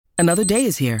Another day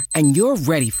is here, and you're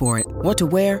ready for it. What to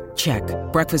wear? Check.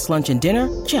 Breakfast, lunch, and dinner?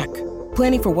 Check.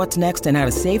 Planning for what's next and how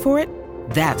to save for it?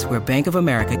 That's where Bank of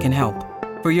America can help.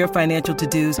 For your financial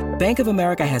to-dos, Bank of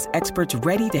America has experts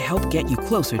ready to help get you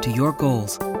closer to your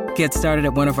goals. Get started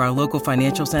at one of our local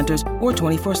financial centers or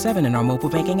 24/7 in our mobile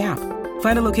banking app.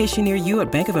 Find a location near you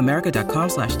at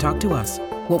bankofamerica.com/talktous.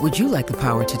 What would you like the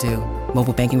power to do?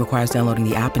 Mobile banking requires downloading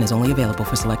the app and is only available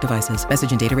for select devices.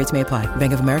 Message and data rates may apply.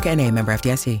 Bank of America N.A., member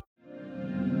FDIC.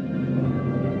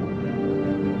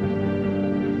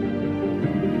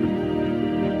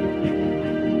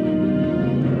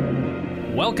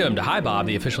 Welcome to Hi Bob,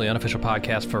 the officially unofficial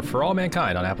podcast for All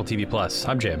Mankind on Apple TV+.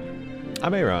 I'm Jim.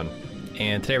 I'm Aaron.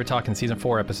 And today we're talking Season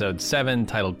 4, Episode 7,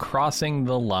 titled Crossing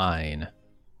the Line.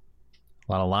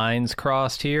 A lot of lines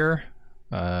crossed here.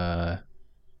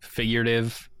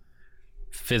 Figurative,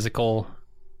 physical,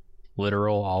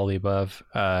 literal, all the above.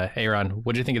 Aaron,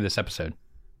 what did you think of this episode?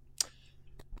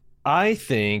 I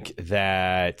think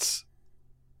that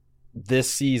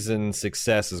this season's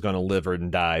success is going to live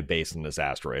and die based on this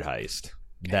asteroid heist.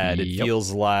 That it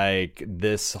feels like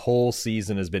this whole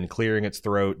season has been clearing its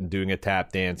throat and doing a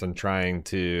tap dance and trying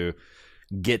to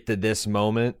get to this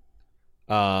moment.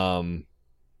 There's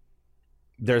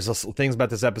things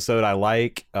about this episode I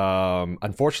like.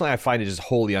 Unfortunately, I find it just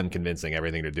wholly unconvincing,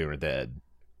 everything they're doing with Ed.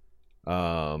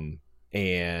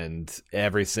 And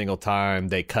every single time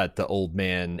they cut the old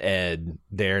man Ed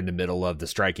there in the middle of the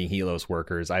striking Helios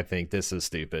workers, I think this is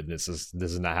stupid. This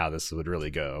is not how this would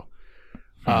really go.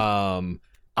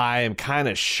 I am kind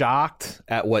of shocked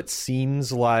at what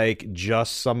seems like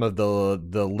just some of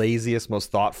the laziest, most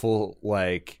thoughtful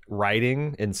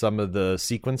writing in some of the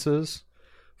sequences.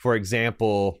 For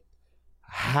example,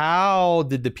 how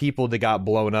did the people that got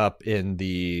blown up in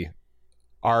the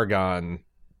argon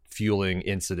fueling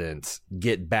incident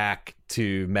get back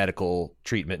to medical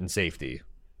treatment and safety?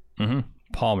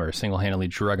 Palmer single-handedly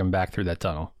drug him back through that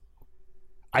tunnel.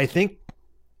 I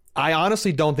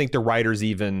honestly don't think the writers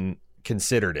even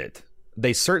considered it.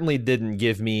 They certainly didn't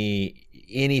give me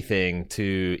anything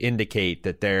to indicate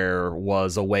that there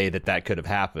was a way that could have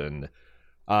happened.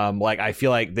 I feel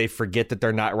like they forget that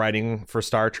they're not writing for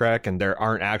Star Trek and there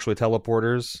aren't actually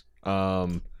teleporters.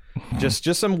 Just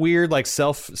some weird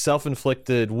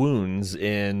self-inflicted wounds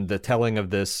in the telling of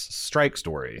this strike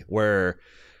story, where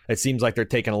it seems like they're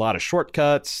taking a lot of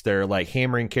shortcuts. They're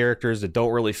hammering characters that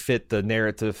don't really fit the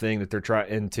narrative thing that they're trying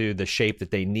into the shape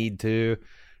that they need to.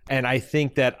 And I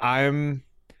think that I'm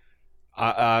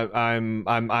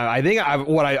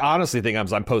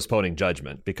postponing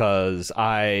judgment, because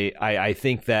I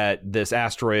think that this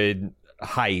asteroid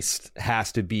heist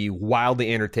has to be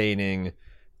wildly entertaining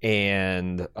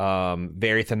and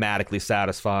very thematically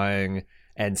satisfying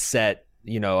and set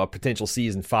a potential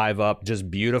season 5 up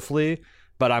just beautifully.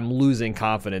 But I'm losing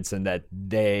confidence in that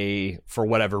they, for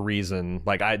whatever reason,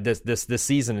 this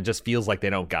season, it just feels like they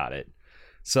don't got it.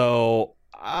 So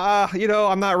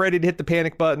I'm not ready to hit the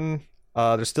panic button.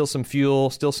 There's still some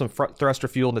fuel, still some thruster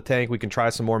fuel in the tank. We can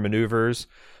try some more maneuvers,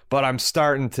 but I'm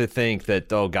starting to think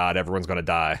that, oh God, everyone's going to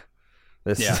die.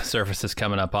 Surface is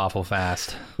coming up awful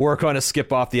fast. We're going to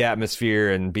skip off the atmosphere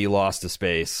and be lost to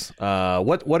space.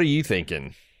 What are you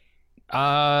thinking?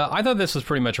 I thought this was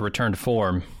pretty much a return to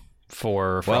form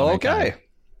for okay.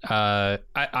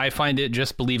 I find it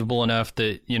just believable enough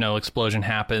that, explosion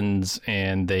happens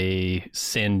and they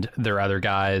send their other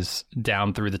guys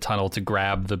down through the tunnel to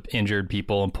grab the injured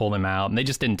people and pull them out. And they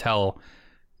just didn't tell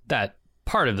that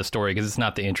part of the story because it's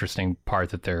not the interesting part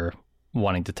that they're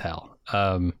wanting to tell.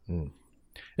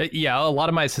 Yeah, a lot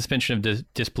of my suspension of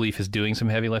disbelief is doing some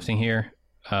heavy lifting here.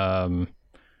 And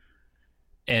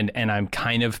I'm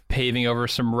kind of paving over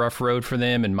some rough road for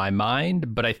them in my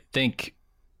mind, but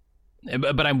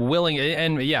I'm willing,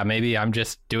 and yeah, maybe I'm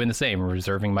just doing the same,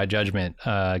 reserving my judgment,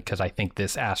 because I think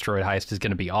this asteroid heist is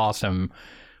going to be awesome.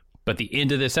 But the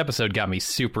end of this episode got me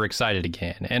super excited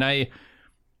again, and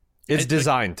it's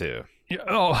designed to.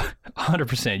 Oh,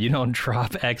 100%. You don't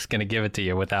drop X going to give it to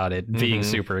you without it being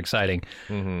super exciting.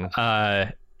 And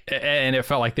it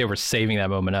felt like they were saving that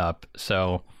moment up.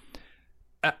 So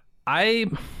do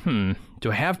I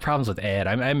have problems with Ed?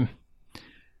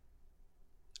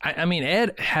 I mean,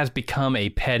 Ed has become a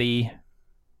petty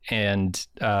and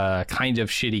kind of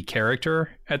shitty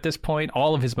character at this point.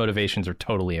 All of his motivations are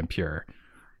totally impure.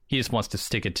 He just wants to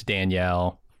stick it to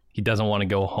Danielle. He doesn't want to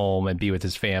go home and be with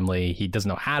his family. He doesn't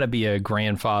know how to be a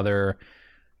grandfather.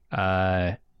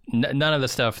 None of the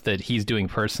stuff that he's doing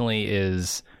personally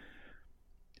is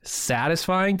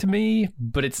satisfying to me,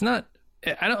 but it's not.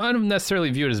 I don't necessarily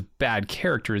view it as bad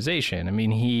characterization. I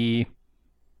mean,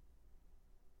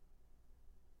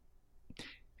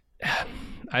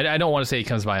 I don't want to say he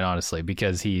comes by it honestly,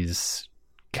 because he's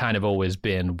kind of always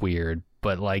been weird.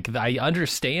 But, like, I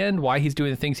understand why he's doing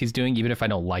the things he's doing, even if I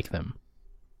don't like them.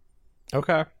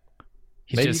 Okay.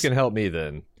 Maybe you can help me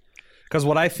then. Because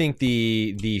what I think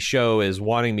the show is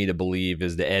wanting me to believe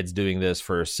is that Ed's doing this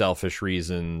for selfish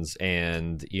reasons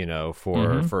and, you know,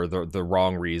 for the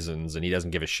wrong reasons, and he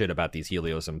doesn't give a shit about these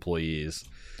Helios employees.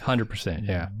 100%,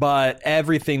 yeah. But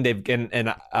everything they've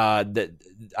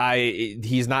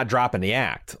he's not dropping the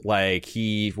act. Like,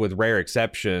 he, with rare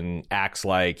exception, acts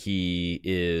like he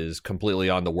is completely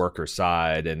on the worker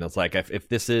side, and it's like if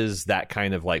this is that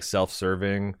kind of like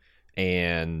self-serving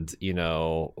and, you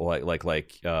know,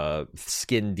 like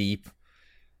skin deep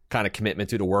kind of commitment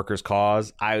to the workers'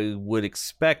 cause, I would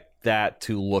expect that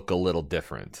to look a little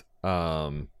different.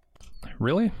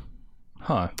 Really?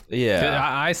 Huh. Yeah.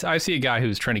 I see a guy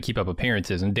who's trying to keep up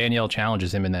appearances, and Danielle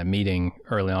challenges him in that meeting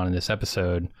early on in this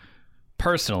episode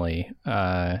personally.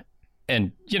 And,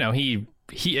 you know, he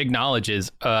acknowledges,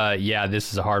 yeah,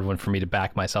 this is a hard one for me to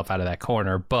back myself out of that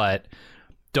corner, but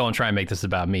don't try and make this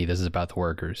about me. This is about the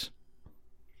workers.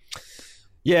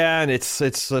 Yeah, and it's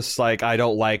just like, I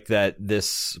don't like that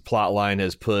this plot line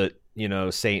has put, you know,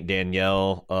 Saint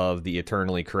Danielle of the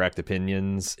eternally correct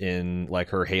opinions in, like,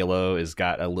 her halo has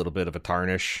got a little bit of a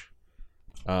tarnish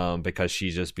because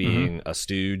she's just being a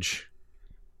stooge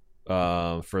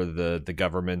for the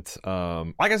government.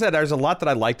 Like I said, there's a lot that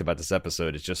I liked about this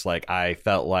episode. It's just like I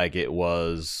felt like it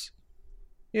was,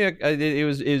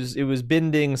 it was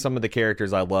bending some of the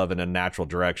characters I love in unnatural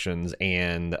directions,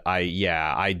 and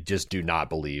I just do not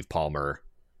believe Palmer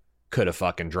could have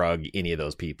fucking drug any of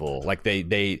those people. Like, they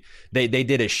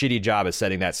did a shitty job of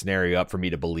setting that scenario up for me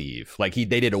to believe. Like,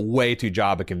 they did a way too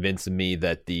job of convincing me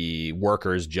that the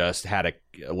workers just had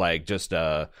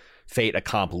a fait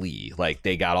accompli. Like,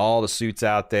 they got all the suits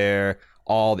out there,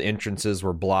 all the entrances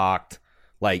were blocked.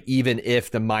 Like, even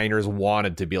if the miners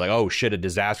wanted to be like, oh shit, a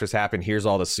disaster's happened, here's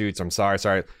all the suits, I'm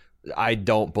sorry. I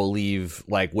don't believe,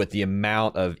 like, with the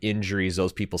amount of injuries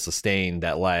those people sustained,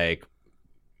 that, like,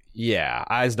 yeah,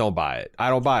 I just don't buy it. I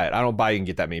don't buy you can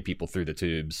get that many people through the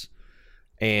tubes.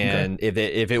 And if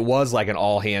it was like an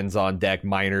all hands on deck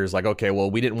miners, like, okay, well,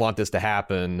 we didn't want this to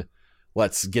happen,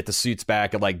 let's get the suits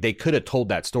back. And, like, they could have told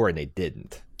that story and they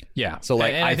didn't. Yeah. So,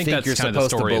 like, I think you're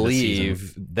supposed to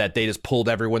believe that they just pulled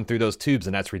everyone through those tubes,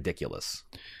 and that's ridiculous.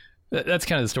 That's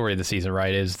kind of the story of the season,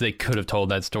 right? Is they could have told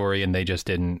that story and they just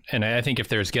didn't. And I think if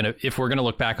we're gonna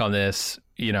look back on this,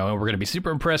 you know, and we're gonna be super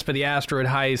impressed by the asteroid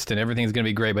heist and everything's gonna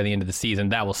be great by the end of the season,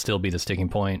 that will still be the sticking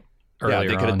point. Yeah,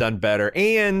 they could have done better.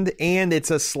 And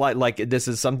it's a slight, like, this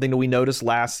is something that we noticed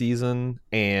last season,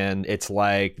 and it's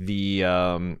like the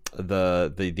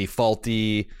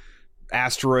faulty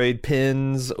asteroid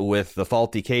pins with the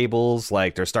faulty cables,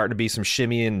 like, there's starting to be some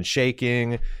shimmying and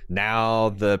shaking. Now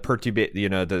the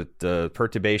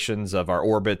perturbations of our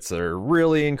orbits are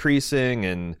really increasing,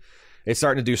 and it's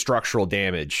starting to do structural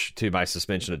damage to my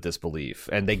suspension of disbelief.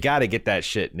 And they got to get that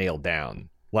shit nailed down.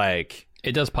 Like,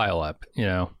 it does pile up, you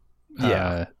know.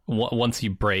 Yeah. Once you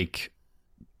break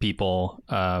people,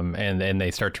 and then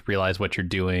they start to realize what you're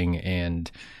doing and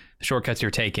the shortcuts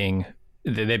you're taking,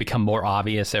 they become more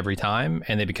obvious every time,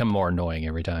 and they become more annoying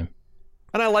every time.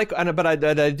 And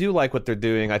I do like what they're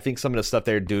doing. I think some of the stuff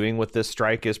they're doing with this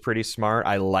strike is pretty smart.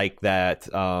 I like that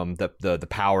the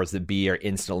powers that be are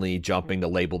instantly jumping to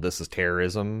label this as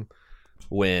terrorism,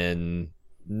 when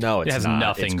no, it's it has not.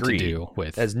 Nothing it's to do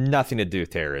with. It has nothing to do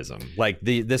with terrorism. Like,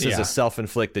 this is a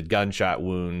self-inflicted gunshot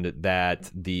wound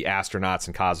that the astronauts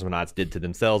and cosmonauts did to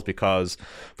themselves because,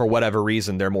 for whatever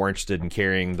reason, they're more interested in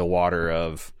carrying the water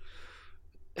of.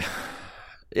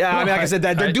 Yeah, well, I mean, like I said,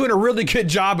 that they're doing a really good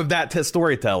job of that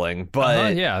storytelling,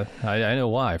 but yeah, I know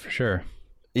why for sure.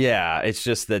 Yeah, it's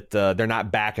just that they're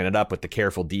not backing it up with the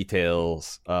careful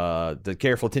details, the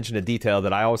careful attention to detail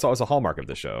that I always thought was a hallmark of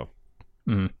the show.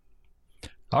 Mm-hmm.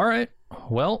 All right,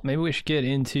 well, maybe we should get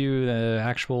into the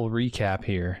actual recap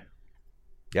here.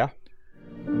 Yeah.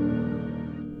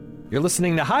 You're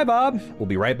listening to Hi Bob. We'll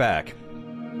be right back.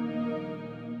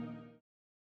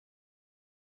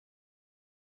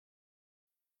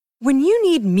 When you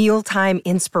need mealtime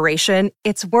inspiration,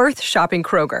 it's worth shopping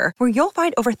Kroger, where you'll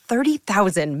find over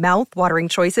 30,000 mouth-watering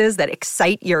choices that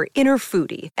excite your inner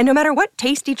foodie. And no matter what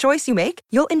tasty choice you make,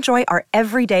 you'll enjoy our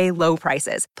everyday low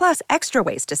prices, plus extra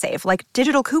ways to save, like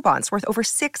digital coupons worth over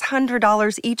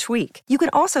 $600 each week. You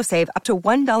can also save up to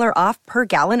 $1 off per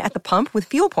gallon at the pump with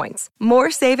fuel points.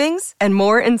 More savings and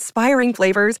more inspiring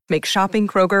flavors make shopping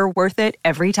Kroger worth it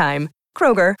every time.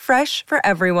 Kroger, fresh for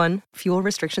everyone. Fuel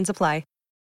restrictions apply.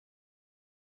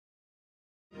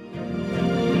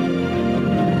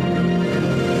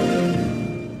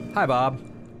 Hi, Bob.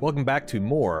 Welcome back to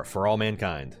more For All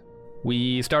Mankind.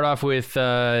 We start off with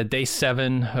day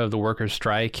 7 of the workers'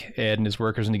 strike. Ed and his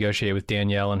workers negotiate with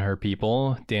Danielle and her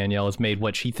people. Danielle has made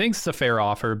what she thinks is a fair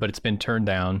offer, but it's been turned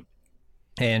down.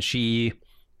 And she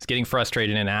is getting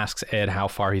frustrated and asks Ed how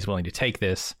far he's willing to take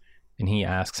this. And he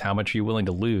asks, how much are you willing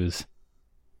to lose?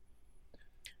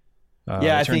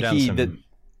 I think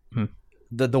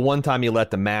the one time he let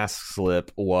the mask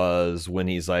slip was when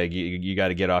he's like, you got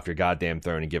to get off your goddamn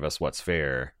throne and give us what's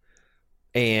fair.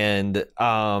 And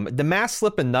the mask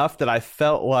slip enough that I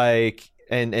felt like,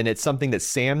 and it's something that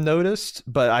Sam noticed,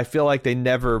 but I feel like they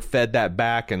never fed that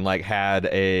back and like had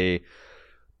a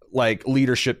like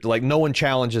leadership, like no one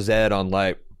challenges Ed on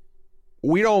like,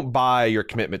 we don't buy your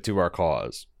commitment to our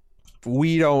cause.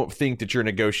 We don't think that you're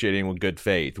negotiating with good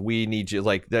faith. We need you.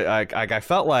 Like I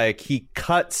felt like he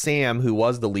cut Sam, who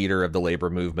was the leader of the labor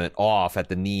movement, off at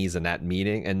the knees in that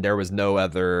meeting, and there was no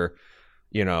other.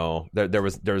 You know, there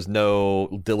was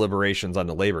no deliberations on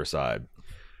the labor side.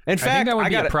 In fact, I think that would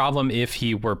be a problem if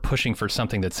he were pushing for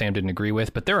something that Sam didn't agree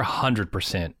with, but they're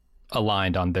 100%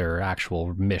 aligned on their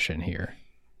actual mission here.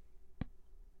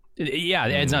 Yeah,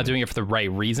 Ed's not doing it for the right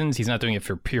reasons. He's not doing it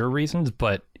for pure reasons,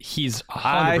 but he's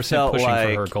 100% pushing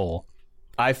for her goal.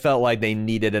 I felt like they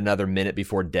needed another minute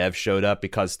before Dev showed up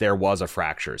because there was a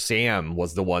fracture. Sam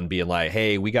was the one being like,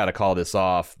 hey, we got to call this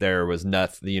off. There was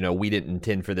nothing, you know, we didn't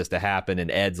intend for this to happen.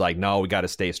 And Ed's like, no, we got to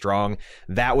stay strong.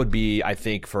 That would be, I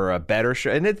think, for a better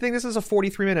show. And I think this is a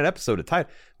 43-minute episode of time.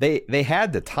 They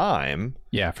had the time.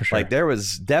 Yeah, for sure. Like, there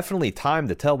was definitely time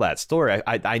to tell that story.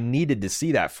 I needed to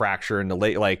see that fracture in the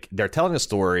late, like, they're telling a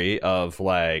story of,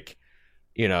 like,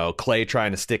 you know, Clay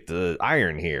trying to stick the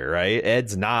iron here, right?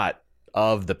 Ed's not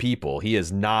of the people. He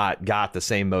has not got the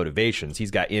same motivations.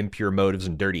 He's got impure motives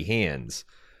and dirty hands.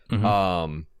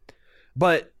 Mm-hmm.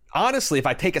 But honestly, if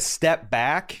I take a step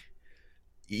back,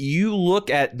 you look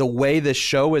at the way the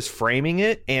show is framing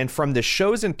it, and from the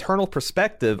show's internal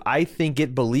perspective, I think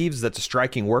it believes that the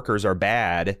striking workers are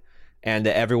bad and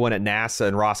that everyone at NASA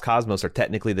and Roscosmos are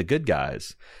technically the good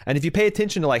guys. And if you pay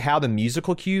attention to like how the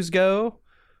musical cues go,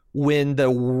 when the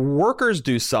workers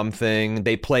do something,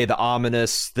 they play the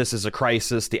ominous, this is a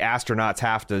crisis, the astronauts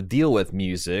have to deal with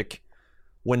music.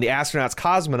 When the astronauts,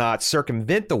 cosmonauts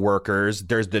circumvent the workers,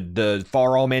 there's the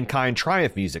For All Mankind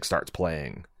triumph music starts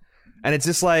playing. And it's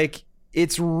just like,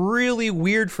 it's really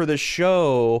weird for the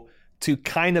show to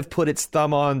kind of put its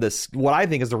thumb on this, what I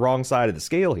think is the wrong side of the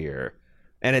scale here.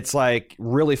 And it's like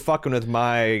really fucking with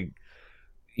my,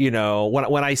 you know,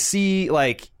 when I see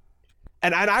like,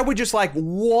 and I would just like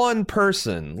one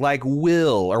person, like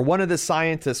Will or one of the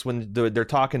scientists when they're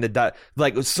talking to,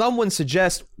 like someone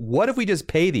suggests, what if we just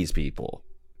pay these people?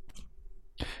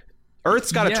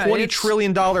 Earth's got a $20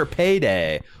 trillion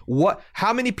payday.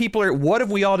 How many people what if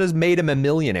we all just made him a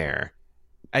millionaire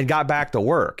and got back to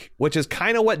work? Which is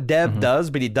kind of what Dev does,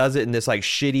 but he does it in this like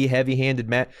shitty,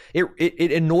 heavy-handed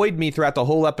It annoyed me throughout the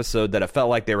whole episode that it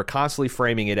felt like they were constantly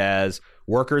framing it as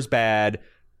workers bad,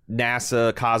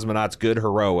 NASA, cosmonauts, good,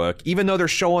 heroic, even though they're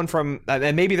showing from,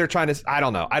 and maybe they're trying to, I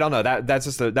don't know. That's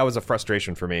just that was a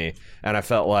frustration for me. And I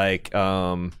felt like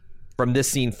from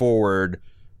this scene forward,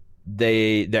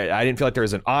 I didn't feel like there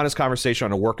was an honest conversation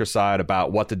on the worker side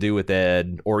about what to do with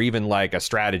Ed, or even like a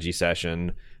strategy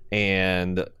session.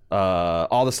 And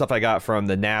all the stuff I got from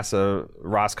the NASA,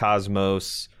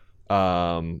 Roscosmos,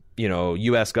 you know,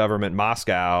 U.S. government,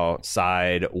 Moscow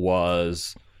side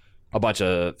was a bunch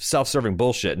of self-serving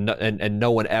bullshit, and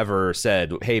no one ever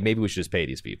said, hey, maybe we should just pay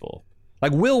these people.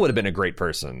 Like, Will would have been a great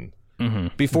person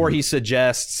before he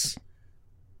suggests,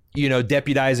 you know,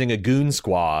 deputizing a goon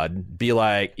squad, be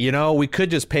like, you know, we could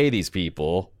just pay these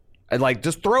people, and like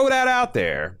just throw that out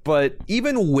there. But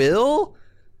even Will,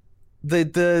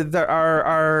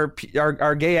 our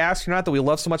gay astronaut that we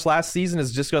loved so much last season,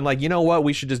 is just going like, you know what,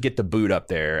 we should just get the boot up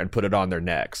there and put it on their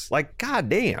necks. Like,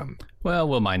 goddamn. Well,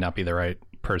 Will might not be the right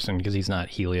person because he's not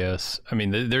Helios. I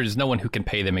mean, there's no one who can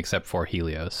pay them except for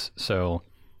Helios. So,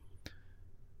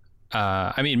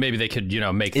 I mean, maybe they could, you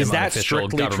know, make them unofficial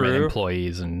government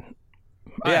employees. And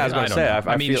yeah, I was going to say,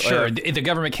 I mean, sure, the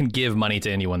government can give money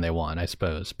to anyone they want, I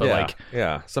suppose. But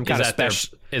some kind of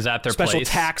special, is that their special place?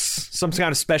 Tax, some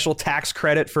kind of special tax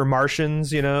credit for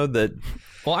Martians, you know, that.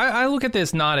 Well, I look at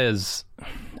this not as,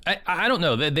 I don't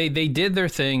know. They did their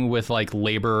thing with like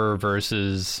labor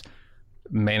versus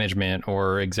management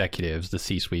or executives, the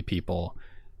C-suite people.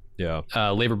 Yeah.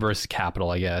 Labor versus capital,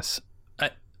 I guess.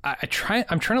 I'm trying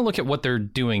to look at what they're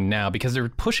doing now, because they're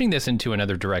pushing this into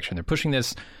another direction. They're pushing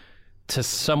this to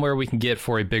somewhere we can get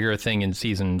for a bigger thing in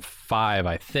season 5,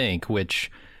 I think,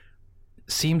 which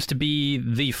seems to be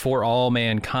the For All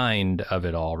Mankind of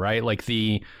it all, right? Like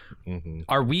the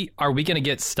Are we going to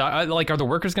get stuck? Like, are the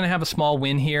workers going to have a small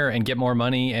win here and get more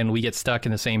money, and we get stuck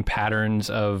in the same patterns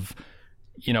of,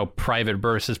 private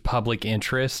versus public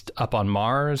interest up on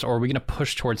Mars, or are we going to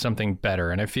push towards something better?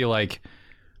 And I feel like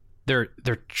they're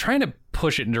trying to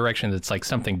push it in a direction that's like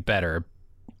something better.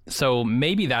 So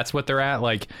maybe that's what they're at.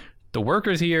 Like, the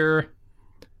workers here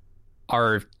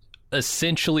are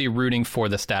essentially rooting for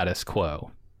the status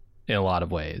quo in a lot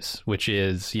of ways, which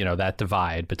is, that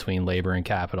divide between labor and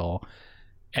capital.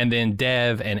 And then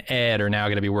Dev and Ed are now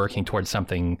going to be working towards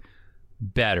something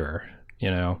better,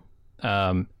 and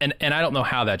I don't know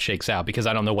how that shakes out, because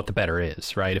I don't know what the better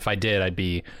is, right? If I did, I'd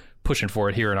be pushing for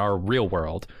it here in our real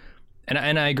world. And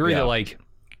I agree that, like,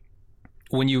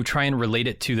 when you try and relate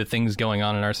it to the things going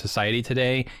on in our society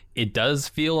today, it does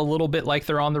feel a little bit like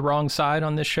they're on the wrong side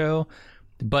on this show.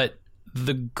 But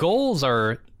the goals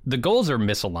are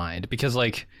misaligned, because,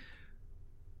 like,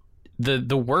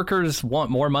 the workers want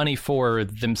more money for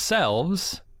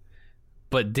themselves,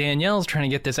 but Danielle's trying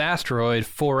to get this asteroid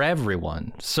for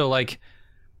everyone. So, like,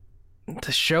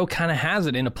 the show kind of has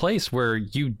it in a place where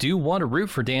you do want to root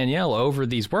for Danielle over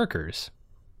these workers.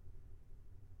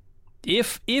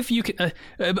 If you can,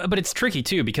 but it's tricky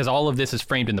too, because all of this is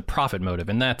framed in the profit motive,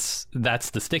 and that's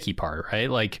the sticky part, right?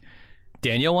 Like,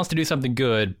 Danielle wants to do something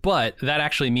good, but that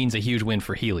actually means a huge win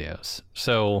for Helios.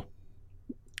 So,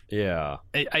 yeah,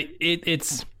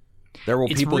 it's there will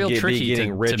it's people real be tricky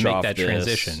getting rich to make off that this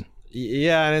transition.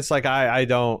 Yeah, and it's like I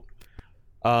don't.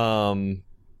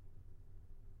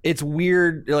 It's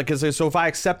weird, like, so if I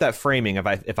accept that framing,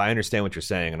 if I understand what you're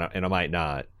saying, and I might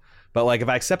not. But, like, if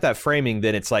I accept that framing,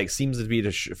 then it's like, seems to be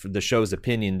the show's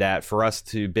opinion that for us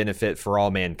to benefit for all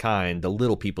mankind, the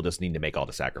little people just need to make all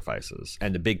the sacrifices,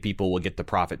 and the big people will get the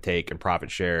profit take and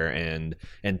profit share, and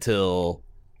until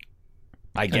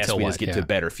we just get to a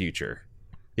better future.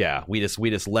 Yeah, we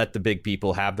just let the big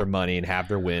people have their money and have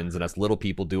their wins, and us little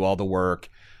people do all the work.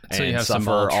 So you have some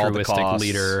altruistic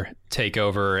leader take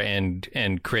over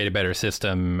and create a better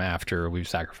system after we've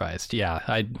sacrificed.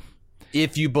 Yeah,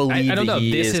 if you believe I don't know.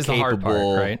 He this is capable, the hard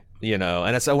part, right?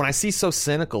 And it's when I see so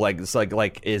cynical, like, it's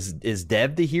like is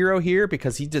Dev the hero here,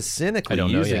 because he's just cynically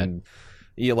using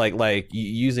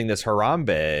using this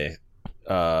Harambe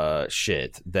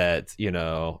shit that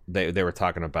they were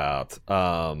talking about,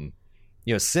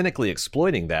 cynically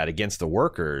exploiting that against the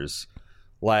workers.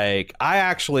 Like,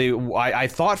 I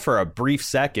thought for a brief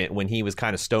second when he was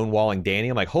kind of stonewalling Danny,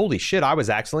 I'm like, holy shit, I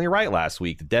was accidentally right last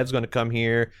week. The Dev's going to come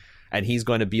here and he's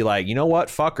going to be like, you know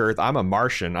what, fuck Earth, I'm a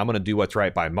Martian, I'm going to do what's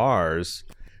right by Mars.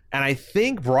 And I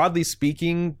think, broadly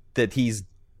speaking, that he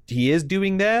is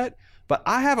doing that, but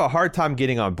I have a hard time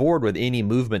getting on board with any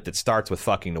movement that starts with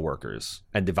fucking the workers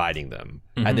and dividing them,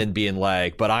 and then being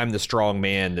like, but I'm the strong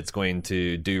man that's going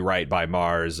to do right by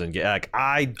Mars and get, like,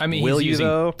 I mean, will he's you using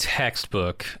though?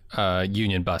 Textbook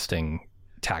union busting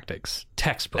tactics.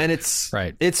 Textbook. And it's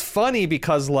right. It's funny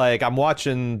because, like, I'm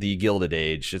watching the Gilded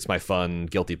Age. It's my fun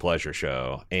guilty pleasure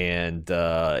show, and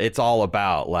it's all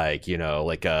about, like,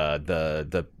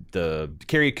 the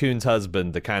Carrie Coon's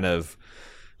husband, the kind of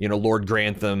Lord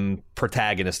Grantham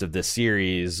protagonist of this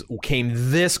series, came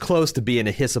this close to being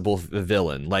a hissable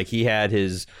villain. Like, he had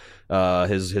his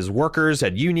workers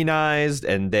had unionized,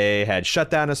 and they had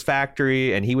shut down his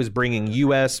factory, and he was bringing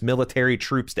U.S. military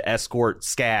troops to escort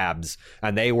scabs,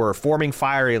 and they were forming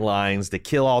firing lines to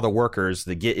kill all the workers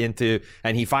to get into,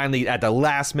 and he finally at the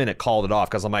last minute called it off,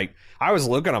 because I'm like,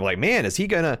 man, is he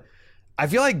gonna, I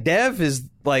feel like Dev is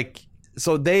like,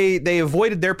 so they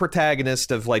avoided their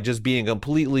protagonist of, like, just being a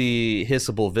completely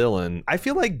hissable villain. I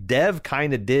feel like Dev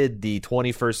kind of did the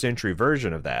 21st century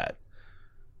version of that,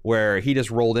 where he just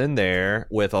rolled in there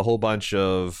with a whole bunch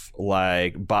of,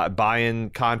 like,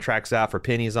 buying contracts out for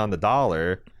pennies on the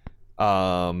dollar,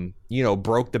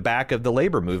 broke the back of the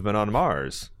labor movement on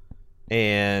Mars.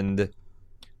 And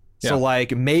so,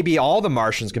 like, maybe all the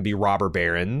Martians can be robber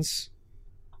barons,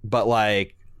 but,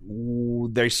 like,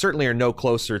 they certainly are no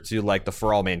closer to, like, the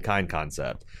for all mankind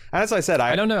concept. And as I said,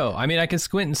 I don't know. I mean, I can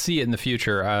squint and see it in the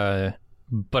future,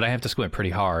 but I have to squint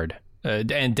pretty hard.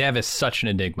 And Dev is such an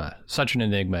enigma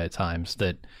at times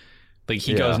that, like,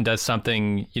 he goes and does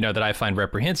something, that I find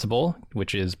reprehensible,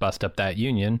 which is bust up that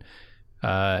union.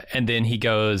 And then he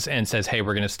goes and says, hey,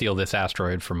 we're going to steal this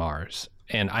asteroid for Mars.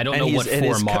 And I don't know what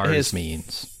for Mars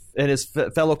means. And his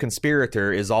fellow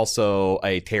conspirator is also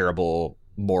a terrible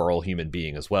moral human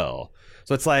being as well.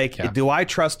 So it's like, do I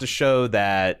trust a show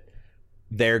that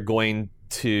they're going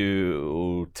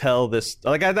to tell this,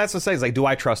 like, that's what I say, is like, do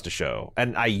I trust a show?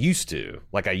 And I used to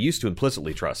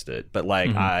implicitly trust it, but,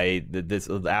 like,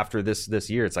 after this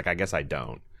year, it's like, I guess I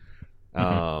don't.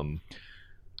 I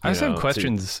have some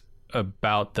questions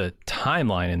about the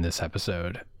timeline in this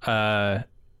episode.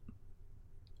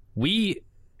 We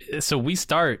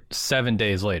start 7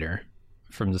 days later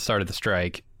from the start of the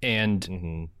strike,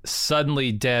 and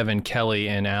suddenly Dev and Kelly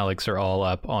and Alex are all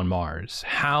up on Mars.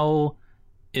 How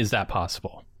is that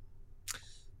possible?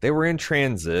 They were in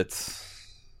transit.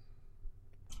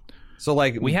 So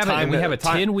like we have a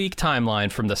 10-week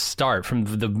timeline from the start, from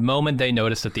the moment they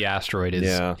notice that the asteroid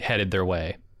is headed their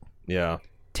way. Yeah.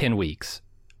 10 weeks.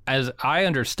 As I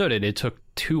understood it, it took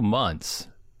 2 months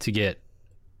to get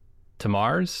to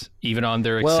Mars, even on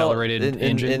their accelerated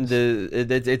engines.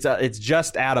 It's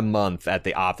just at a month at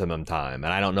the optimum time,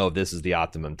 and I don't know if this is the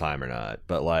optimum time or not.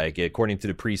 But like according to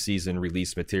the preseason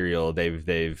release material,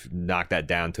 they've knocked that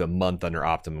down to a month under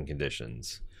optimum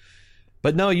conditions.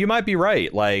 But no, you might be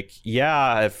right. Like,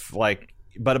 yeah,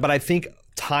 but I think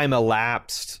time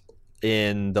elapsed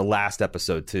in the last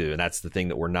episode too, and that's the thing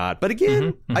that we're not. But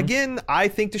again, I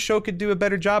think the show could do a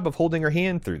better job of holding her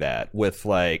hand through that with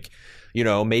like, you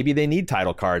know, maybe they need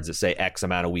title cards that say X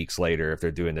amount of weeks later if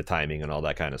they're doing the timing and all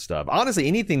that kind of stuff. Honestly,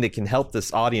 anything that can help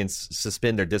this audience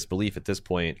suspend their disbelief at this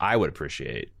point, I would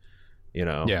appreciate. You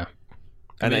know, yeah,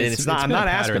 and it's not. I'm not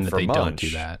asking for much. Don't do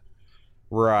that,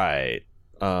 right?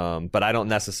 But I don't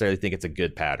necessarily think it's a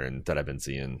good pattern that I've been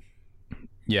seeing.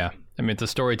 Yeah, I mean, the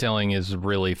storytelling is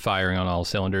really firing on all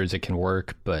cylinders. It can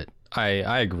work, but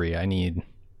I agree.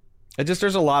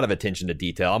 There's a lot of attention to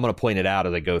detail. I'm going to point it out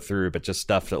as I go through, but just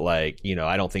stuff that, like, you know,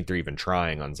 I don't think they're even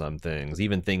trying on some things,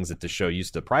 even things that the show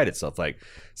used to pride itself, like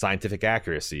scientific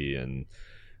accuracy and,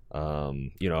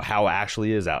 you know, how it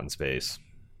actually is out in space.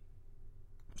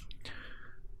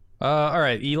 All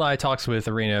right. Eli talks with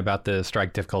Arena about the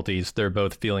strike difficulties. They're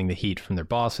both feeling the heat from their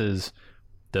bosses.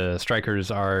 The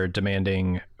strikers are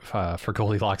demanding for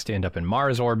Goldilocks to end up in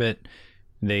Mars orbit.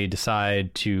 They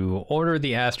decide to order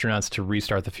the astronauts to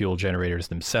restart the fuel generators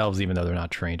themselves, even though they're not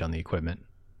trained on the equipment.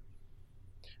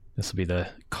 This will be the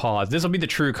cause. This will be the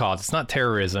true cause. It's not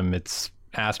terrorism. It's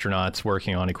astronauts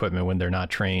working on equipment when they're not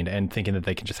trained and thinking that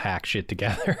they can just hack shit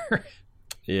together.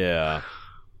 Yeah.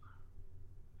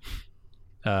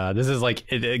 This is like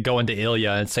going to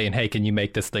Ilya and saying, hey, can you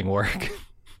make this thing work?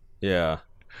 Yeah.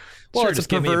 Well, sure, just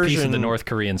give me a piece of the North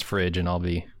Koreans' fridge and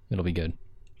it'll be good.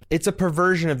 It's a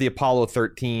perversion of the Apollo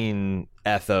 13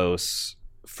 ethos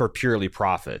for purely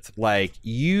profit. Like,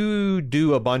 you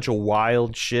do a bunch of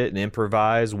wild shit and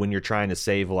improvise when you're trying to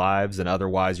save lives and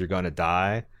otherwise you're going to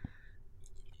die.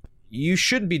 You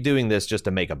shouldn't be doing this just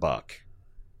to make a buck.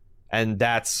 And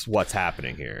that's what's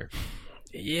happening here.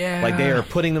 Yeah. Like, they are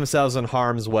putting themselves in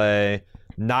harm's way,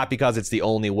 not because it's the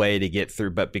only way to get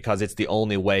through, but because it's the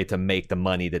only way to make the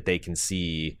money that they can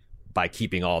see by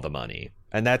keeping all the money.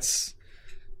 And that's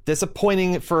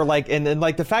disappointing for, like, and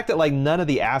like the fact that, like, none of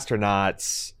the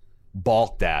astronauts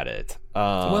balked at it.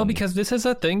 Well, because this is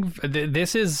a thing.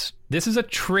 This is a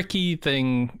tricky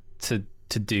thing to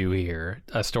do here,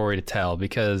 a story to tell,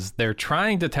 because they're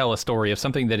trying to tell a story of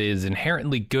something that is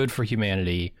inherently good for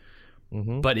humanity,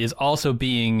 but is also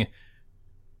being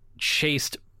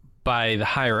chased by the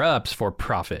higher ups for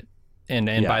profit and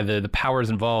by the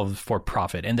powers involved for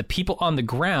profit. And the people on the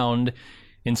ground,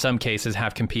 in some cases,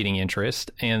 have competing interests,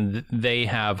 and they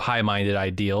have high-minded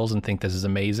ideals and think this is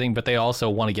amazing, but they also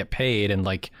want to get paid. And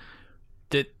like,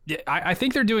 I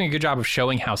think they're doing a good job of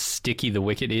showing how sticky the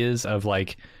wicket is of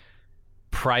like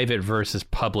private versus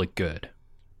public good.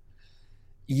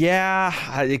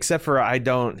 Yeah, except for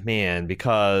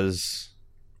because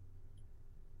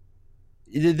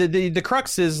the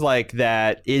crux is like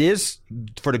that it is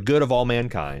for the good of all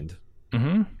mankind.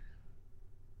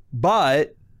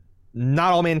 But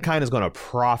not all mankind is going to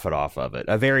profit off of it.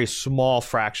 A very small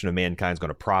fraction of mankind is going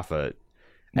to profit.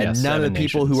 And none of the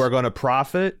people who are going to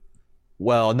profit,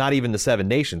 well, not even the 7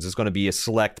 nations. It's going to be a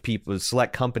select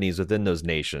companies within those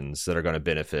nations that are going to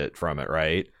benefit from it,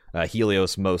 right?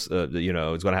 Helios, is going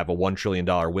to have a $1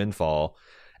 trillion windfall.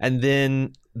 And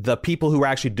then the people who are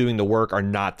actually doing the work are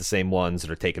not the same ones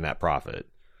that are taking that profit.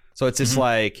 So it's just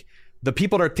like the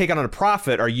people that are taking on a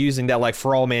profit are using that like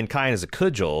for all mankind as a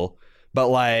cudgel. But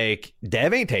like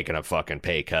Dev ain't taking a fucking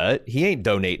pay cut. He ain't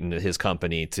donating his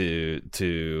company to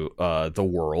the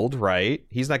world, right?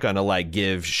 He's not going to like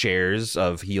give shares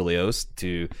of Helios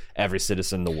to every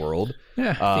citizen in the world.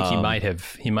 Yeah, I think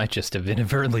he might just have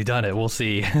inadvertently done it. We'll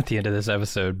see at the end of this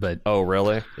episode. But oh,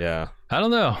 really? Yeah. I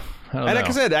don't know. Like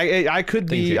I said, I could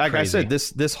be like crazy. I said,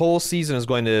 this whole season is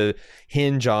going to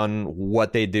hinge on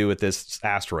what they do with this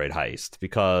asteroid heist,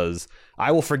 because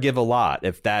I will forgive a lot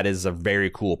if that is a very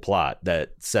cool plot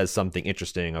that says something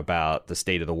interesting about the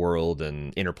state of the world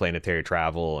and interplanetary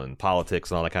travel and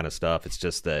politics and all that kind of stuff. It's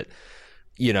just that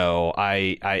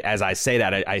I as I say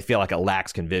that, I feel like it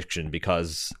lacks conviction,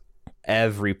 because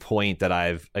every point that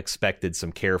I've expected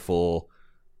some careful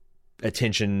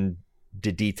attention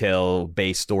to detail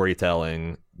based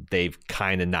storytelling, they've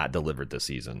kind of not delivered this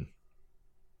season.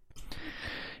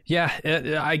 Yeah,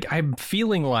 I'm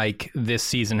feeling like this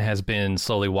season has been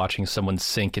slowly watching someone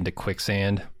sink into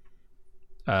quicksand.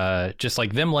 Just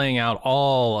like them laying out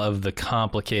all of the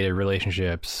complicated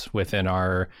relationships within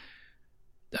our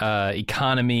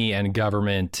economy and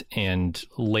government and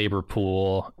labor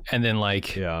pool. And then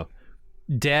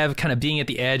Dev kind of being at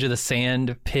the edge of the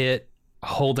sand pit,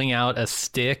 holding out a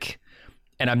stick.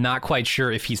 And I'm not quite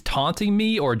sure if he's taunting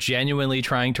me or genuinely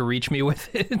trying to reach me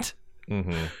with it.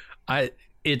 Mm-hmm. I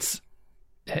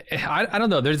don't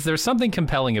know. There's something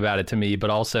compelling about it to me, but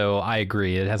also I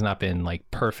agree it has not been like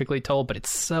perfectly told. But I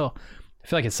feel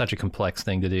like it's such a complex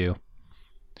thing to do.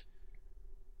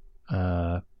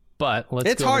 But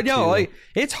it's hard.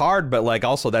 It's hard, but like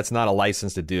also that's not a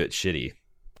license to do it shitty.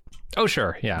 Oh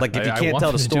sure, yeah. Like if you can't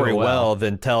tell the story well,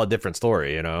 then tell a different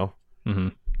story. Mm-hmm.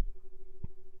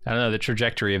 I don't know the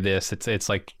trajectory of this. It's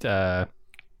like an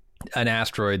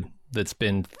asteroid that's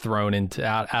been thrown into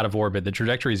out of orbit. The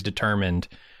trajectory is determined.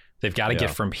 They've got to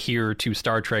get from here to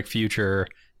Star Trek Future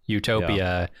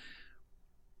Utopia.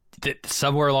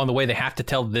 Somewhere along the way, they have to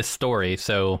tell this story.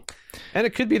 And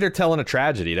it could be they're telling a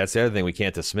tragedy. That's the other thing we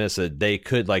can't dismiss. They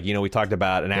could, we talked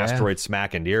about an asteroid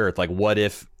smacking the Earth. Like, what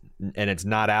if, and it's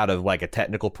not out of like a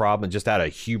technical problem, just out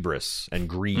of hubris and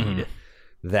greed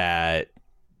that,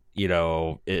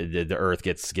 the Earth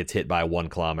gets hit by a 1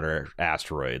 kilometer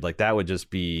asteroid. Like that would just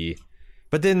be.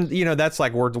 But then that's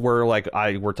like we're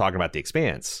talking about the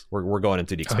Expanse. We're going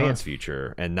into the Expanse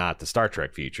future and not the Star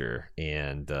Trek future.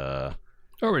 And or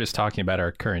we're just talking about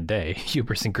our current day.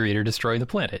 Hubris and greed are destroying the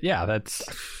planet. Yeah, that's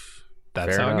how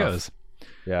it goes.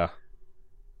 Yeah.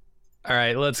 All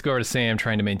right, let's go over to Sam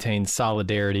trying to maintain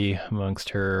solidarity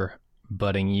amongst her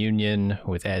budding union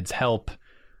with Ed's help.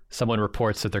 Someone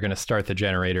reports that they're going to start the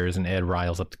generators, and Ed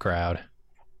riles up the crowd.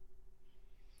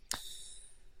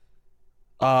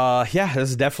 This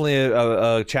is definitely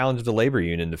a challenge of the labor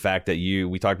union. The fact that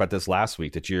we talked about this last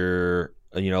week, that you're,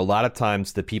 a lot of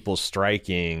times the people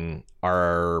striking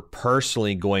are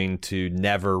personally going to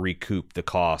never recoup the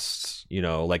costs.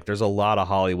 There's a lot of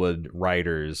Hollywood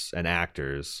writers and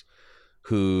actors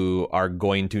who are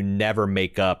going to never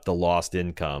make up the lost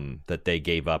income that they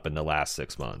gave up in the last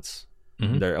 6 months.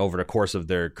 They're over the course of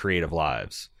their creative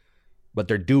lives, but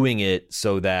they're doing it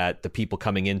so that the people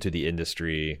coming into the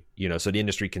industry, so the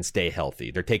industry can stay healthy.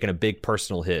 They're taking a big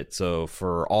personal hit. So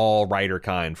for all writer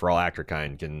kind, for all actor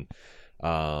kind can,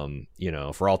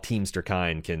 for all teamster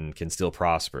kind can still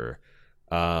prosper.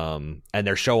 And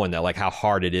they're showing that like how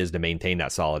hard it is to maintain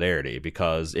that solidarity,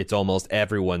 because it's almost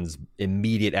everyone's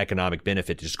immediate economic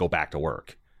benefit to just go back to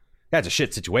work. That's a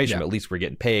shit situation, but at least we're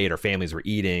getting paid, our families were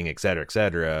eating, et cetera, et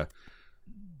cetera.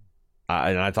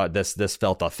 And I thought this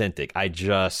felt authentic. I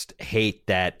just hate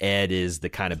that Ed is the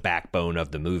kind of backbone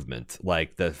of the movement.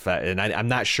 Like and I'm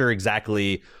not sure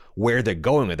exactly where they're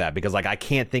going with that, because like I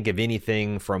can't think of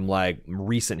anything from like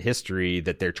recent history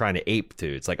that they're trying to ape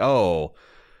to. It's like, like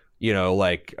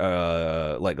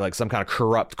some kind of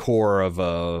corrupt core of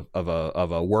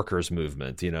a workers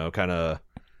movement. Kind of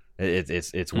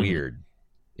it's weird.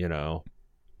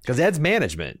 Because Ed's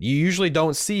management. You usually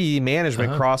don't see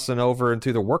management crossing over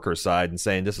into the worker side and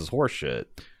saying this is horseshit.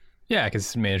 Yeah,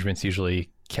 because management's usually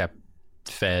kept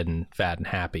fed and fat and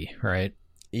happy, right?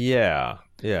 Yeah,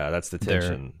 that's the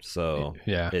tension. It's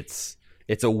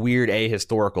a weird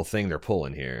ahistorical thing they're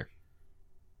pulling here.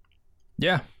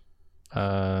 Yeah,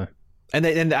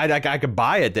 and I could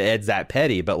buy it that Ed's that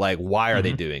petty, but like, why are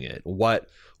they doing it? What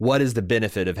is the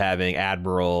benefit of having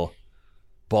Admiral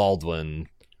Baldwin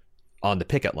on the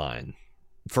picket line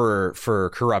for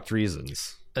corrupt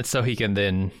reasons? That's so he can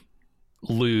then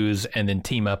lose and then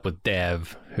team up with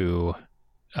Dev, who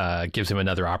gives him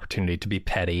another opportunity to be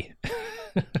petty.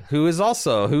 who is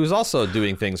also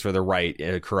doing things for the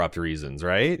right corrupt reasons,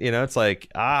 right? It's like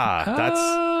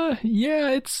that's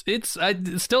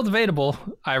it's still debatable.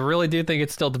 I really do think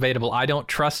it's still debatable. I don't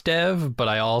trust Dev, but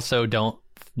I also don't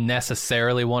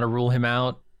necessarily want to rule him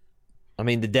out. I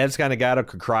mean, the Dev's kind of got to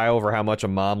cry over how much a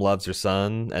mom loves her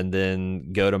son and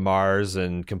then go to Mars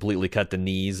and completely cut the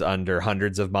knees under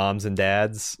hundreds of moms and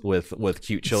dads with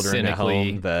cute children at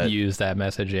home that use that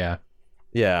message.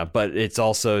 Yeah, but it's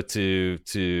also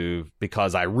to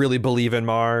because I really believe in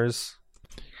Mars.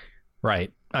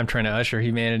 Right. I'm trying to usher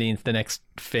humanity into the next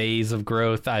phase of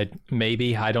growth. I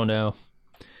don't know.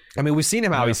 I mean, we've seen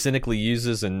him how he cynically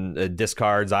uses and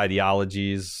discards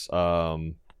ideologies.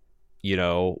 you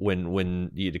know,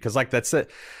 because like that's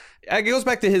it. It goes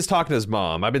back to his talking to his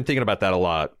mom. I've been thinking about that a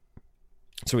lot.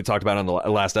 So we talked about it on the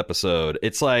last episode.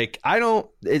 It's like, I'm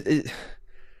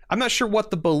not sure what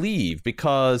to believe,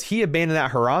 because he abandoned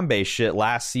that Harambe shit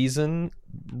last season,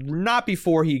 not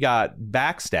before he got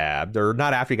backstabbed, or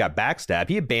not after he got backstabbed.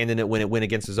 He abandoned it when it went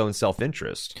against his own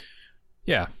self-interest.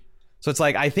 Yeah. So it's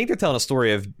like, I think they're telling a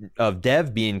story of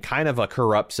Dev being kind of a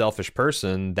corrupt, selfish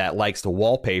person that likes to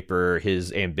wallpaper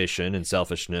his ambition and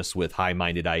selfishness with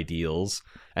high-minded ideals.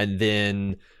 And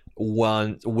then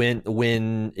when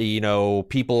you know,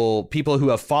 people who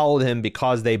have followed him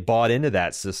because they bought into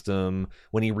that system,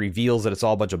 when he reveals that it's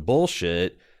all a bunch of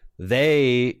bullshit,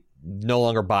 they no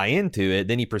longer buy into it.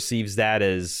 Then he perceives that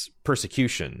as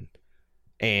persecution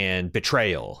and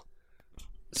betrayal.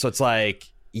 So it's like,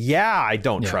 yeah, I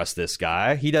don't trust this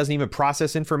guy. He doesn't even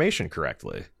process information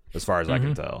correctly, as far as I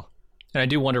can tell. And I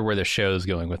do wonder where the show's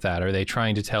going with that. Are they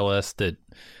trying to tell us that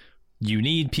you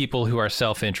need people who are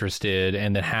self-interested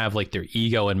and that have like their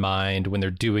ego in mind when they're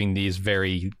doing these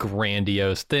very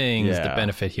grandiose things that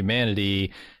benefit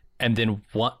humanity, and then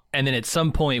at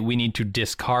some point we need to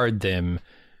discard them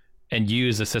and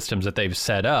use the systems that they've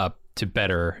set up to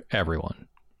better everyone?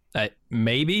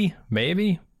 Maybe.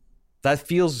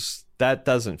 That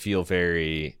doesn't feel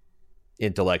very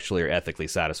intellectually or ethically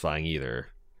satisfying either.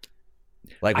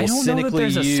 Like, I don't know that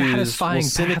there's a satisfying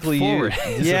path forward.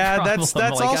 Yeah, that's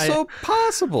like, also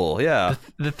possible. Yeah.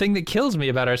 The thing that kills me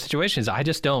about our situation is I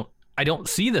don't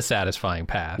see the satisfying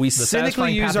path. We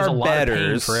cynically use our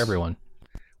betters for everyone.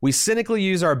 We cynically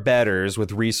use our betters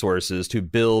with resources to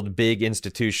build big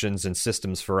institutions and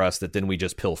systems for us that then we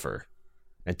just pilfer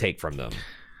and take from them.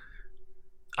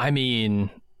 I mean,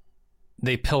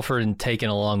 they pilfered and taken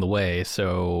along the way,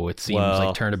 so it seems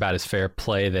like turnabout is fair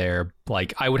play there.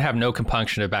 Like, I would have no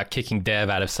compunction about kicking Dev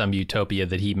out of some utopia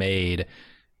that he made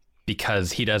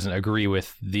because he doesn't agree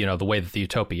with the way that the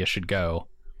utopia should go.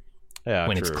 Yeah,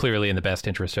 when it's clearly in the best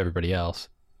interest of everybody else.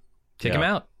 Kick him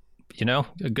out.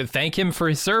 Thank him for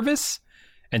his service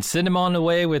and send him on the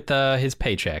way with his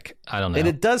paycheck. I don't know. And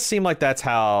it does seem like that's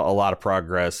how a lot of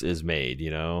progress is made,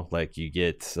 like you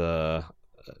get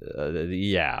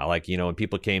when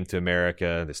people came to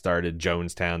America, they started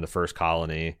Jonestown, the first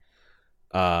colony.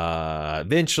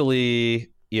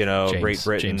 Eventually, Great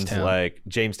Britain's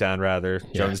Jamestown rather.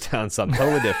 Yeah. Jonestown, something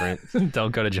totally different.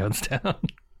 Don't go to Jonestown.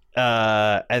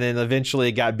 And then eventually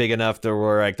it got big enough to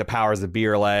where like the powers that be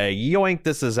are like,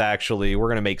 yoink, we're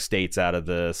gonna make states out of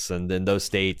this, and then those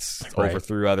states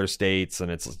overthrew other states,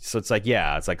 and it's like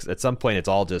at some point it's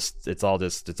all just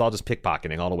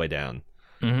pickpocketing all the way down.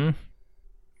 Mm-hmm.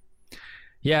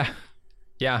 Yeah,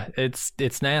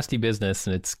 it's nasty business,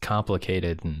 and it's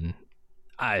complicated, and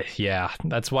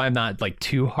that's why I'm not like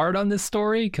too hard on this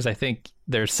story, because I think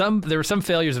there were some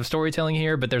failures of storytelling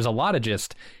here, but there's a lot of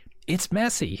it's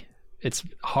messy, it's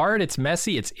hard, it's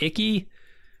messy, it's icky.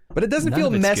 But it doesn't feel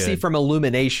messy from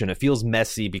illumination. It feels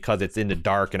messy because it's in the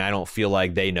dark, and I don't feel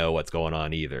like they know what's going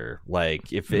on either.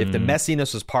 Like if the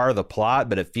messiness was part of the plot,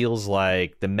 but it feels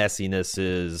like the messiness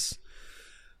is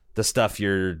the stuff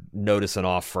you're noticing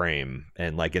off frame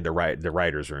and like in the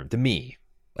writer's room. To me,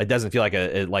 it doesn't feel like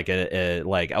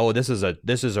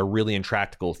this is a really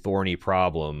intractable, thorny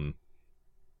problem.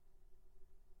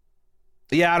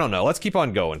 Yeah, I don't know. Let's keep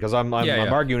on going, because I'm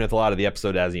arguing with a lot of the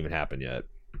episode that hasn't even happened yet.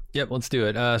 Yep, let's do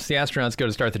it. So the astronauts go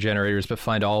to start the generators, but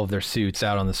find all of their suits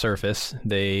out on the surface.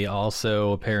 They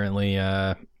also apparently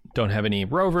don't have any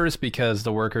rovers because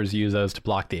the workers use those to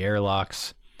block the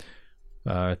airlocks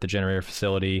at the generator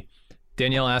facility.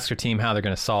 Danielle asks her team how they're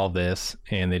going to solve this,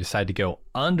 and they decide to go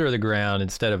under the ground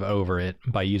instead of over it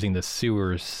by using the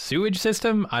sewage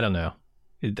system. I don't know.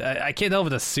 I can't tell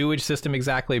if it's a sewage system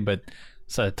exactly, but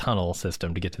it's a tunnel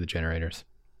system to get to the generators.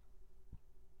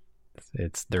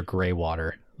 It's their gray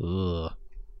water. Ugh.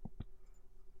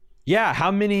 Yeah,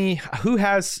 who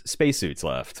has spacesuits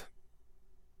left?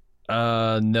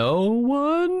 No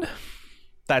one.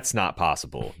 That's not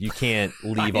possible. You can't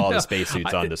leave all the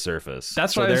spacesuits on the surface.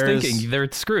 That's what I was thinking. They're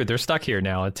screwed. They're stuck here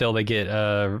now until they get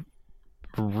a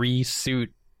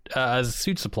suit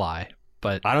supply.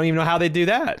 But I don't even know how they do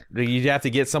that. You'd have to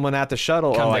get someone at the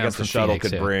shuttle. I guess the shuttle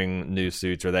could bring new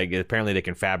suits, or apparently they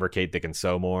can fabricate, they can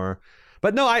sew more.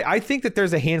 But no, I think that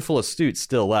there's a handful of suits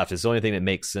still left. It's the only thing that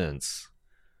makes sense.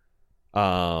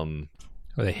 Are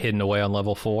they hidden away on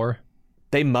level 4?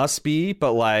 They must be,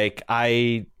 but like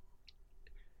I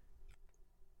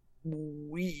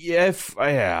don't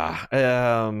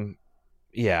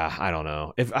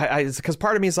know. Because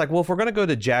part of me is like, well, if we're gonna go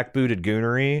to jackbooted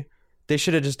goonery, they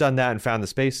should have just done that and found the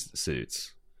space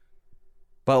suits.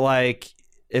 But like,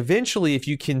 eventually, if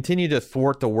you continue to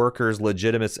thwart the workers'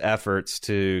 legitimate efforts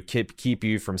to keep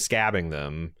you from scabbing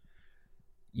them,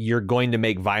 you're going to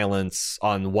make violence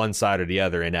on one side or the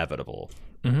other inevitable.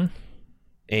 Mm-hmm.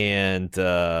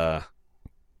 And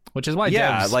which is why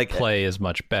Dev's play is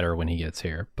much better when he gets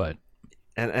here. But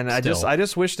and I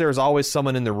just wish there was always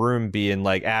someone in the room being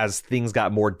like, as things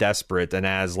got more desperate, and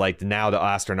as like now the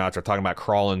astronauts are talking about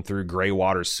crawling through gray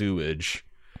water sewage.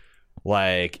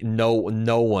 Like no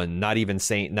one, not even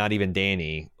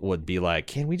Danny would be like,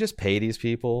 can we just pay these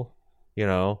people? You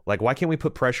know, like why can't we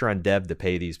put pressure on Dev to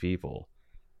pay these people?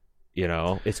 You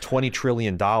know, it's $20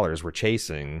 trillion we're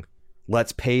chasing.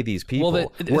 Let's pay these people.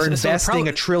 We're investing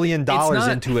 $1 trillion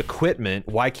into equipment.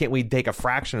 Why can't we take a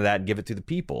fraction of that and give it to the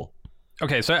people?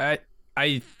 Okay, so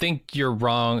I think you're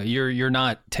wrong. You're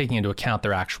not taking into account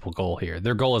their actual goal here.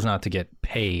 Their goal is not to get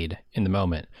paid in the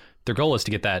moment. Their goal is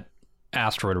to get that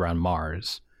asteroid around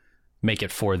Mars, make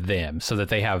it for them so that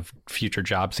they have future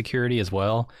job security as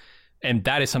well. And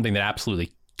that is something that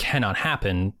absolutely cannot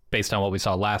happen based on what we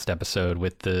saw last episode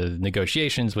with the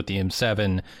negotiations with the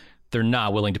M7. They're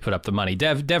not willing to put up the money.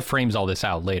 Dev frames all this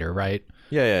out later, right?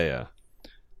 Yeah.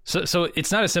 So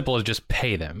it's not as simple as just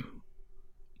pay them.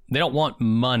 They don't want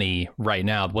money right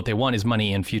now. What they want is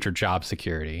money and future job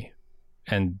security.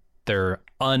 And they're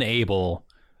unable.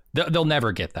 They'll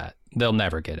never get that. They'll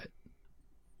never get it.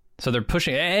 So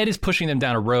Ed is pushing them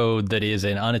down a road that is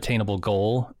an unattainable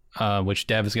goal, which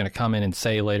Dev is going to come in and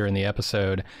say later in the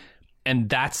episode. And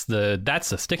that's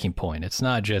the sticking point. It's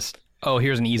not just, oh,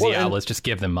 here's an easy out, let's just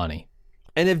give them money.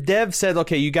 And if Dev said,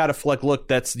 okay, you got to flex, look,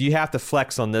 you have to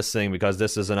flex on this thing because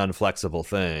this is an unflexible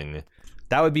thing,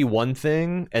 that would be one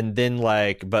thing. And then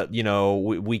but you know,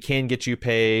 we can get you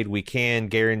paid. We can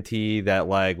guarantee that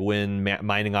when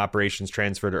mining operations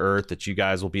transfer to Earth, that you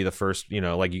guys will be the first, you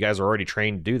know, you guys are already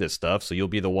trained to do this stuff. So you'll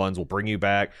be the ones, we'll bring you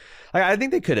back. I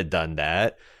think they could have done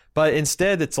that. But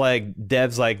instead, it's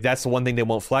Dev's that's the one thing they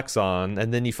won't flex on.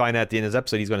 And then you find out at the end of this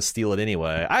episode, he's going to steal it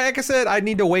anyway. Like I said, I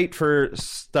need to wait for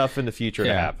stuff in the future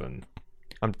to happen.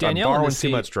 I'm borrowing too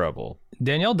much trouble.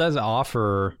 Danielle does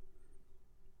offer,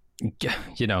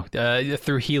 you know,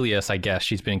 through Helios, I guess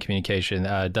she's been in communication,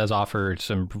 does offer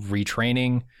some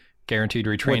retraining, guaranteed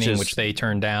retraining, which they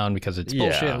turn down because it's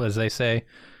bullshit, as they say.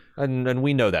 And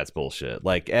we know that's bullshit.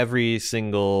 Every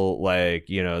single,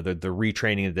 you know, the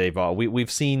retraining that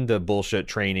we've seen the bullshit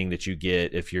training that you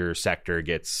get if your sector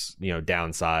gets, you know,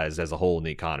 downsized as a whole in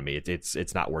the economy.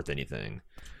 It's not worth anything.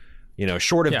 You know,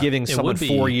 short of giving someone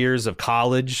 4 years of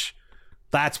college,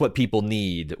 that's what people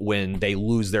need when they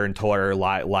lose their entire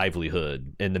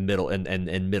livelihood in the middle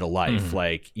and middle life.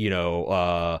 Mm-hmm. You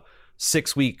know,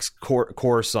 6 weeks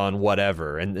course on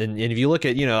whatever. And if you look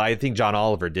at, you know, I think John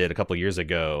Oliver did a couple years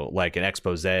ago, an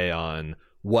expose on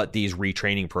what these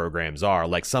retraining programs are.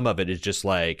 Some of it is just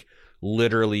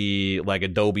literally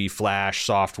Adobe Flash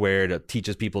software that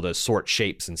teaches people to sort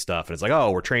shapes and stuff. And it's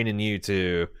oh, we're training you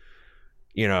to,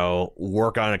 you know,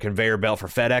 work on a conveyor belt for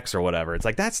FedEx or whatever. It's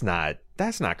that's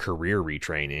not career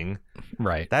retraining.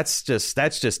 Right. That's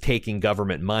just taking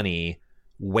government money,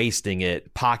 wasting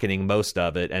it, pocketing most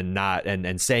of it, and not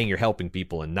and saying you're helping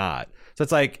people and not. So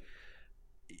it's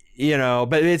you know,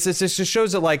 but it just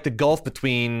shows that the gulf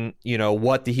between, you know,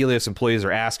 what the Helios employees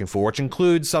are asking for, which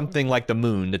includes something like the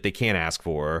moon that they can't ask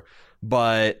for,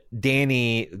 but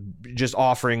Danny just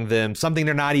offering them something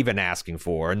they're not even asking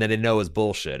for and that they know is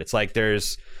bullshit. It's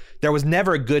there was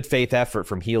never a good faith effort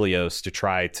from Helios to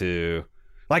try to,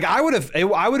 I would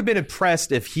have been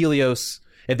impressed if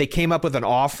they came up with an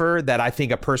offer that I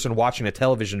think a person watching a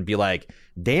television would be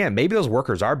damn, maybe those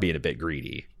workers are being a bit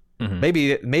greedy. Mm-hmm.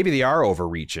 Maybe they are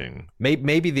overreaching.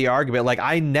 Maybe the argument,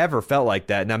 I never felt like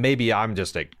that. Now, maybe I'm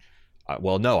just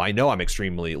well, no, I know I'm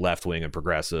extremely left-wing and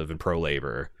progressive and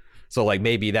pro-labor. So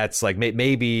maybe that's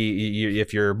maybe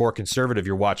if you're more conservative,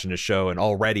 you're watching the show and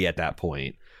already at that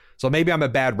point. So maybe I'm a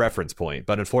bad reference point,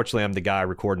 but unfortunately I'm the guy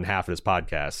recording half of this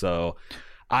podcast. So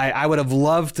I would have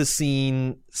loved to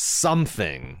seen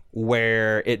something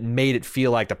where it made it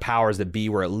feel like the powers that be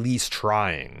were at least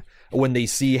trying when they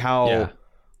see how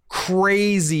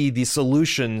crazy the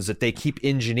solutions that they keep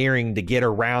engineering to get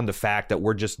around the fact that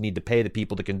we just need to pay the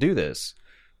people that can do this.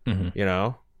 Mm-hmm. You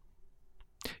know?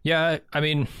 Yeah, I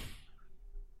mean,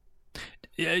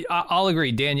 I'll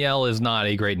agree. Danielle is not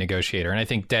a great negotiator, and I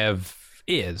think Dev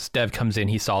is. Dev comes in,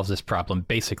 he solves this problem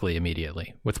basically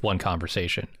immediately with one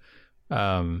conversation.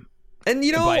 And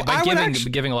you know, by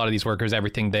giving a lot of these workers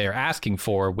everything they are asking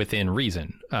for within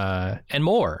reason, and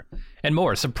more,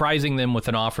 surprising them with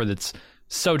an offer that's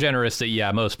so generous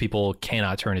that most people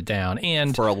cannot turn it down,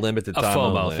 and for a limited time, a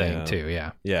FOMO only, thing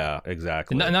too. Yeah,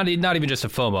 exactly. Not even just a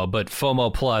FOMO, but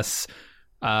FOMO plus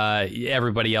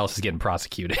everybody else is getting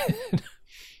prosecuted.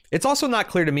 It's also not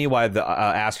clear to me why the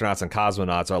astronauts and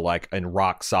cosmonauts are like in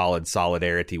rock solid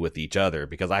solidarity with each other,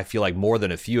 because I feel like more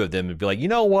than a few of them would be like, you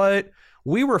know what?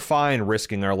 We were fine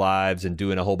risking our lives and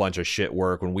doing a whole bunch of shit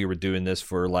work when we were doing this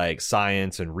for like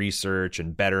science and research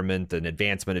and betterment and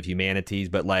advancement of humanities.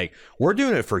 But like, we're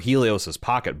doing it for Helios's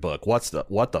pocketbook. What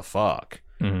the fuck?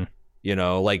 Mm-hmm. You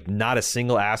know, like not a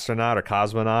single astronaut or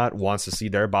cosmonaut wants to see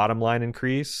their bottom line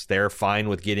increase. They're fine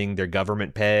with getting their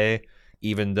government pay,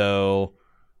 even though,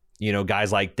 you know,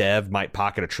 guys like Dev might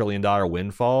pocket $1 trillion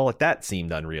windfall. Like that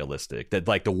seemed unrealistic. That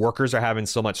like the workers are having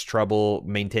so much trouble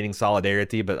maintaining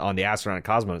solidarity, but on the astronaut and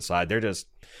cosmonaut side, they're just,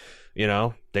 you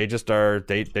know, they just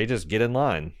get in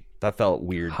line. That felt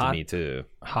weird to me too.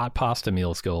 Hot pasta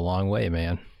meals go a long way,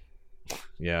 man.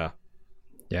 Yeah.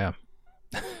 Yeah.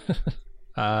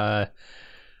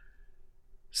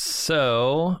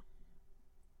 So,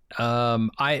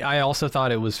 I also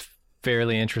thought it was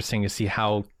fairly interesting to see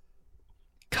how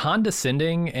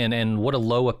condescending and what a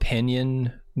low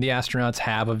opinion the astronauts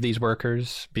have of these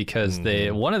workers, because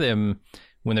one of them,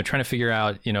 when they're trying to figure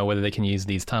out, you know, whether they can use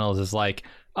these tunnels, is like,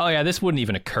 oh yeah, this wouldn't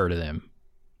even occur to them.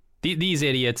 These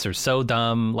idiots are so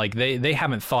dumb. Like they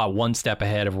haven't thought one step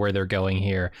ahead of where they're going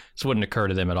here. This wouldn't occur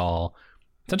to them at all.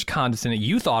 Such condescending.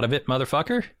 You thought of it,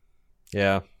 motherfucker.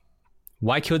 Yeah.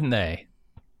 Why couldn't they?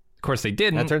 Of course they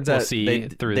didn't. That turns we'll out see they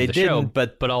through they the didn't, show,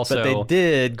 but also they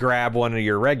did grab one of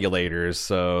your regulators,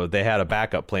 so they had a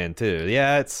backup plan too.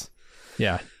 Yeah, it's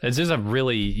just a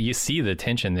really, you see the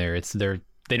tension there.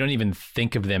 They don't even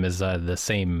think of them as the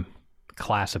same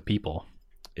class of people.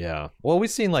 Yeah. Well, we've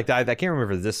seen like I can't remember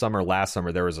if it was this summer or last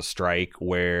summer, there was a strike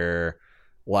where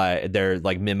like there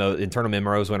like internal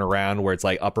memos went around where it's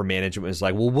like upper management was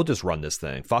like, well, we'll just run this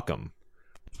thing. Fuck them.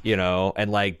 You know,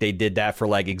 and like they did that for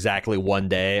like exactly one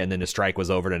day, and then the strike was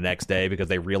over the next day because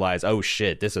they realized, oh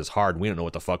shit, this is hard. We don't know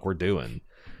what the fuck we're doing.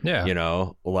 Yeah. You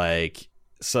know, like,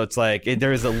 so it's like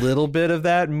there's a little bit of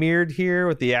that mirrored here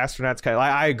with the astronauts.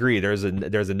 I agree. There's a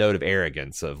note of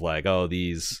arrogance of like, oh,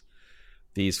 these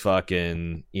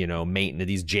fucking, you know,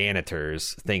 these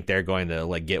janitors think they're going to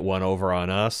like get one over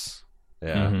on us.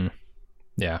 Yeah. Mm-hmm.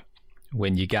 Yeah.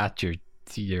 When you got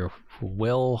your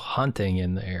Will Hunting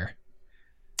in there.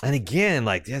 And again,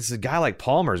 like this, a guy like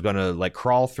Palmer is going to like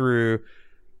crawl through,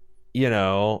 you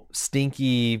know,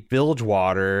 stinky bilge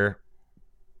water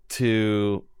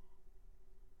to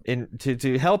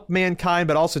help mankind,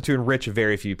 but also to enrich a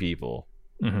very few people.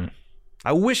 Mm-hmm.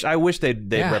 I wish they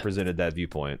represented that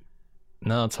viewpoint.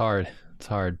 No, it's hard. It's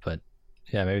hard, but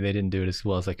yeah, maybe they didn't do it as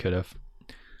well as they could have.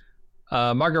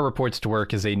 Margot reports to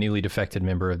work as a newly defected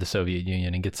member of the Soviet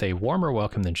Union and gets a warmer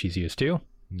welcome than she's used to.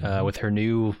 With her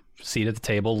new seat at the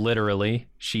table, literally,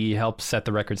 she helps set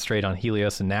the record straight on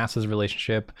Helios and NASA's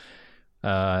relationship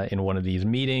in one of these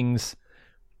meetings.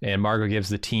 And Margot gives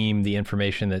the team the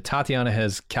information that Tatiana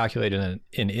has calculated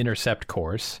an intercept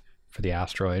course for the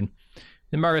asteroid.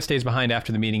 Then Margot stays behind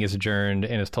after the meeting is adjourned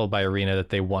and is told by Irina that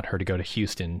they want her to go to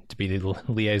Houston to be the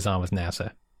liaison with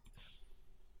NASA.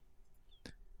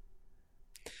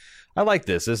 I like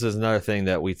this. This is another thing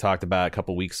that we talked about a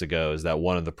couple weeks ago, is that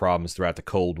one of the problems throughout the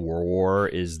Cold War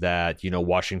is that, you know,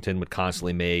 Washington would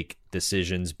constantly make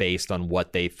decisions based on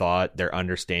what they thought, their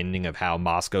understanding of how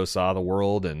Moscow saw the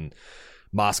world, and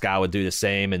Moscow would do the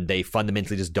same, and they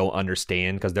fundamentally just don't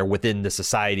understand because they're within the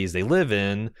societies they live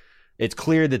in. It's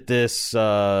clear that this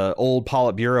old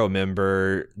Politburo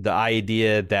member, the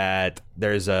idea that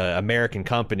there's an American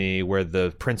company where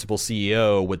the principal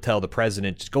CEO would tell the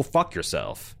president, just go fuck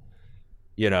yourself,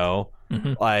 you know,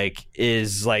 like,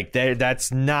 is like,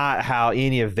 that's not how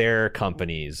any of their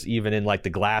companies, even in like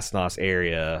the Glasnost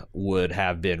area, would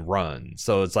have been run.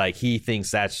 So it's like he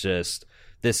thinks that's just,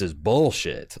 this is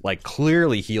bullshit. Like,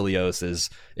 clearly Helios is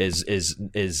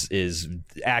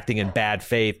acting in bad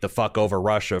faith to fuck over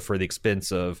Russia for the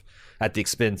expense of, at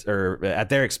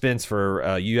their expense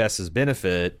for US's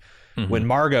benefit. When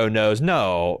Margot knows,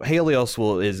 no, Helios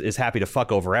is happy to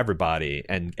fuck over everybody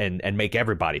and make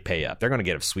everybody pay up. They're going to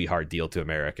get a sweetheart deal to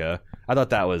America. I thought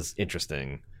that was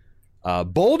interesting.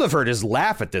 Bold of her to just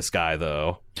laugh at this guy,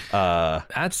 though.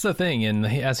 That's the thing. And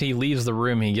as he leaves the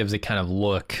room, he gives a kind of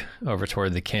look over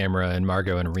toward the camera and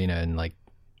Margot and Irina, and like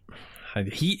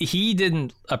he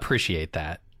didn't appreciate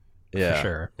that. Yeah, for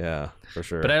sure. Yeah, for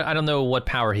sure. But I don't know what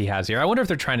power he has here. I wonder if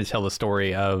they're trying to tell the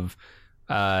story of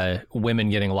women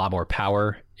getting a lot more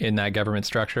power in that government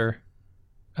structure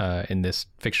in this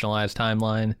fictionalized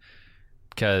timeline,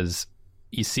 because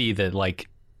you see that like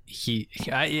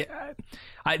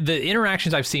The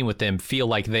interactions I've seen with them feel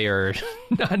like they are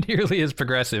not nearly as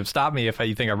progressive. Stop me if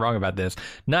you think I'm wrong about this.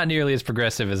 Not nearly as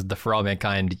progressive as the For All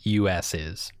Mankind U.S.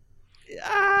 is.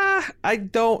 I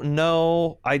don't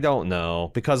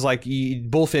know. Because, like,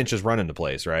 Bullfinch is running the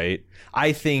place, right?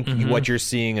 I think what you're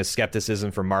seeing as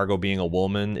skepticism from Margot being a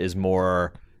woman is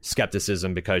more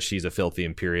skepticism because she's a filthy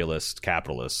imperialist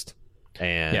capitalist.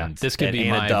 And this could be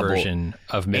my version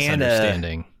of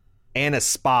misunderstanding. And a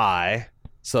spy,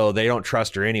 so they don't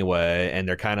trust her anyway, and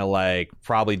they're kind of like,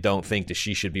 probably don't think that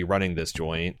she should be running this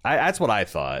joint. That's what I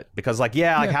thought. Because, like,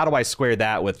 how do I square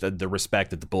that with the respect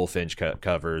that the Bullfinch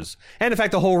covers? And in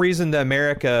fact, the whole reason that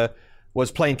America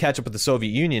was playing catch up with the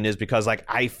Soviet Union is because, like,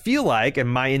 I feel like, in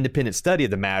my independent study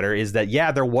of the matter, is that,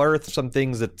 there were some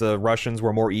things that the Russians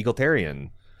were more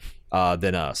egalitarian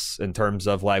than us in terms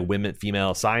of, like,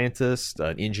 female scientists,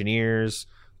 engineers,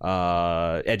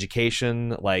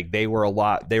 education. Like, they were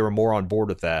more on board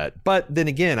with that. But then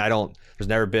again, there's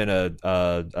never been a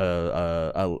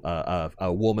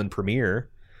woman premier.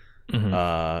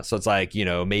 So it's like,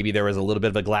 maybe there was a little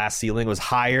bit of a glass ceiling. It was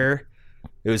higher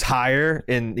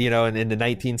in in the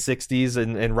 1960s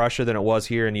in Russia than it was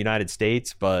here in the United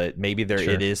States, but maybe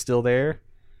it is still there.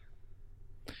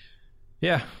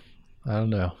 I don't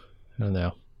know.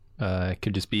 It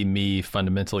could just be me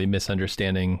fundamentally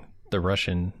misunderstanding the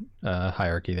Russian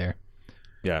hierarchy there.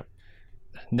 Yeah.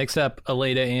 Next up,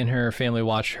 Aleda and her family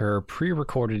watched her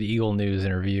pre-recorded Eagle News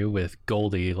interview with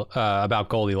about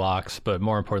Goldilocks, but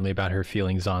more importantly about her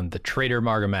feelings on the traitor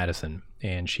Margot Madison.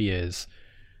 And she is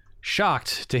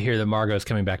shocked to hear that Margot is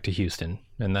coming back to Houston.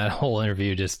 And that whole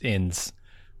interview just ends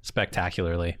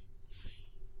spectacularly.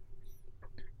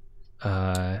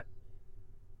 And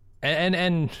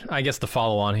I guess the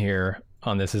follow-on here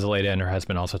on this is Aleda and her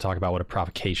husband also talk about what a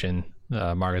provocation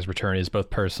Margot's return is, both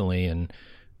personally and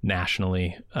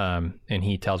nationally. And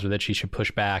he tells her that she should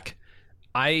push back.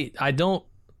 I don't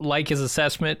like his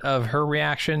assessment of her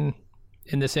reaction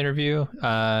in this interview.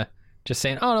 Just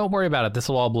saying, oh, don't worry about it. This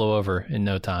will all blow over in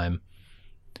no time.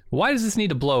 Why does this need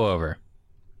to blow over?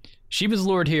 She was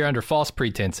lured here under false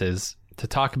pretenses to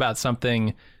talk about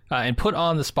something and put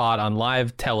on the spot on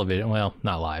live television. Well,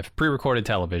 not live, pre-recorded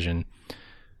television.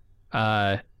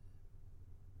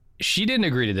 She didn't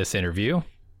agree to this interview.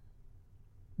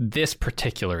 This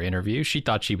particular interview. She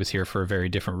thought she was here for a very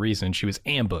different reason. She was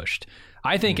ambushed.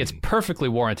 I think it's perfectly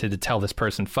warranted to tell this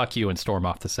person, fuck you, and storm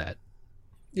off the set.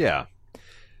 Yeah.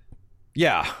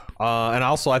 Yeah. And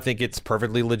also, I think it's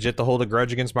perfectly legit to hold a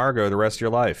grudge against Margot the rest of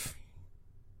your life.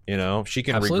 She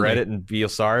can regret it and feel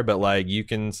sorry, but, like, you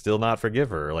can still not forgive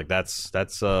her. Like, that's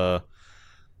a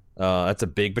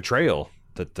big betrayal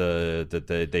that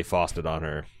they foisted on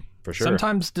her, for sure.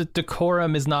 Sometimes the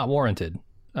decorum is not warranted.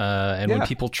 When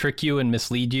people trick you and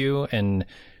mislead you and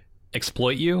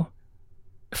exploit you,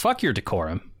 fuck your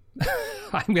decorum.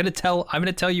 I'm gonna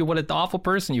tell you what an awful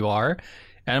person you are,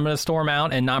 and I'm gonna storm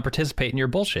out and not participate in your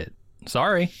bullshit.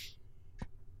 Sorry.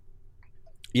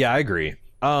 Yeah, I agree.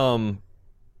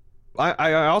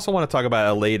 I also want to talk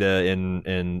about Aleda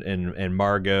and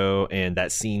Margot and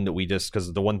that scene that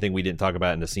because the one thing we didn't talk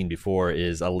about in the scene before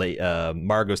is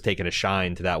Margot's taking a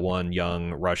shine to that one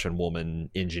young Russian woman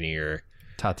engineer,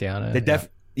 Tatiana. They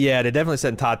definitely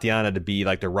sent Tatiana to be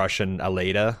like the Russian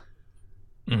Aleda.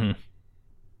 Mm-hmm.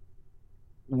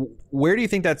 Where do you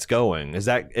think that's going? Is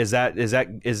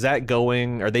that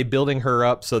going? Are they building her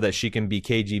up so that she can be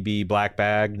KGB black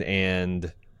bagged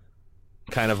and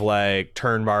kind of like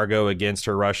turn Margot against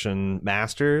her Russian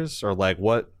masters, or like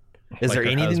what? Is like there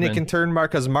anything husband that can turn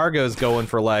Margot? Because Margot's going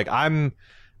for like, I'm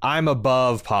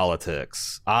above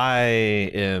politics. I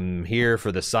am here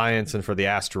for the science and for the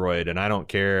asteroid, and I don't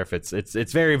care if it's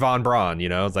very von Braun,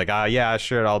 It's like, yeah,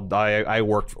 sure, I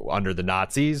worked under the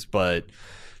Nazis, but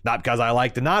not because I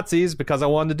like the Nazis, because I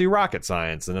wanted to do rocket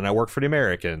science, and then I worked for the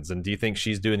Americans. And do you think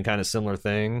she's doing kind of similar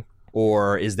thing,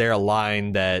 or is there a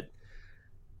line that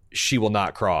she will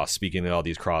not cross, speaking of all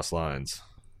these cross lines?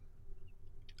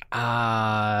 Is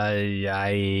there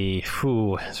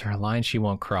a line she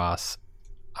won't cross?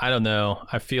 I don't know.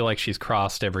 I feel like she's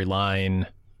crossed every line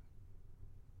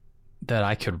that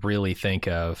I could really think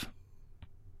of.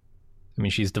 I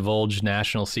mean, she's divulged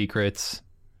national secrets.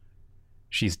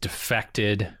 She's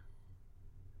defected.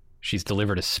 She's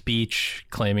delivered a speech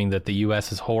claiming that the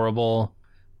U.S. is horrible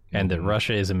and that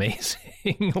Russia is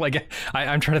amazing. Like,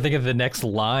 I'm trying to think of the next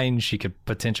line she could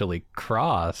potentially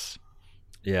cross.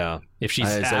 Yeah. If she's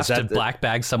asked to black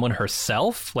bag someone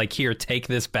herself, like, here, take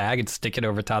this bag and stick it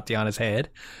over Tatiana's head,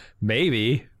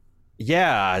 maybe.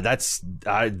 Yeah,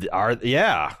 I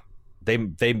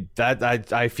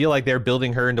feel like they're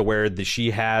building her into where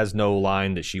she has no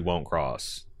line that she won't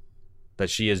cross. that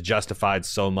she is justified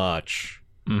so much.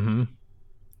 Mm-hmm.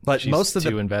 But She's most of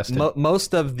too invested.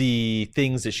 most of the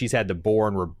things that she's had to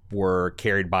borne were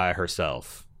carried by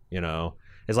herself. You know,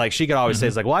 it's like she could always say,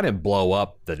 "It's like, well, I didn't blow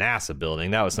up the NASA building.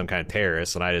 That was some kind of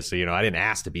terrorist, and I just, you know, I didn't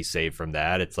ask to be saved from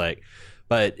that." It's like,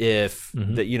 but if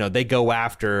you know, they go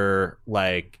after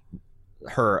like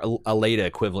her Aleda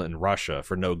equivalent in Russia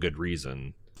for no good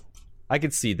reason, I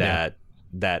could see that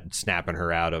snapping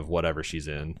her out of whatever she's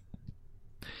in.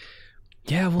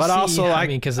 Yeah, we'll but see. also, I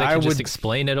mean, because they could just would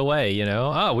explain it away, you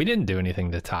know? Oh, we didn't do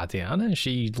anything to Tatiana.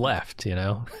 She left, you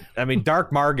know? I mean,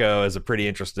 Dark Margot is a pretty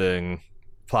interesting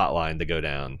plot line to go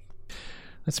down.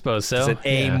 I suppose so. It's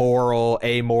an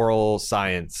amoral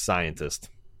scientist.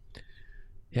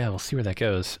 Yeah, we'll see where that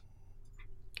goes.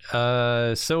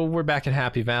 So we're back at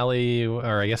Happy Valley,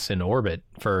 or I guess in orbit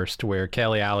first, where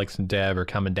Kelly, Alex, and Deb are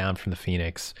coming down from the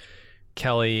Phoenix.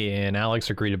 Kelly and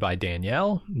Alex are greeted by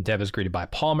Danielle. Deb is greeted by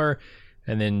Palmer.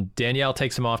 And then Danielle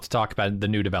takes him off to talk about the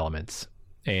new developments.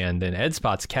 And then Ed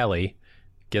spots Kelly,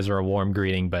 gives her a warm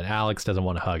greeting, but Alex doesn't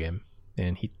want to hug him.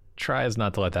 And he tries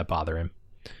not to let that bother him.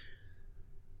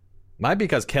 Might be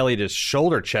because Kelly just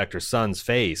shoulder checked her son's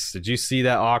face. Did you see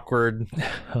that awkward?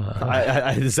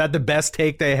 Is that the best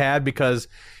take they had? Because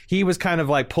he was kind of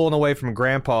like pulling away from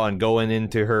Grandpa and going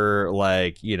into her,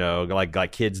 like, you know,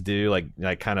 like kids do,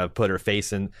 like kind of put her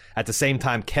face in. At the same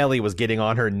time, Kelly was getting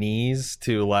on her knees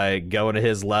to like go into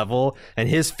his level, and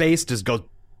his face just goes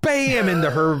bam into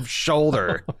her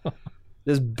shoulder.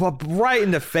 Just right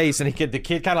in the face, and the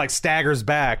kid kind of like staggers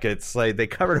back. It's like they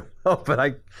covered him up,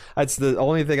 but it's the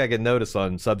only thing I can notice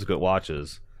on subsequent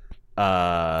watches.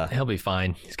 He'll be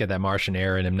fine. He's got that Martian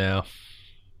air in him now.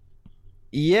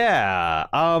 Yeah.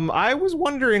 I was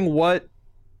wondering what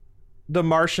the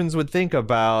Martians would think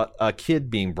about a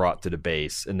kid being brought to the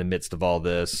base in the midst of all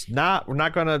this. We're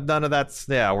not gonna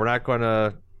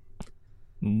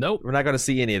Nope. We're not going to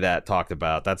see any of that talked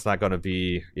about. That's not going to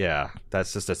be,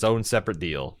 that's just its own separate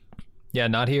deal. Yeah,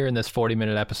 not here in this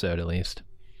 40-minute episode, at least.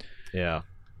 Yeah.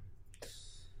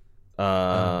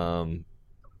 What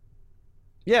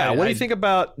do you think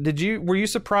about, were you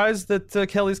surprised that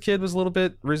Kelly's kid was a little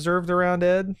bit reserved around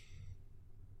Ed?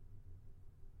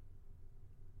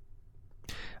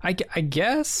 I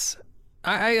guess.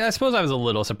 I suppose I was a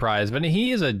little surprised, but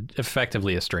he is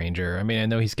effectively a stranger. I mean, I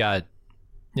know he's got,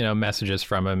 you know, messages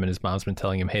from him, and his mom's been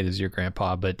telling him, hey, this is your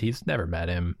grandpa, but he's never met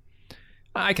him.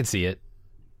 I can see it.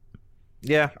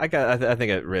 Yeah, I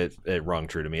think it rung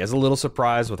true to me. I was a little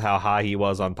surprised with how high he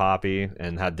was on Poppy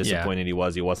and how disappointed he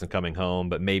wasn't coming home,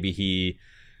 but maybe he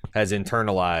has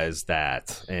internalized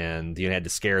that, and you had to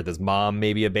scare with his mom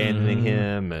maybe abandoning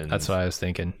him. And that's what I was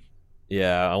thinking.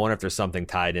 Yeah, I wonder if there's something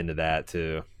tied into that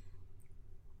too.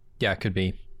 Yeah, it could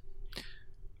be.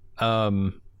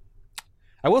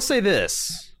 I will say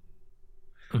this.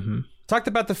 Talked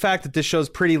about the fact that this show's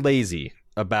pretty lazy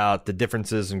about the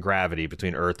differences in gravity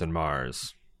between Earth and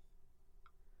Mars.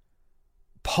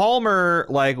 Palmer,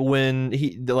 like when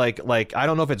he like I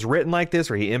don't know if it's written like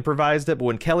this or he improvised it, but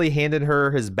when Kelly handed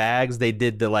her his bags, they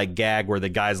did the like gag where the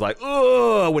guy's like,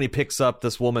 "Ugh," when he picks up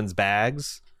this woman's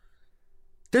bags.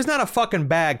 There's not a fucking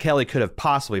bag Kelly could have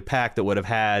possibly packed that would have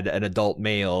had an adult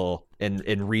male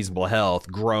in reasonable health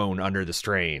grown under the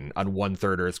strain on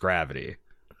 1/3 Earth's gravity.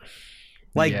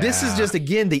 Like, this is just,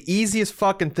 again, the easiest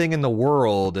fucking thing in the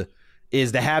world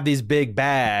is to have these big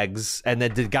bags and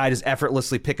then the guy just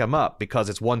effortlessly pick them up because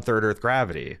it's 1/3 Earth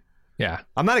gravity. Yeah.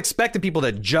 I'm not expecting people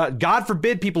to, God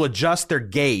forbid people adjust their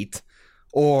gait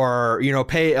or, you know,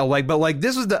 pay, like, but like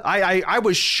this was I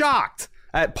was shocked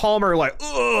at Palmer, like,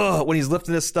 ugh, when he's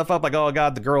lifting this stuff up, like, oh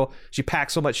god, the girl, she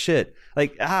packs so much shit.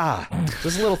 Like,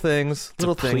 just little things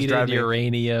depleted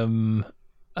uranium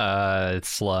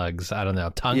slugs. I don't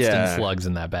know, tungsten slugs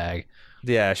in that bag.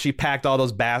 Yeah, she packed all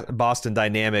those Boston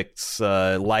Dynamics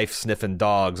life sniffing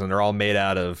dogs, and they're all made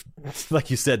out of,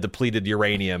 like you said, depleted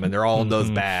uranium, and they're all in those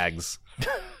bags.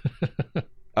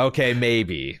 Okay,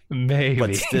 maybe,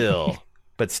 but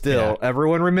still,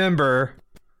 everyone remember,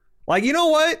 like, you know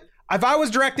what? If I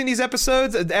was directing these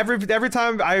episodes, every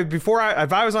time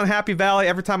if I was on Happy Valley,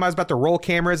 every time I was about to roll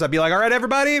cameras, I'd be like, all right,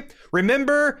 everybody,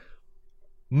 remember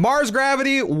Mars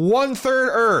gravity, 1/3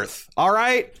 Earth. All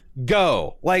right,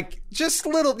 go. Like, just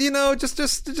little, you know, just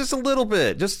a little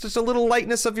bit, just a little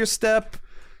lightness of your step.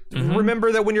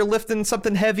 Remember that when you're lifting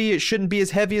something heavy, it shouldn't be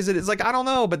as heavy as it is. Like, I don't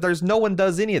know, but no one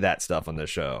does any of that stuff on this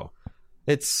show.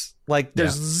 It's like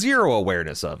there's zero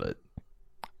awareness of it.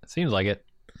 Seems like it.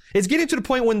 It's getting to the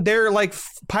point when they're like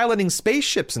piloting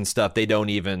spaceships and stuff. They don't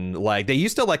even like, they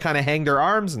used to like kind of hang their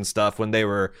arms and stuff when they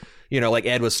were, you know, like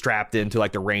Ed was strapped into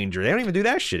like the Ranger. They don't even do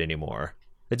that shit anymore.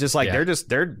 It's just like they're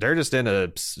just in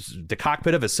the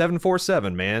cockpit of a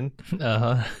 747, man.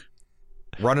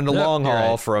 Running the long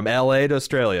haul from LA to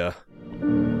Australia.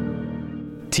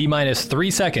 T-minus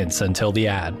 3 seconds until the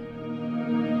ad.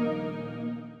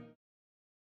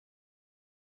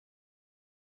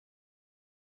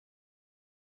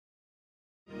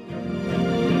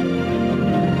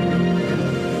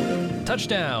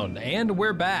 Touchdown, and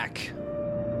we're back.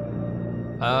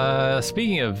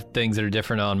 Speaking of things that are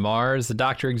different on Mars, the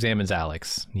doctor examines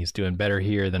Alex. He's doing better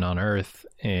here than on Earth,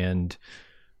 and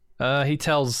he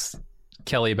tells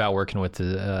Kelly about working with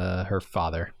her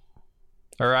father.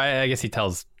 Or I guess he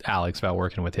tells Alex about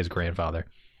working with his grandfather.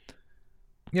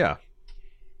 Yeah.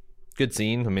 Good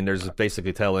scene. I mean, there's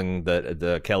basically telling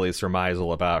the Kelly's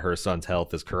surmisal about her son's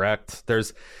health is correct.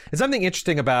 There's something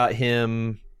interesting about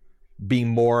him being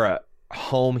more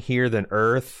home here than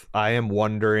Earth. I am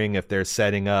wondering if they're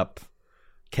setting up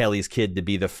Kelly's kid to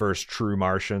be the first true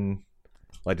Martian.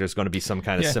 Like there's going to be some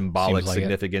kind of symbolic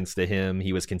significance to him.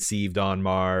 He was conceived on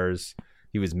Mars.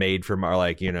 He was made from,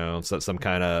 like, you know, some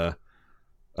kind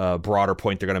of broader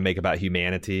point they're going to make about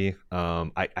humanity.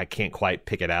 I can't quite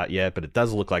pick it out yet, but it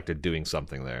does look like they're doing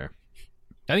something there.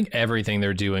 I think everything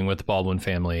they're doing with the Baldwin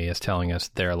family is telling us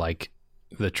they're like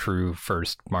the true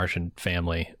first Martian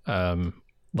family.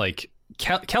 Like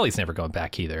Kelly's never going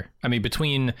back either. I mean,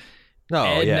 between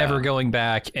Ed never going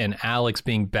back and Alex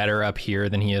being better up here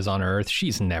than he is on Earth,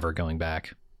 she's never going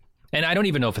back. And I don't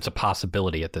even know if it's a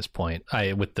possibility at this point.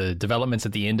 With the developments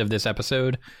at the end of this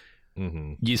episode,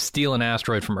 you steal an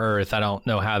asteroid from Earth. I don't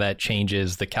know how that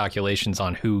changes the calculations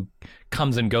on who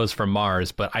comes and goes from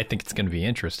Mars, but I think it's going to be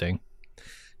interesting.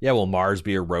 Yeah, will Mars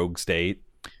be a rogue state?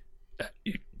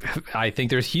 I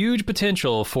think there's huge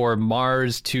potential for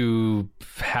Mars to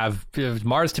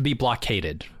be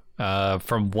blockaded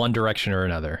from one direction or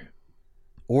another.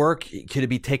 Or could it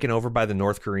be taken over by the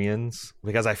North Koreans?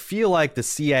 Because I feel like the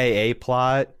CIA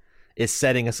plot is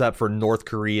setting us up for North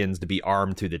Koreans to be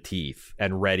armed to the teeth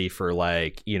and ready for,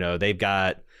 like, you know, they've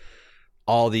got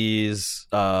all these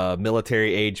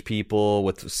military age people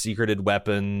with secreted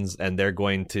weapons, and they're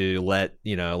going to let,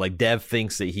 you know, like Dev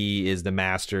thinks that he is the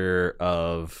master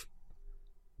of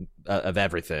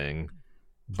everything,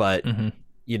 but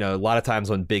you know, a lot of times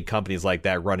when big companies like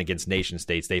that run against nation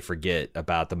states, they forget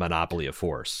about the monopoly of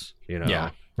force. You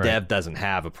know, Dev doesn't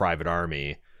have a private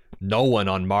army. No one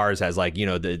on Mars has, like, you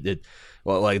know,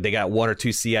 like they got one or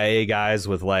two CIA guys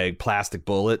with like plastic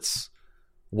bullets.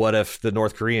 What if the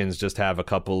North Koreans just have a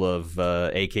couple of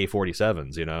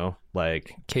AK-47s, you know?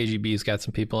 Like KGB's got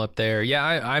some people up there.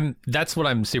 Yeah, that's what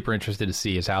I'm super interested to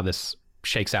see, is how this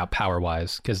shakes out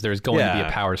power-wise, because there's going to be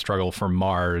a power struggle for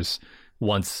Mars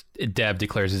once Dev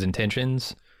declares his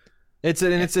intentions. It's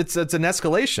an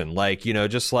escalation. Like, you know,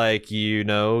 just like, you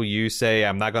know, you say,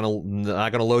 I'm not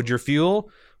gonna load your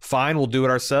fuel. Fine, we'll do it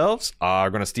ourselves. We're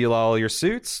going to steal all your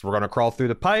suits. We're going to crawl through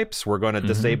the pipes. We're going to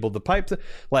disable the pipes.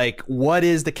 Like, what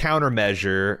is the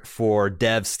countermeasure for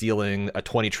Dev stealing a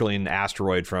 20 trillion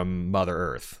asteroid from Mother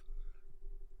Earth?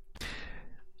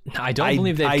 I don't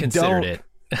believe they've considered it.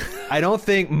 I don't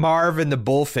think Marv and the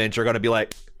Bullfinch are going to be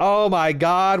like, oh my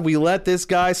God, we let this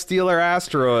guy steal our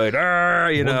asteroid.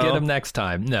 We'll get him next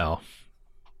time. No,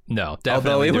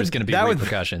 definitely there's going to be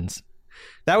repercussions.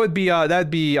 That'd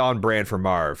be on brand for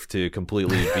Marv to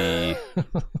completely be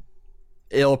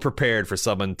ill prepared for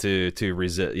someone to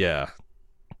resist. Yeah,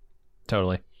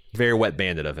 totally. Very wet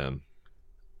bandit of him.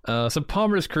 So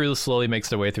Palmer's crew slowly makes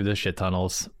their way through the shit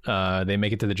tunnels. They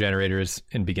make it to the generators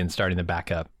and begin starting them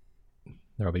back up.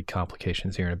 There'll be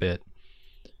complications here in a bit.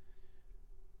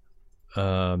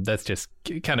 That's just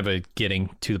kind of a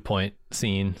getting to the point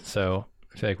scene. So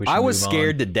I feel like we should move on.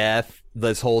 Scared to death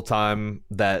this whole time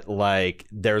that, like,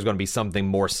 there's going to be something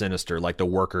more sinister, like the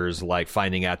workers, like,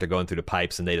 finding out they're going through the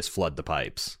pipes and they just flood the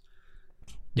pipes.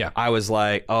 Yeah. I was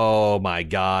like, oh my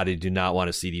God, I do not want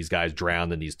to see these guys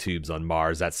drowned in these tubes on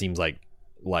Mars. That seems like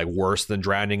worse than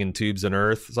drowning in tubes on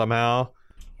Earth somehow.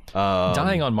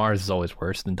 Dying on Mars is always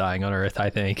worse than dying on Earth, I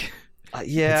think.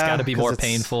 Yeah. It's got to be more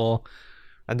painful.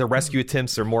 And the rescue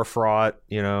attempts are more fraught,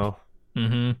 you know?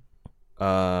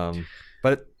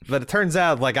 But it turns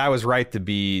out, like, I was right to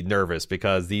be nervous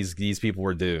because these people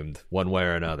were doomed one way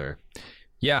or another.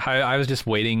 Yeah, I was just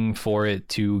waiting for it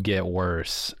to get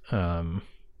worse. All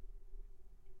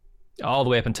the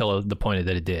way up until the point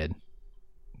that it did.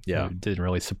 Yeah. It didn't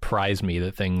really surprise me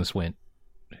that things went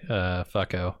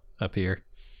fucko up here.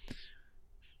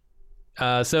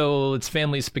 So it's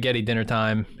family spaghetti dinner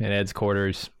time at Ed's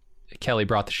quarters. Kelly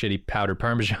brought the shitty powdered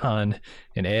Parmesan,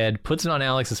 and Ed puts it on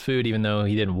Alex's food even though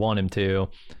he didn't want him to.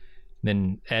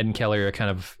 Then Ed and Kelly are kind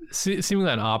of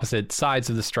seemingly on opposite sides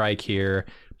of the strike here.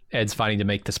 Ed's fighting to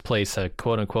make this place a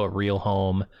quote-unquote real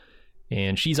home,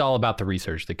 and she's all about the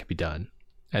research that could be done.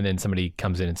 And then somebody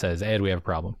comes in and says, Ed, we have a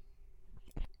problem.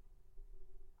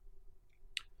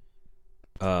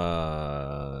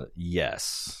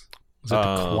 Yes. Was it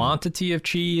the quantity of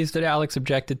cheese that Alex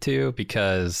objected to?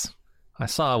 Because I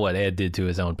saw what Ed did to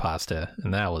his own pasta,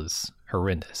 and that was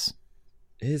horrendous.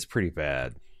 It is pretty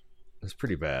bad. It's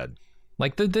pretty bad.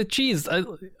 Like the cheese,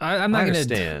 I'm not going to...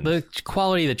 The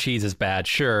quality of the cheese is bad,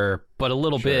 sure, but a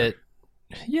little bit...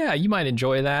 Yeah, you might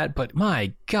enjoy that, but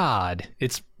my God,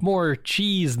 it's more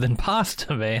cheese than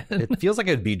pasta, man. It feels like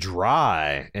it'd be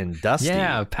dry and dusty.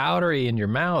 Yeah, powdery in your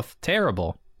mouth.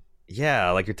 Terrible.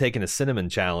 Yeah, like you're taking a cinnamon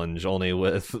challenge, only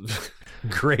with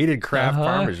grated Kraft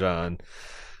Parmesan.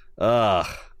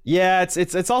 Yeah,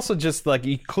 it's also just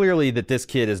like clearly that this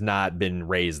kid has not been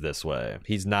raised this way.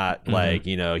 He's not like,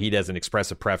 you know, he doesn't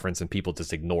express a preference and people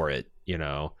just ignore it, you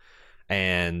know.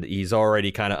 And he's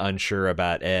already kind of unsure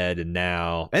about Ed, and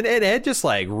now Ed just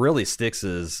like really sticks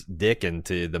his dick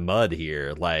into the mud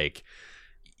here. Like,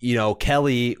 you know,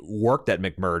 Kelly worked at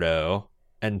McMurdo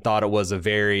and thought it was a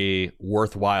very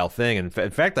worthwhile thing. And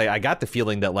in fact, I got the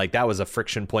feeling that like that was a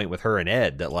friction point with her and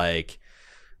Ed, that like,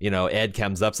 you know, Ed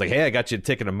comes up, it's like, hey, I got you a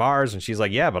ticket to Mars. And she's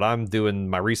like, yeah, but I'm doing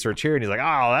my research here. And he's like,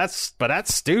 oh,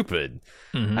 that's stupid.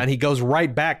 And he goes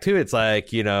right back to it. It's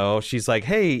like, you know, she's like,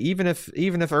 hey, even if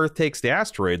Earth takes the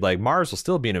asteroid, like Mars will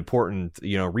still be an important,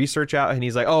 you know, research out. And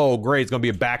he's like, oh, great, it's going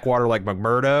to be a backwater like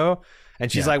McMurdo.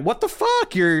 And she's like, what the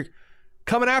fuck? You're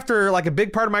coming after like a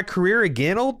big part of my career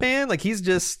again, old man? Like he's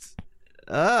just,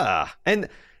 And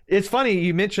it's funny,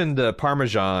 you mentioned the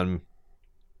Parmesan.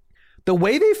 The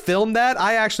way they filmed that,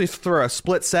 I actually for a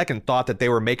split second thought that they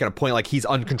were making a point like he's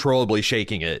uncontrollably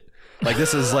shaking it. Like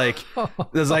this is like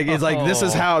this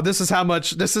is how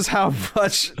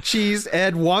much cheese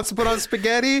Ed wants to put on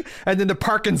spaghetti, and then the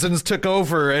Parkinson's took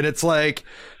over, and it's like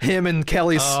him and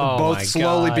Kelly both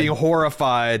slowly being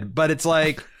horrified, but it's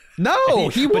like no,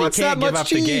 he wants that much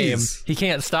cheese. The game. He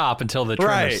can't stop until the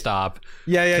tremors stop.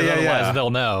 Yeah. Otherwise, they'll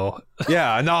know.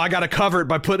 Yeah, no, I got to cover it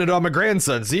by putting it on my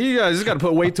grandson. See, you guys just got to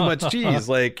put way too much cheese.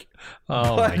 Like,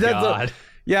 oh my God.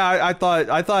 Yeah, I thought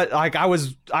like I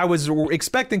was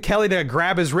expecting Kelly to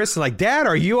grab his wrist and like, Dad,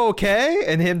 are you okay?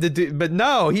 And him to do, but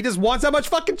no, he just wants that much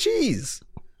fucking cheese.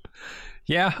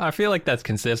 Yeah, I feel like that's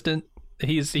consistent.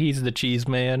 He's the cheese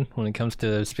man when it comes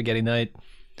to spaghetti night.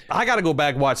 I got to go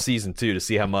back and watch season 2 to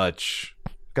see how much,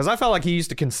 because I felt like he used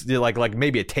to consider like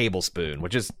maybe a tablespoon,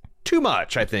 which is too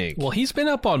much, I think. Well, he's been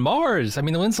up on Mars. I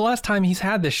mean, when's the last time he's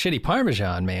had this shitty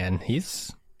Parmesan, man?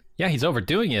 He's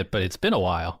overdoing it, but it's been a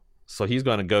while. So he's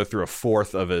going to go through a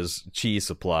fourth of his cheese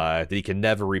supply that he can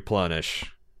never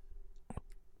replenish.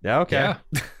 Yeah, okay.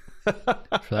 Yeah.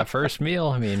 For that first meal,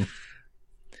 I mean,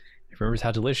 he remembers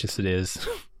how delicious it is.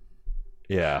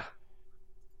 Yeah.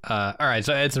 All right,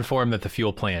 so Ed's informed that the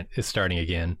fuel plant is starting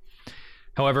again.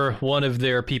 However, one of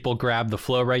their people grabbed the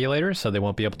flow regulator, so they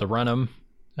won't be able to run them.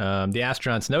 The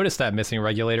astronauts notice that missing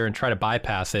regulator and try to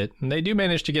bypass it, and they do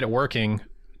manage to get it working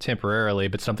temporarily,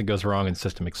 but something goes wrong and the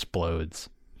system explodes.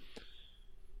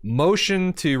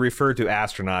 Motion to refer to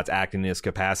astronauts acting in this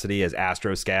capacity as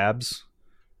astroscabs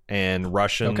and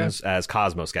Russians as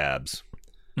cosmoscabs.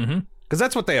 Because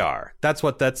that's what they are. That's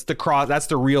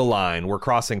the real line. We're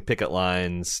crossing picket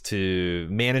lines to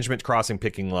management, crossing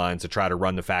picking lines to try to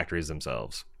run the factories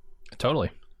themselves. Totally.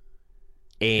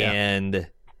 And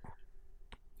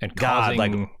causing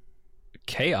like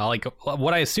chaos, like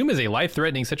what I assume is a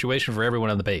life-threatening situation for everyone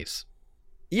on the base.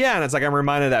 Yeah, and it's like I'm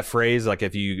reminded of that phrase, like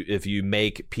if you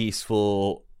make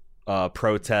peaceful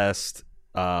protest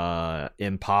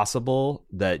impossible,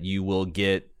 that you will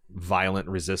get violent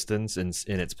resistance in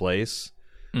its place.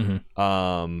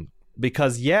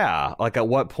 Because like at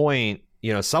what point,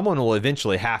 you know, someone will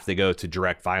eventually have to go to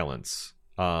direct violence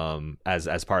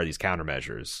as part of these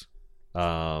countermeasures.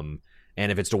 And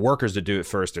if it's the workers that do it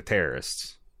first, they're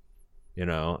terrorists, you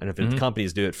know, and if the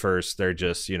companies do it first, they're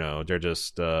just, you know, they're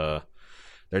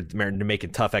making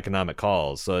tough economic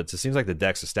calls. So it just seems like the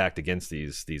decks are stacked against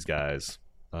these guys.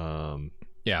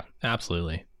 Yeah,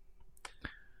 absolutely.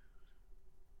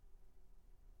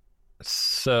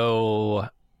 So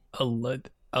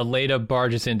Aleda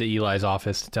barges into Eli's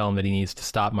office to tell him that he needs to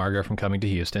stop Margot from coming to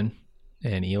Houston.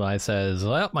 And Eli says,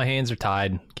 well, my hands are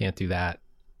tied. Can't do that.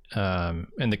 And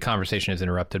the conversation is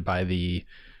interrupted by the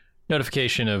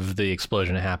notification of the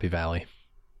explosion at Happy Valley.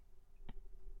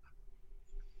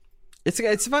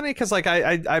 It's funny because like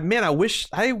I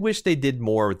wish they did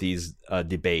more with these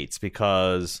debates,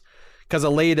 because because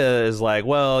Aleda is like,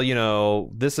 well,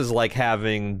 this is like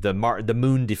having the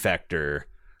moon defector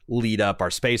lead up our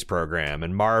space program,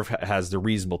 and Marv has the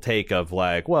reasonable take of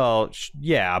like, well,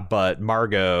 yeah, but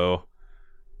Margot,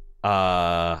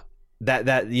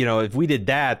 that if we did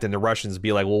that, then the Russians would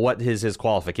be like, well, what is his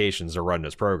qualifications to run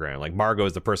this program? Like, Margot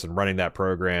is the person running that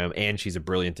program, and she's a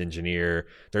brilliant engineer.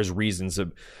 There's reasons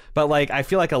but like, I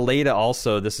feel like Aleda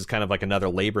also, this is kind of like another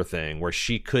labor thing where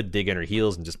she could dig in her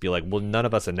heels and just be like, well, none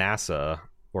of us at NASA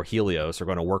or Helios are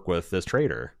going to work with this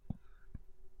traitor.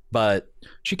 But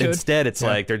she could. Instead, it's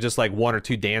like they're just like one or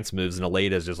two dance moves, and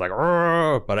Aleda's just like,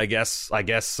 but I guess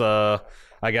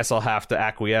I'll have to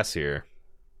acquiesce here.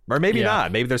 Or maybe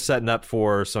not. Maybe they're setting up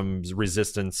for some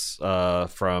resistance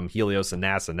from Helios and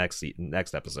NASA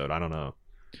next episode. I don't know.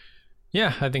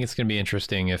 Yeah, I think it's going to be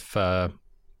interesting if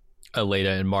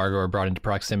Aleda and Margot are brought into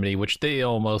proximity, which they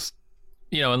almost,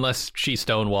 unless she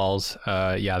stonewalls,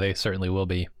 they certainly will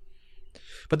be.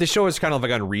 But the show is kind of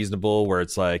like unreasonable, where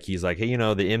it's like, he's like, hey, the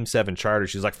M7 charter.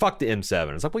 She's like, fuck the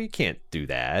M7. It's like, well, you can't do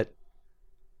that.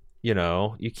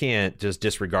 You can't just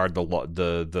disregard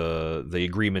the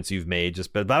agreements you've made.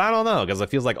 But I don't know, because it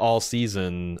feels like all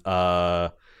season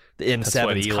the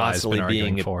M7 is constantly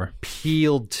being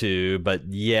appealed to,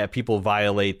 but people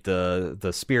violate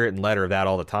the spirit and letter of that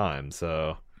all the time.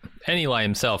 So, and Eli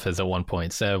himself has at one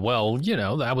point said, well,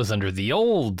 that was under the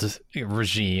old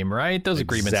regime, right? Those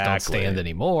agreements don't stand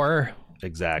anymore.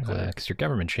 Exactly, because your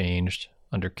government changed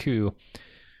under coup.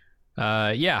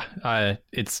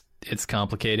 It's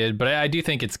complicated, but I do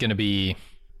think it's going to be.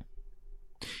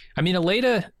 I mean,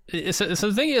 Aleda. So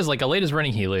the thing is, like, Aleda's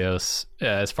running Helios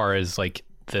as far as like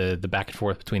the back and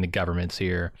forth between the governments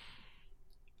here.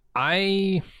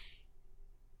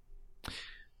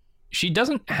 She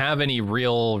doesn't have any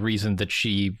real reason that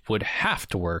she would have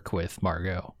to work with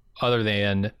Margot, other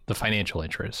than the financial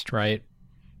interest, right?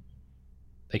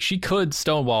 Like, she could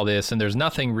stonewall this, and there's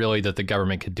nothing really that the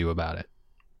government could do about it.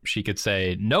 She could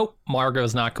say, nope,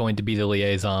 Margot's not going to be the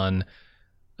liaison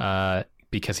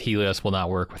because Helios will not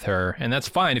work with her. And that's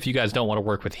fine if you guys don't want to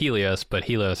work with Helios, but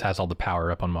Helios has all the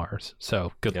power up on Mars.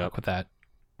 So good luck with that.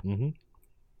 Mm-hmm.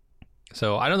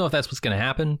 So I don't know if that's what's going to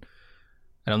happen.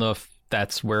 I don't know if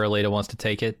that's where Aleda wants to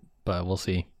take it, but we'll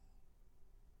see.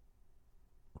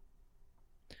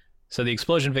 So the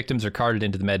explosion victims are carted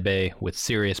into the med bay with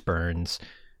serious burns,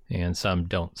 and some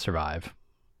don't survive.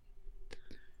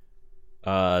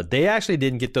 They actually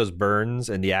didn't get those burns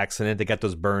in the accident. They got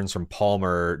those burns from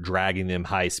Palmer dragging them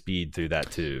high speed through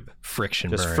that tube.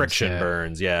 Friction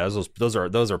burns. Yeah, those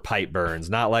are pipe burns,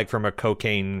 not like from a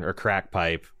cocaine or crack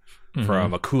pipe,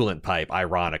 from a coolant pipe.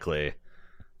 Ironically,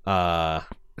 what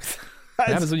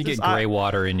happens when you get gray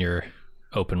water in your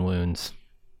open wounds?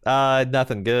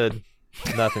 Nothing good.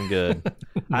 Nothing good.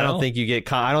 No? I don't think you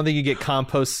get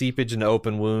compost seepage into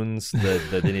open wounds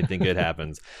that anything good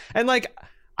happens. And like,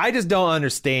 I just don't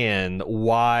understand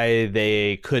why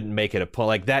they couldn't make it a point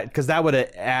like that, because that would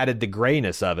have added the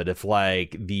grayness of it if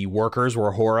like the workers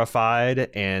were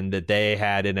horrified and that they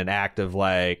had in an act of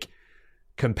like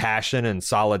compassion and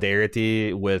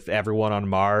solidarity with everyone on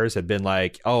Mars had been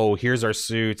like, oh, here's our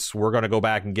suits, we're going to go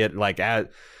back and get like they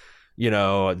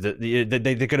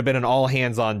could have been an all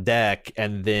hands on deck,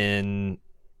 and then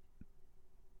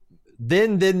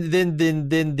the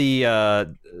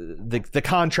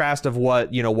contrast of what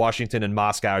Washington and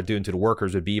Moscow are doing to the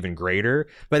workers would be even greater.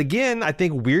 But again, I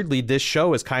think weirdly this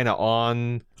show is kind of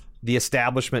on the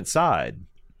establishment side.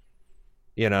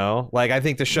 Like, I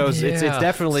think the show's it's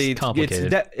definitely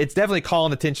it's definitely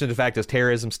calling attention to the fact that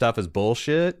terrorism stuff is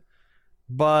bullshit.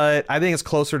 But I think it's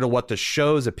closer to what the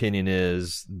show's opinion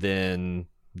is than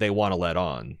they want to let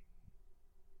on.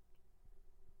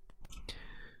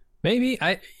 Maybe.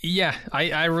 I'm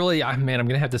going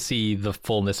to have to see the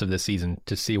fullness of this season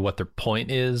to see what their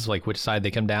point is, like which side they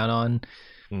come down on.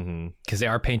 Because they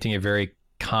are painting a very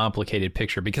complicated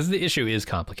picture, because the issue is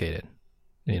complicated.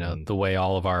 The way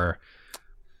all of our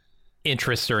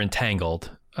interests are entangled.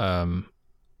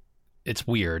 It's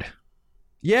weird.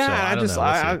 Yeah, so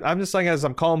I'm just saying, as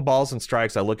I'm calling balls and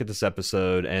strikes, I look at this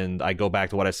episode and I go back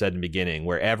to what I said in the beginning,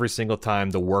 where every single time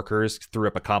the workers threw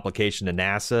up a complication to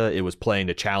NASA, it was playing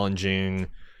the challenging,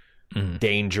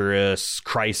 dangerous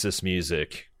crisis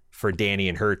music for Danny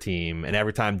and her team. And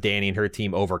every time Danny and her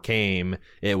team overcame,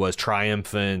 it was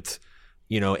triumphant.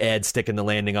 Ed sticking the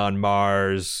landing on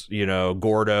Mars,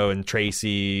 Gordo and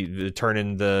Tracy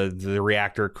turning the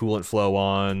reactor coolant flow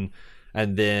on.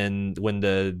 And then when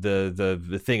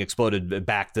the thing exploded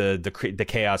back, the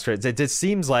chaos. It just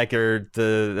seems like at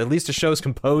least the show's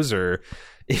composer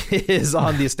is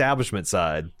on the establishment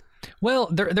side. Well,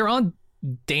 they're on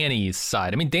Danny's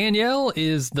side. I mean, Danielle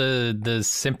is the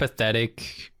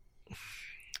sympathetic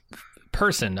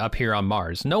person up here on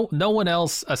Mars. No one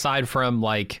else aside from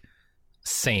like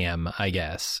Sam, I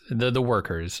guess. The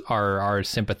workers are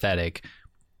sympathetic,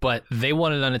 but they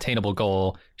want an unattainable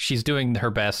goal. She's doing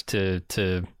her best to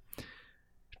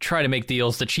try to make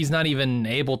deals that she's not even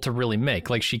able to really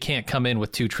make. Like, she can't come in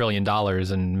with $2 trillion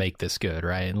and make this good,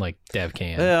 right? Like Dev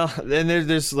can. Yeah, and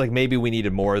there's like, maybe we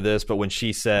needed more of this, but when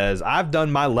she says, I've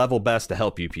done my level best to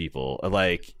help you people,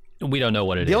 like, we don't know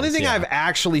what it is. The only thing I've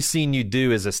actually seen you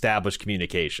do is establish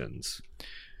communications.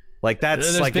 Like, that's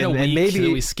There's like, been a week maybe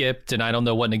that we skipped, and I don't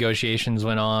know what negotiations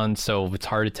went on, so it's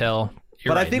hard to tell.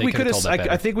 You're but right, I think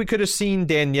I think we could have seen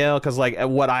Danielle, because like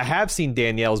what I have seen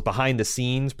Danielle is behind the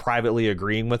scenes privately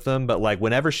agreeing with them, but like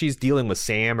whenever she's dealing with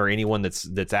Sam or anyone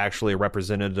that's actually a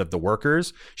representative of the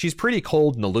workers, she's pretty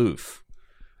cold and aloof,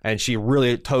 and she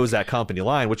really toes that company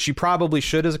line, which she probably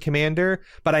should as a commander.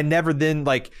 But I never then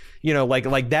like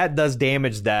that does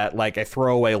damage that like a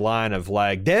throwaway line of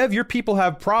like, Dev, your people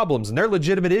have problems and they're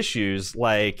legitimate issues,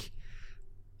 like.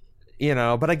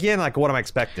 But again, like, what am I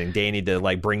expecting? Danny to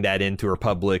like bring that into her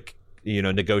public,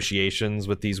 negotiations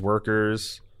with these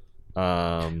workers.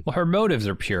 Well, her motives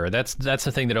are pure. That's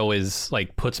the thing that always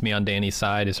like puts me on Danny's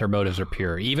side, is her motives are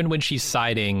pure. Even when she's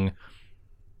siding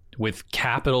with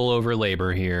capital over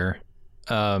labor here,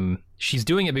 she's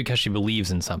doing it because she believes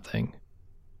in something.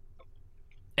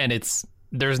 And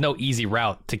there's no easy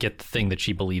route to get the thing that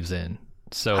she believes in.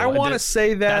 So I want to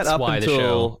say that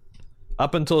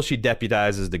up until she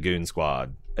deputizes the Goon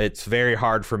Squad, it's very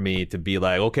hard for me to be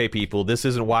like, okay, people, this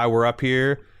isn't why we're up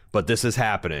here, but this is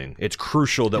happening. It's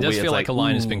crucial that it does feel like a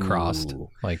line has been crossed.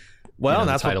 Like, well,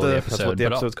 that's what the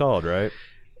episode's called, right?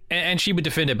 And she would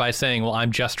defend it by saying, well,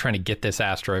 I'm just trying to get this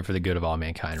asteroid for the good of all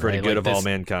mankind. For right? the good of all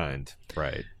mankind,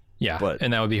 right? Yeah, but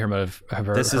and that would be her motive.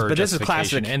 This is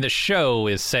classic, and the show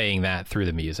is saying that through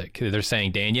the music. They're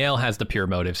saying Danielle has the pure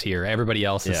motives here. Everybody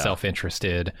else is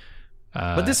self-interested.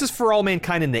 But this is for all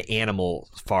mankind in the animal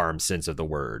farm sense of the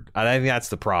word. I think that's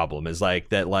the problem. Is like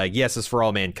that. Like, yes, it's for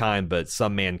all mankind, but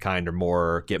some mankind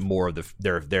get more of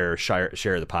their share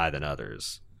of the pie than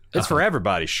others. It's for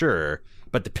everybody, sure,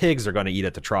 but the pigs are going to eat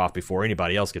at the trough before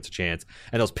anybody else gets a chance,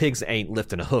 and those pigs ain't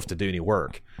lifting a hoof to do any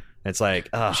work. It's like,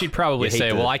 she'd probably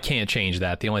say, well, I can't change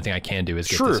that. The only thing I can do is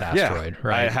get this asteroid.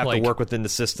 Right? I have to work within the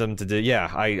system to do.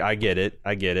 Yeah, I get it,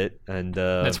 and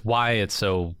that's why it's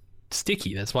so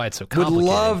sticky. That's why it's so complicated. Would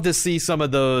love to see some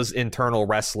of those internal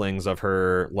wrestlings of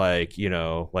her, like,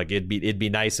 like it'd be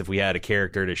nice if we had a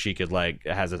character that she could like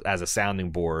as a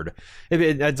sounding board.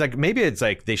 It's like, maybe it's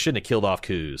like they shouldn't have killed off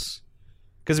Kuz,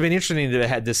 because it'd been interesting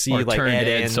to see or like turned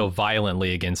Ed so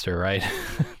violently against her, right?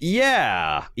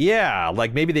 yeah,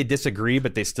 like maybe they disagree,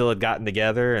 but they still had gotten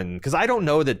together. And because I don't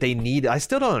know that I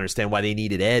still don't understand why they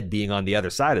needed Ed being on the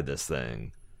other side of this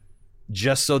thing,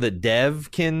 just so that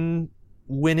Dev can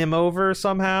win him over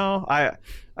somehow. I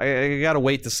gotta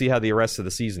wait to see how the rest of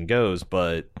the season goes,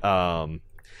 but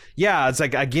it's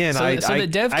like, again, I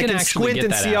can squint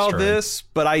and see all this,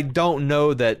 but I don't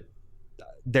know that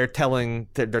they're telling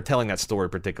that story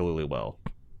particularly well,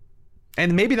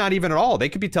 and maybe not even at all. They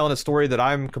could be telling a story that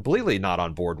I'm completely not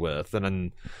on board with, and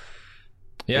then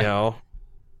no,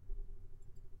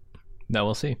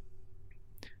 we'll see.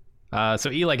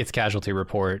 So Eli gets casualty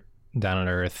report down on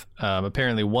Earth.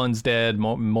 Apparently one's dead,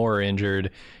 more are injured.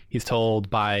 He's told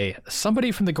by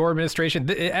somebody from the Gore administration.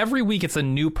 Every week it's a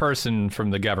new person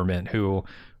from the government who,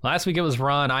 last week it was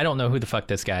Ron. I don't know who the fuck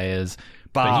this guy is.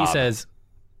 Bob. But he says,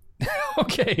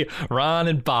 okay, Ron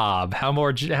and Bob. How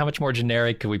much more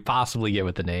generic could we possibly get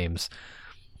with the names?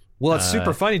 Well, it's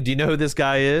super funny. Do you know who this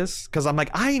guy is? Because I'm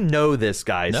like, I know this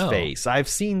guy's face. I've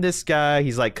seen this guy.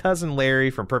 He's like Cousin Larry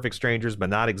from Perfect Strangers, but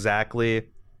not exactly.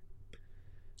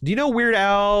 Do you know Weird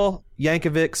Al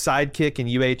Yankovic's sidekick in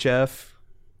UHF?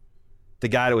 The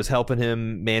guy that was helping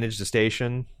him manage the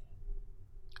station?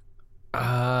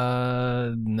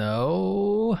 No.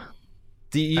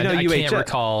 Do you know UHF? I can't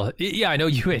recall. Yeah, I know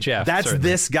UHF. That's certainly.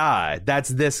 this guy. That's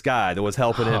this guy that was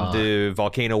helping him do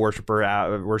Volcano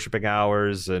Worshipping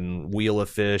Hours and Wheel of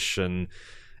Fish. And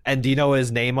do you know what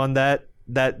his name on that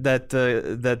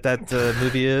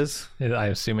movie is? I'm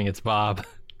assuming it's Bob.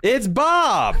 It's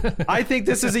Bob. I think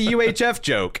this is a UHF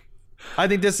joke. I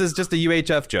think this is just a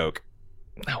UHF joke.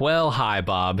 Well, hi,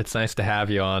 Bob. It's nice to have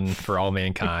you on For All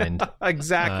Mankind.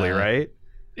 Exactly, right?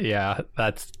 Yeah,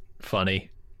 that's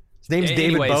funny. His name's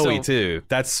David Bowie, too.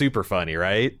 That's super funny,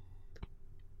 right?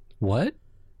 What?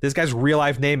 This guy's real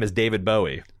life name is David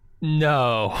Bowie.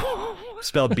 No.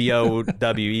 Spelled Bowe.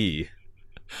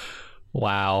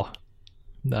 Wow.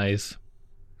 Nice.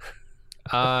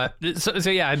 So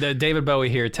yeah, David Bowie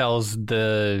here tells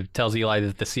Eli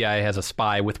that the CIA has a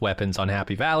spy with weapons on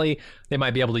Happy Valley. They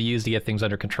might be able to use to get things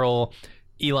under control.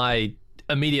 Eli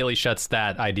immediately shuts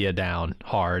that idea down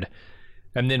hard,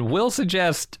 and then Will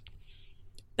suggests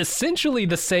essentially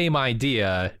the same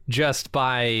idea, just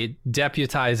by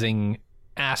deputizing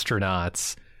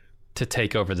astronauts to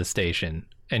take over the station,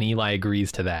 and Eli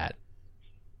agrees to that.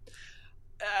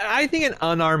 I think an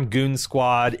unarmed goon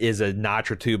squad is a notch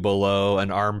or two below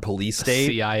an armed police state.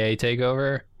 CIA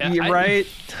takeover, right?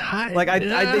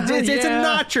 It's a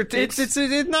notch or two. It's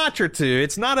a notch or two.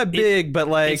 It's not a big, but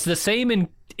like it's the same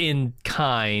in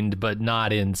kind, but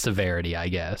not in severity, I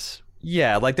guess.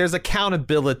 Yeah, like there's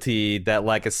accountability that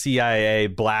like a CIA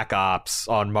black ops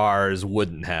on Mars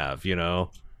wouldn't have, you know.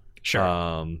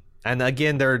 Sure. And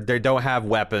again, they don't have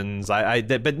weapons.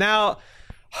 But now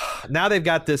they've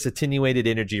got this attenuated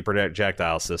energy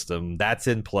projectile system that's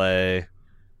in play.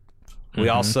 We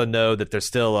also know that there's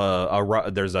still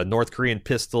there's a North Korean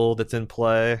pistol that's in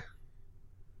play.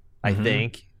 I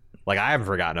think, like, I haven't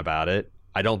forgotten about it.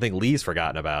 I don't think Lee's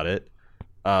forgotten about it.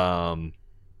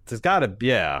 There's got to,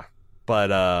 yeah,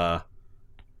 but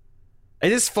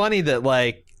it is funny that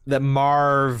like that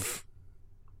Marv.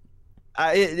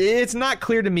 It's not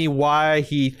clear to me why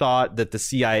he thought that the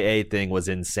CIA thing was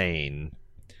insane,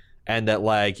 and that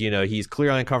like, you know, he's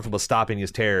clearly uncomfortable stopping his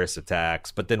terrorist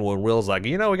attacks. But then when Will's like,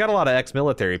 you know, we got a lot of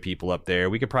ex-military people up there,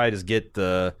 we could probably just get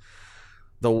the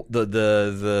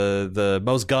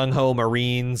most gung-ho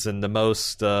Marines and the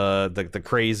most the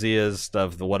craziest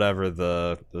of the whatever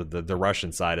the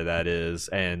Russian side of that is,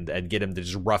 and get him to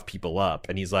just rough people up.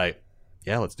 And he's like,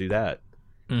 yeah, let's do that.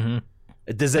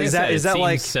 Is that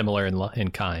like similar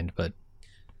in kind, but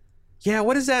yeah,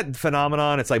 what is that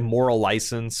phenomenon? It's like moral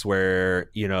license, where,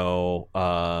 you know,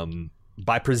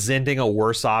 by presenting a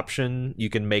worse option, you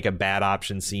can make a bad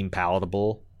option seem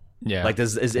palatable. Yeah, like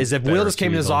is if Will just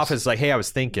came in his office like, hey, I was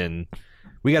thinking,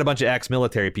 we got a bunch of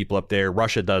ex-military people up there,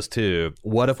 Russia does too,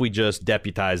 what if we just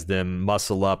deputize them,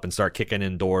 muscle up, and start kicking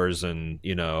in doors? And,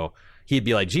 you know, he'd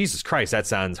be like, Jesus Christ, that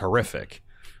sounds horrific.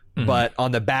 But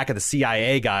on the back of the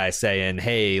CIA guy saying,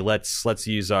 hey, let's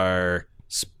use our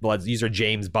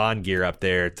James Bond gear up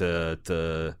there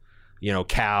to you know,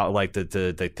 cow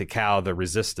the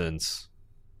resistance.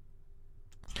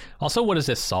 Also, what does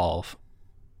this solve?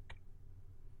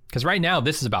 Because right now,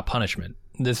 this is about punishment.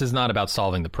 This is not about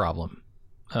solving the problem.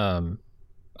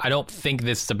 I don't think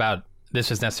this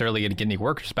is necessarily going to get any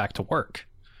workers back to work.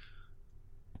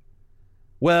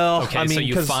 Well, okay, I mean, so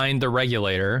you find the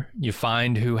regulator, you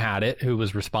find who had it, who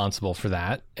was responsible for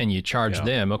that, and you charge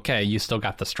them. Okay, you still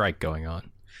got the strike going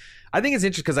on. I think it's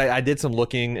interesting because I did some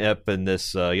looking up in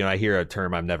this, you know, I hear a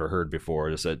term I've never heard before,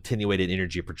 this attenuated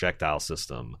energy projectile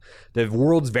system. The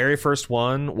world's very first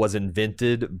one was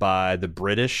invented by the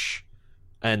British,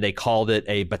 and they called it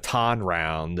a baton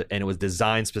round, and it was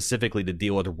designed specifically to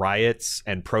deal with riots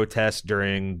and protests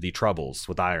during the Troubles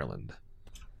with Ireland.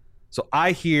 So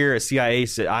I hear a CIA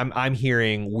say, I'm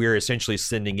hearing we're essentially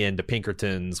sending in to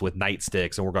Pinkertons with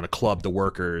nightsticks, and we're going to club the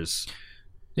workers.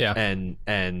 Yeah.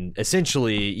 And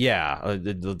essentially,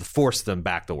 force them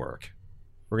back to work.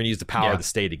 We're going to use the power of the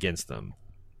state against them.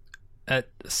 That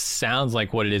sounds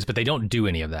like what it is, but they don't do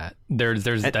any of that.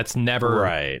 That's never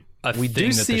right. a thing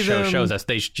that the show shows us.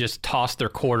 They just toss their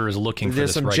quarters looking for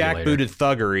this regulator. There's some jackbooted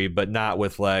thuggery, but not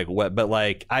with like what. But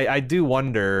like, I do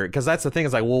wonder, because that's the thing.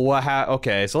 Is like, well,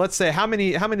 okay, so let's say how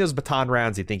many of those baton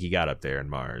rounds do you think you got up there in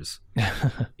Mars?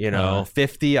 You know,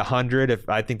 50, 100. If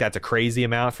I think that's a crazy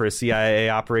amount for a CIA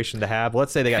operation to have.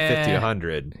 Let's say they got 50,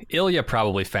 100. Ilya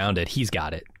probably found it. He's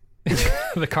got it.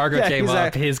 The cargo came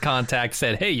up, his contact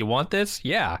said, hey, you want this?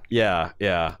 Yeah.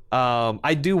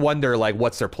 I do wonder, like,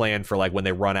 what's their plan for like when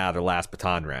they run out of their last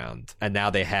baton round, and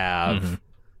now they have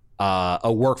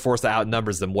a workforce that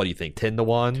outnumbers them, what do you think,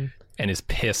 10-1, and is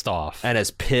pissed off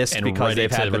because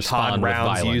they've had baton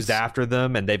rounds used after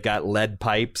them, and they've got lead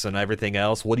pipes and everything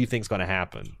else. What do you think's going to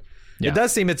happen? It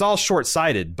does seem it's all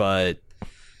short-sighted, but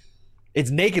it's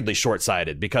nakedly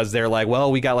short-sighted, because they're like,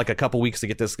 well, we got like a couple weeks to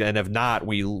get this, and if not,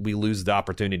 we lose the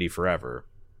opportunity forever.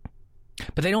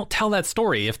 But they don't tell that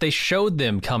story. If they showed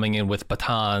them coming in with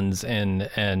batons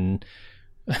and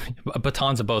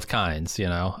batons of both kinds, you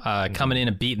know, coming in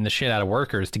and beating the shit out of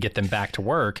workers to get them back to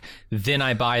work, then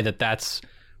I buy that that's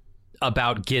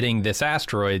about getting this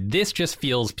asteroid. This just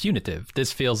feels punitive.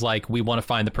 This feels like we want to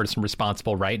find the person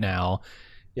responsible right now.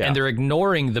 Yeah. And they're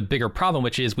ignoring the bigger problem,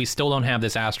 which is we still don't have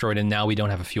this asteroid, and now we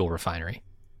don't have a fuel refinery.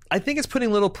 I think it's putting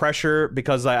a little pressure,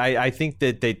 because I think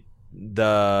that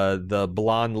the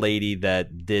blonde lady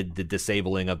that did the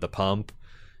disabling of the pump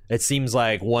it seems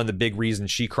like one of the big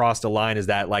reasons she crossed the line is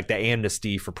that like the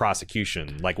amnesty for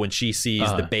prosecution. Like when she sees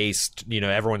the base,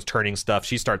 everyone's turning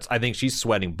stuff, I think she's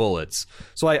sweating bullets.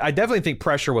 So I definitely think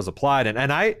pressure was applied.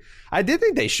 And I did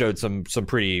think they showed some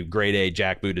pretty grade A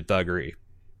jackbooted thuggery.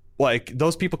 Like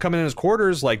those people coming in his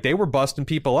quarters, like they were busting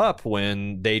people up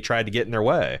when they tried to get in their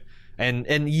way.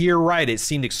 And you're right, it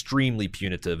seemed extremely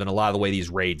punitive in a lot of the way these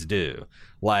raids do.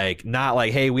 Like, not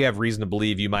like, hey, we have reason to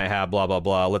believe you might have blah, blah,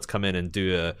 blah. Let's come in and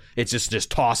it's just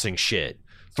tossing shit,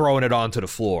 throwing it onto the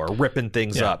floor, ripping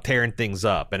things up, tearing things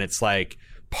up. And it's like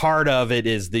part of it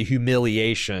is the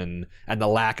humiliation and the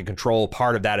lack of control.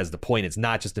 Part of that is the point. It's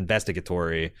not just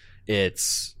investigatory.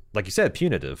 It's, like you said,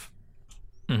 punitive.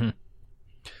 Mm-hmm.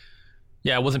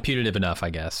 Yeah, it wasn't punitive enough,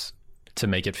 I guess, to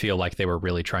make it feel like they were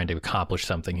really trying to accomplish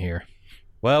something here.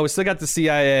 Well, we still got the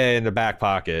CIA in the back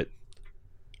pocket.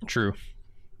 True.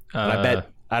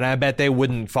 And I bet they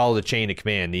wouldn't follow the chain of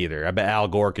command either. I bet Al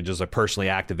Gore could just like personally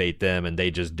activate them and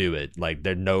they just do it. Like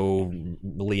there's no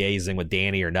liaising with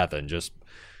Danny or nothing. Just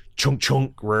chunk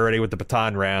chunk. We're ready with the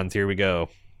baton rounds. Here we go.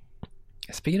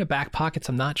 Speaking of back pockets,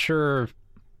 I'm not sure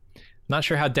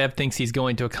how Dev thinks he's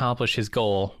going to accomplish his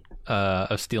goal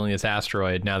of stealing this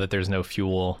asteroid now that there's no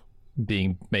fuel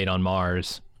being made on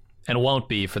Mars, and won't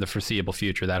be for the foreseeable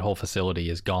future. That whole facility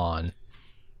is gone.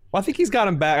 Well, I think he's got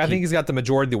him back. I think he's got the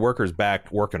majority of the workers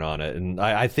back working on it, and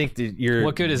I think that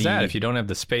what good is that if you don't have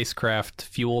the spacecraft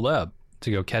fueled up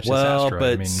to go catch this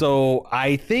asteroid? But so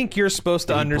I think you're supposed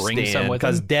to understand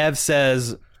because Dev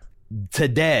says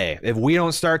today, if we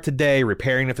don't start today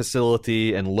repairing the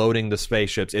facility and loading the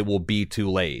spaceships, it will be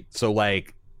too late. So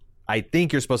like, I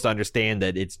think you're supposed to understand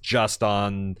that it's just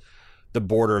on the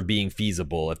border of being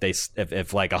feasible.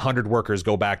 If like 100 workers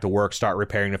go back to work, start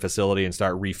repairing the facility and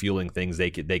start refueling things, they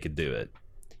could do it.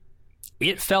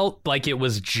 It felt like it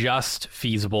was just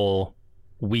feasible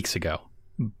weeks ago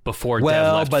before Dev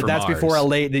left for that's Mars.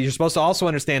 Before you're supposed to also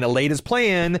understand Aleda's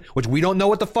plan, which we don't know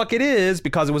what the fuck it is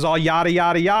because it was all yada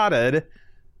yada yada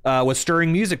with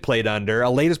stirring music played under.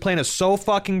 Aleda's plan is so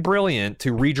fucking brilliant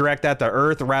to redirect that to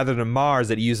Earth rather than Mars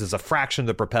that it uses a fraction of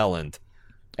the propellant.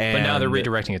 But now they're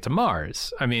redirecting it to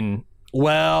Mars. I mean,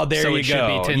 well, there you go. It should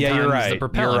be 10 times you're right. the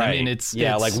propellant. You're right. I mean, it's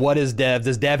like what is Dev?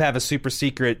 Does Dev have a super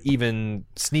secret, even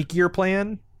sneakier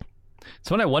plan?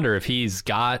 So when I wonder if he's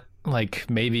got like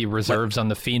maybe reserves on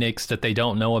the Phoenix that they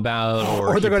don't know about,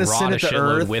 or they're going to send a it to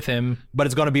shitload Earth with him, but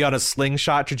it's going to be on a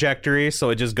slingshot trajectory, so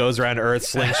it just goes around Earth,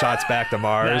 slingshots back to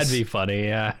Mars. That'd be funny.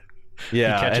 Yeah. He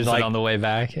catches it on the way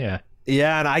back. Yeah.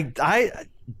 And I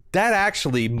that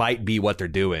actually might be what they're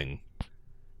doing.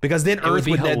 Because then Earth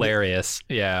would be hilarious.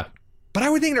 Yeah. But I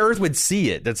would think Earth would see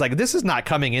it. That's like, this is not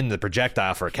coming in the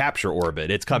projectite for a capture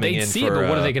orbit. It's coming in see for... it, but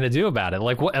what are they going to do about it?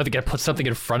 Like, what are they going to put something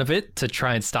in front of it to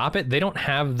try and stop it? They don't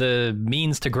have the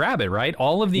means to grab it, right?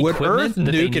 All of the equipment Would Earth that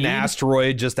nuke they an need?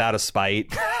 asteroid just out of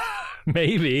spite?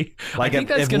 Maybe. Like I think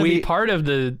that's going to be part of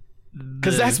the...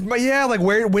 Because that's... Yeah, like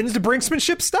when's the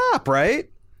Brinksmanship stop, right?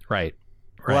 Right.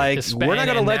 Like, we're not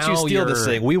going to let you steal this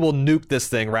thing. We will nuke this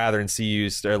thing rather than see you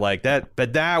like that.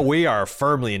 But now we are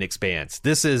firmly in expanse.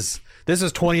 This is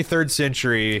 23rd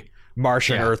century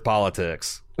Martian Earth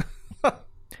politics.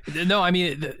 No, I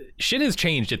mean, shit has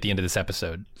changed at the end of this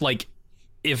episode. Like,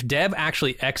 if Dev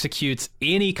actually executes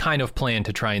any kind of plan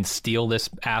to try and steal this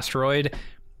asteroid,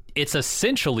 it's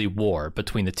essentially war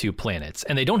between the two planets.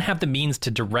 And they don't have the means to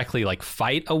directly, like,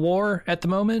 fight a war at the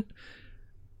moment.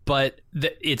 But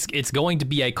it's going to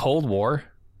be a Cold War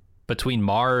between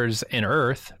Mars and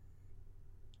Earth.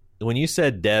 When you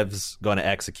said Dev's going to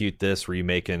execute this, were you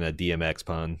making a DMX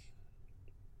pun?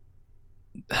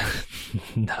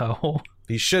 No.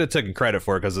 He should have taken credit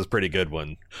for it because it's a pretty good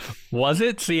one. Was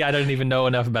it? See, I don't even know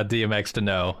enough about DMX to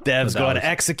know. Dev's going to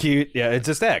execute. Yeah, it's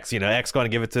just X. X going to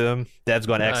give it to him. Dev's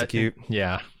going to execute.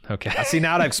 Yeah, okay. See,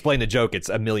 now that I've explained the joke, it's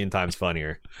a million times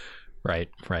funnier. Right.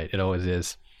 It always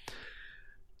is.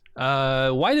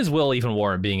 Why does Will even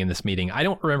warrant being in this meeting? I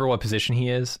don't remember what position he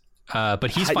is, but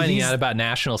he's finding out about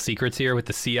national secrets here with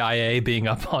the CIA being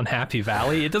up on Happy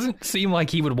Valley. It doesn't seem like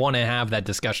he would want to have that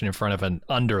discussion in front of an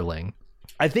underling.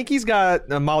 I think he's got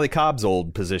Molly Cobb's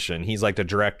old position. He's like the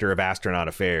director of astronaut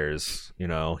affairs.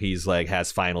 He's like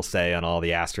has final say on all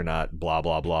the astronaut blah,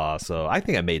 blah, blah. So I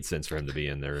think it made sense for him to be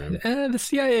in there. The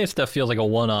CIA stuff feels like a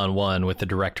one-on-one with the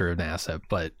director of NASA,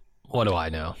 but what do I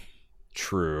know?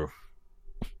 True.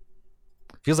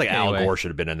 Feels like Al Gore should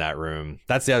have been in that room.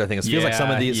 That's the other thing. It feels like some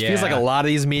of these. Feels like a lot of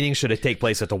these meetings should have take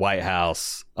place at the White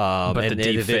House. But the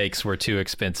deep fakes were too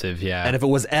expensive. Yeah. And if it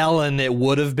was Ellen, it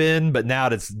would have been. But now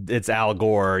it's Al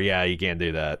Gore. Yeah, you can't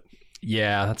do that.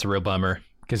 Yeah, that's a real bummer.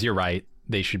 Because you're right.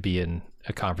 They should be in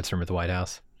a conference room at the White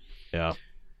House. Yeah.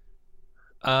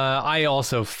 I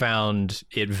also found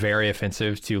it very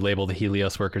offensive to label the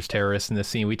Helios workers terrorists in this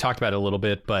scene. We talked about it a little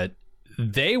bit, but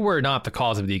they were not the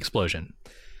cause of the explosion.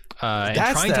 And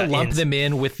trying to lump them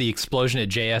in with the explosion at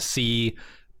JSC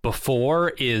before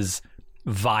is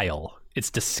vile. It's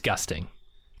disgusting.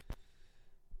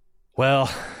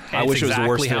 Well, I wish it was the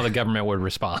worst how the government would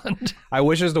respond. I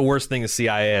wish it was the worst thing the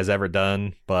CIA has ever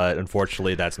done, but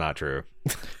unfortunately, that's not true.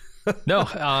 No,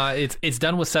 it's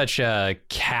done with such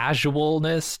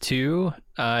casualness too.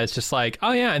 It's just like,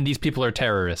 oh yeah, and these people are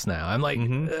terrorists now. I'm like,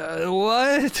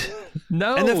 what?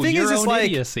 No, and the thing your own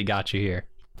idiocy got you here.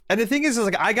 And the thing is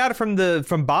like, I got it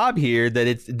from Bob here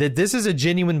that this is a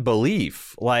genuine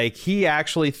belief. Like, he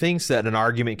actually thinks that an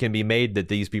argument can be made that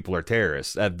these people are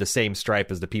terrorists of the same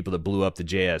stripe as the people that blew up the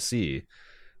JSC.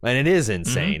 And it is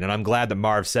insane. And I'm glad that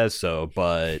Marv says so,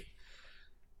 but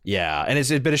yeah. And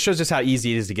it shows just how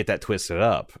easy it is to get that twisted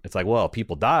up. It's like, well,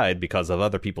 people died because of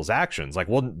other people's actions. Like,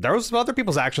 well, those other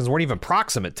people's actions weren't even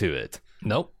proximate to it.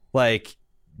 Nope. Like,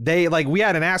 we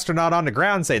had an astronaut on the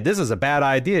ground say, this is a bad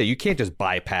idea. You can't just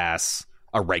bypass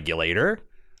a regulator.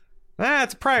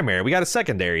 It's primary. We got a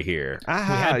secondary here. We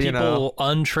had people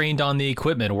untrained on the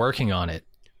equipment working on it.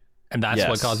 And that's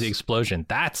what caused the explosion.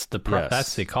 That's the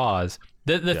that's the cause.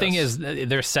 The thing is,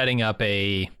 they're setting up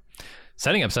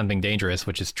something dangerous,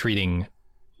 which is treating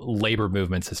labor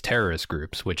movements as terrorist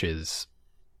groups, which is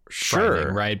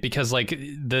frightening, right? Because like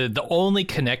the only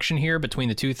connection here between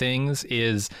the two things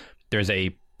is there's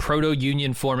a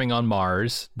proto-union forming on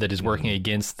Mars that is working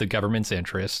against the government's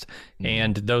interest,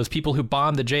 and those people who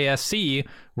bombed the JSC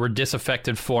were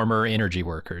disaffected former energy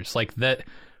workers. Like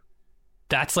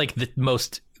that's like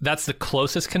that's the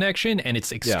closest connection, and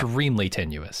it's extremely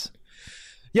tenuous.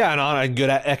 Yeah, and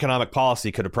good economic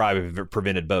policy could have probably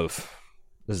prevented both.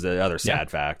 This is the other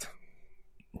sad fact.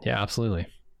 Yeah, absolutely.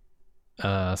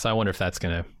 So I wonder if that's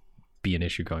going to be an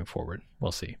issue going forward.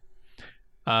 We'll see.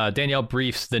 Danielle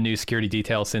briefs the new security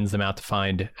detail, sends them out to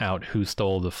find out who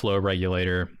stole the flow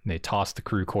regulator. They toss the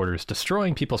crew quarters,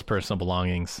 destroying people's personal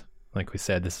belongings. Like we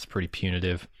said, this is pretty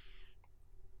punitive.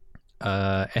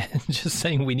 And just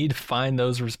saying we need to find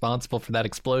those responsible for that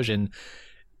explosion.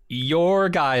 Your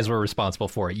guys were responsible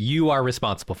for it. You are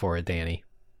responsible for it, Danny.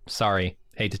 Sorry.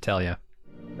 Hate to tell you.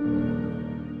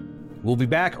 We'll be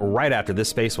back right after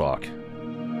this spacewalk.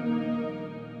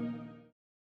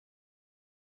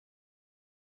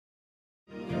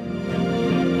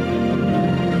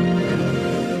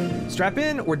 Strap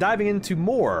in, we're diving into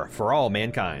more For All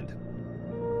Mankind.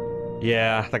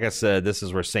 Yeah, like I said, this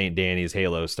is where St. Danny's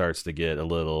halo starts to get a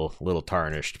little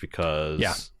tarnished because...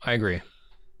 Yeah, I agree.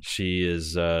 She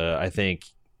is, I think...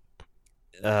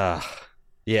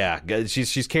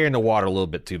 she's carrying the water a little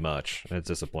bit too much. It's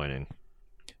disappointing.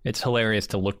 It's hilarious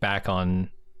to look back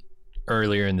on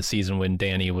earlier in the season when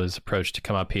Danny was approached to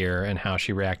come up here and how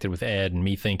she reacted with Ed, and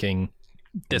me thinking,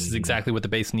 this is exactly what the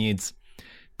base needs.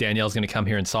 Danielle's going to come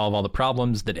here and solve all the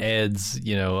problems that Ed's,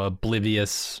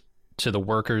 oblivious to the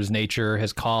workers' nature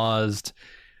has caused.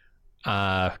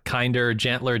 Kinder,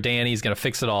 gentler Danny's going to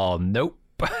fix it all. Nope.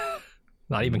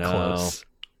 Not even close.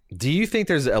 Do you think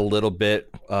there's a little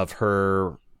bit of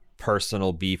her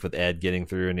personal beef with Ed getting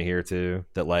through into here too?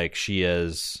 That like she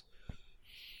is,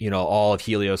 all of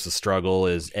Helios' struggle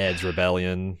is Ed's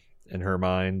rebellion in her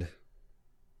mind?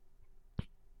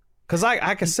 Because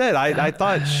like I said, I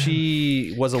thought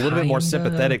she was a little bit more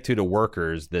sympathetic to the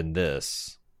workers than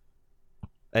this.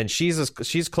 And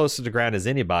she's close to the ground as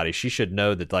anybody. She should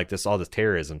know that like all this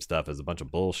terrorism stuff is a bunch of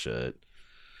bullshit.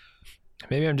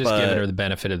 Maybe I'm just giving her the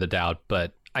benefit of the doubt,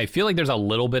 but I feel like there's a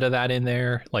little bit of that in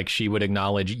there. Like she would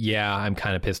acknowledge, yeah, I'm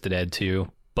kind of pissed at Ed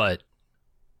too, but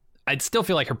I'd still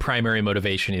feel like her primary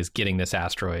motivation is getting this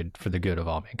asteroid for the good of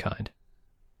all mankind.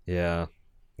 Yeah.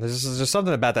 There's just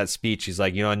something about that speech. He's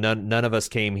like, none of us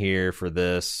came here for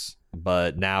this,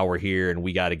 but now we're here and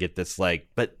we got to get this. Like,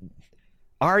 but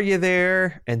are you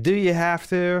there? And do you have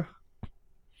to?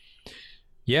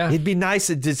 Yeah. It'd be nice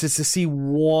just to see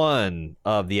one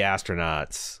of the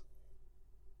astronauts,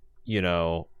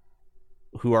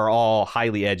 who are all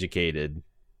highly educated,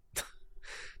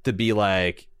 to be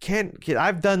like, can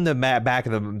I've done the back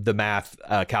of the math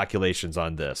calculations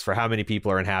on this for how many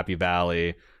people are in Happy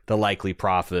Valley, the likely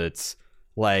profits.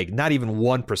 Like, not even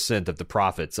 1% of the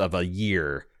profits of a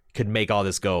year could make all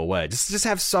this go away. Just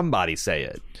have somebody say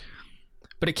it.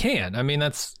 But it can. I mean,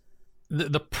 that's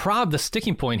the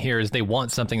sticking point here is they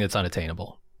want something that's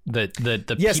unattainable.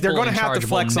 Yes, they're going to have to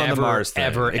flex on the Mars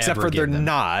thing, except for they're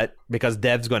not, because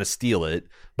Dev's going to steal it.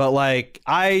 But like,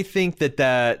 I think that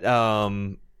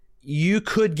you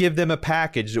could give them a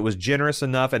package that was generous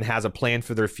enough and has a plan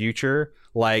for their future.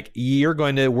 Like, we're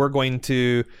going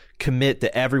to commit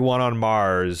that everyone on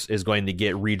Mars is going to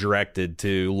get redirected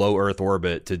to low Earth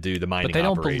orbit to do the mining But they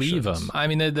don't operations. believe them. I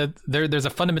mean, there's a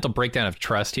fundamental breakdown of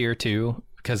trust here, too,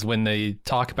 because when they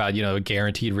talk about, a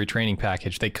guaranteed retraining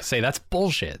package, they say that's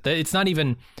bullshit. It's not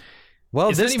even...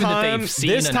 Well, this time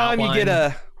you get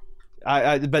a...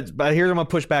 But here's I'm going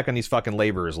to push back on these fucking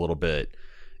laborers a little bit.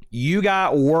 You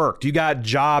got worked. You got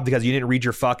jobbed because you didn't read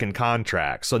your fucking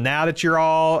contract. So now that you're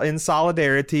all in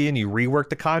solidarity and you rework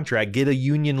the contract, get a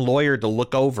union lawyer to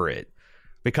look over it.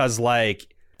 Because,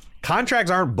 like,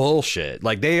 contracts aren't bullshit.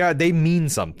 Like, they mean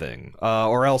something.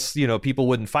 Or else, people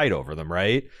wouldn't fight over them,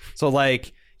 right? So,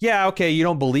 like, yeah, okay, you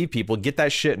don't believe people. Get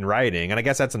that shit in writing. And I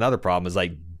guess that's another problem is,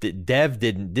 like, Dev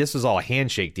didn't... This was all a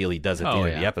handshake deal he does at the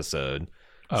end of the episode.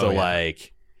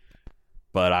 Like...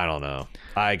 But I don't know.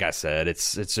 Like I said,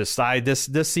 it's just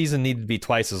this season needed to be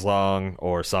twice as long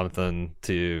or something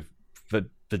to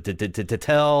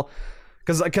tell,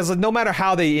 because no matter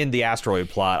how they end the asteroid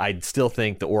plot, I still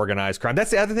think the organized crime.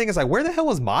 That's the other thing is like, where the hell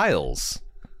was Miles?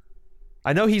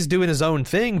 I know he's doing his own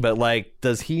thing, but like,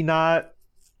 does none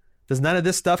of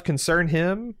this stuff concern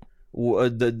him?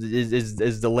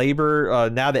 Is the labor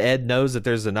now that Ed knows that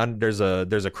there's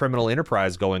a criminal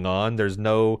enterprise going on? There's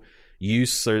no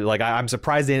use, or like I'm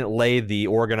surprised they didn't lay the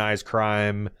organized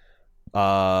crime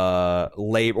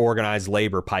organized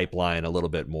labor pipeline a little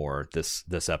bit more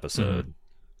this episode,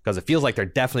 because it feels like they're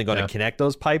definitely going to connect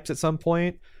those pipes at some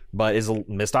point, but is a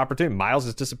missed opportunity. Miles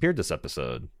has disappeared this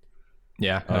episode.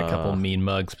 A couple mean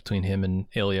mugs between him and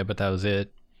Ilya, but that was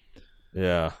it.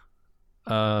 Let's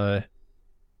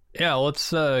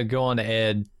go on to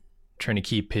Ed trying to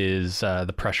keep his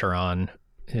the pressure on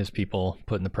his people,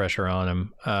 putting the pressure on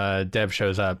him. Dev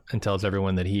shows up and tells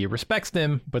everyone that he respects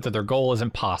them, but that their goal is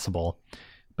impossible.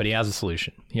 But he has a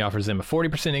solution. He offers them a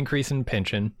 40% increase in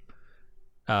pension,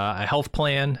 a health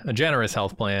plan, a generous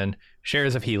health plan,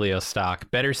 shares of Helios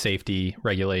stock, better safety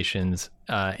regulations,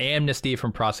 amnesty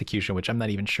from prosecution, which I'm not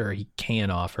even sure he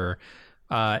can offer,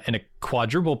 and a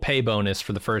quadruple pay bonus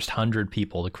for the first 100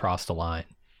 people to cross the line.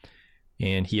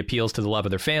 And he appeals to the love of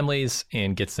their families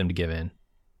and gets them to give in.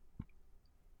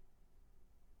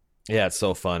 Yeah, it's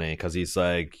so funny because he's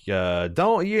like,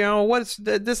 what's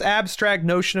this abstract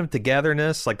notion of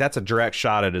togetherness? Like, that's a direct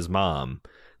shot at his mom.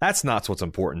 That's not what's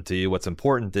important to you. What's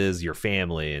important is your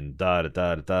family and da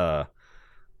da da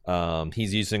da.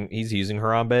 He's using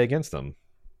Harambe against them.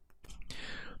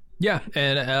 Yeah,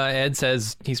 and Ed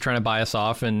says he's trying to buy us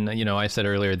off, and I said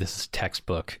earlier this is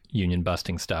textbook union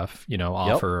busting stuff.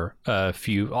 Offer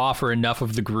enough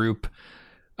of the group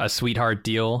a sweetheart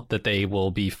deal that they will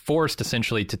be forced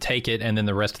essentially to take it, and then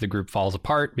the rest of the group falls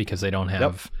apart because they don't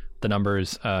have the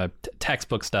numbers.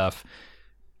 Textbook stuff.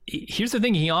 Here's the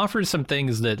thing: he offers some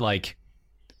things that, like,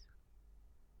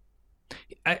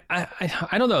 I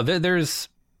don't know. There's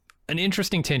an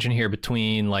interesting tension here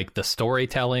between like the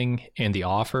storytelling and the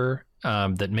offer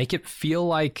that make it feel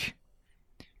like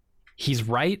he's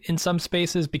right in some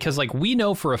spaces, because like we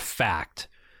know for a fact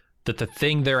that the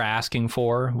thing they're asking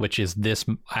for, which is this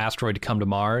asteroid to come to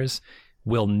Mars,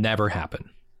 will never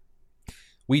happen.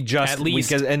 And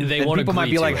people might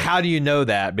be like, how do you know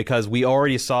that? Because we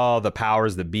already saw the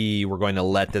powers that be were going to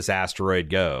let this asteroid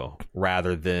go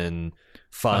rather than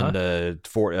fund a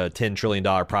 $10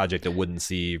 trillion project that wouldn't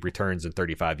see returns in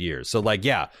 35 years. So like,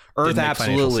 yeah, Earth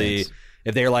absolutely,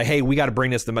 if they're like, hey, we got to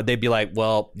bring this to, they'd be like,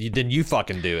 well, then you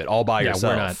fucking do it all by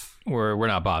yourself. We're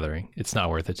not bothering. It's not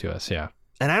worth it to us. Yeah.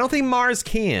 And I don't think Mars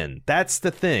can. That's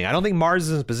the thing. I don't think Mars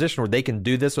is in a position where they can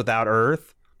do this without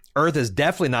Earth. Earth is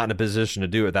definitely not in a position to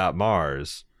do it without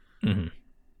Mars. Mm-hmm.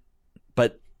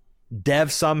 But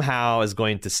Dev somehow is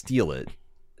going to steal it.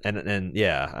 And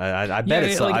yeah, I bet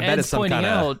it's I bet it's some kind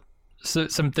of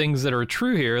some things that are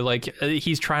true here. Like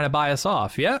he's trying to buy us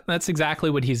off. Yeah, that's exactly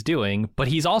what he's doing. But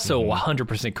he's also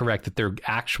 100% correct that their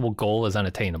actual goal is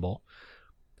unattainable.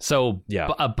 So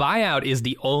a buyout is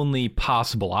the only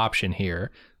possible option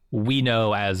here. We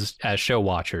know as show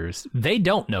watchers, they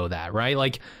don't know that, right?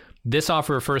 Like this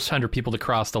offer of first 100 people to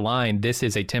cross the line, this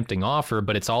is a tempting offer,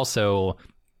 but it's also,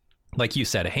 like you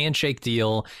said, a handshake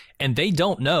deal. And they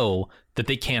don't know that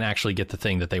they can't actually get the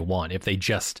thing that they want if they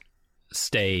just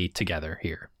stay together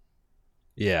here.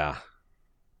 Yeah.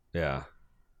 Yeah.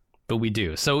 But we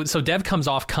do. So Dev comes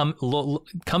off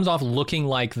looking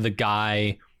like the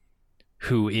guy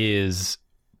who is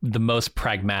the most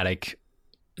pragmatic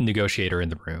negotiator in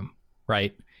the room,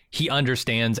 right? He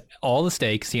understands all the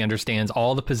stakes. He understands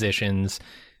all the positions.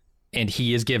 and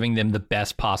he is giving them the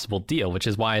best possible deal, which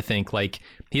is why I think like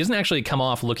he doesn't actually come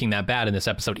off looking that bad in this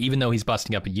episode, even though he's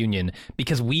busting up a union,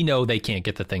 because we know they can't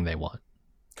get the thing they want.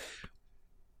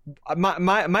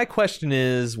 My question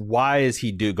is, why is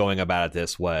he going about it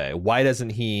this way? Why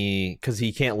doesn't he? Because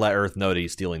he can't let Earth know that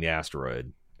he's stealing the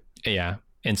asteroid. Yeah,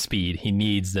 and speed. He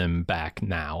needs them back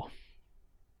now.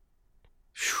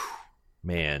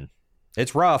 Man,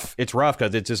 it's rough. It's rough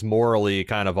because it's just morally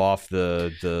kind of off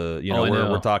the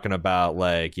we're talking about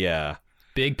like, yeah.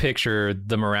 Big picture,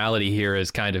 the morality here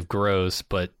is kind of gross,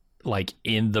 but like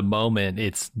in the moment,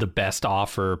 it's the best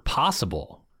offer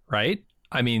possible, right?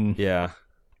 I mean, yeah.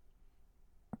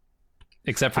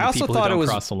 Except for the people who don't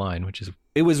cross the line, which is...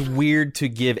 It was weird to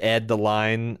give Ed the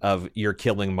line of "you're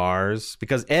killing Mars"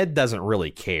 because Ed doesn't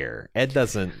really care. Ed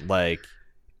doesn't like...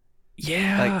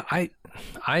 Yeah, like,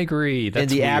 I agree.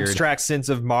 That's in the weird. abstract sense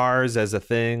of Mars as a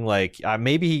thing, like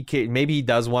maybe he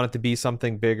does want it to be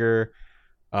something bigger.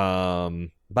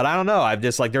 But I don't know. I've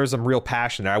just like, there was some real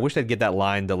passion there. I wish they'd get that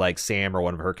line to like Sam or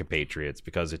one of her compatriots,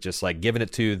 because it's just like giving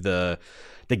it to the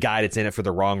guy that's in it for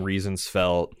the wrong reasons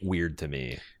felt weird to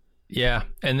me. Yeah,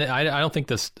 and I don't think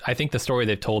this. I think the story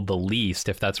they've told the least,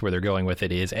 if that's where they're going with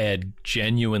it, is Ed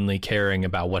genuinely caring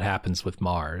about what happens with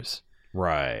Mars.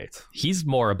 Right. He's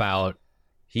more about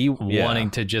wanting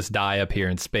to just die up here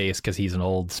in space because he's an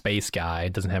old space guy.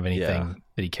 Doesn't have anything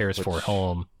that he cares for at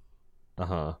home.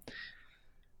 And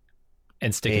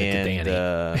sticking it to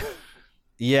Danny.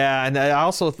 Yeah, and I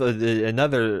also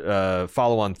another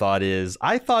follow-on thought is,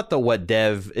 I thought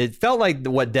it felt like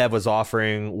what Dev was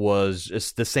offering was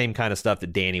just the same kind of stuff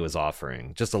that Danny was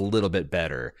offering, just a little bit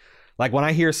better. Like when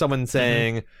I hear someone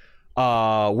saying,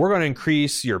 we're going to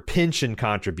increase your pension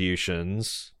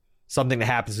contributions, something that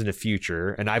happens in the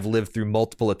future, and I've lived through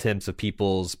multiple attempts of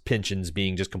people's pensions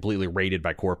being just completely raided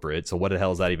by corporate, so what the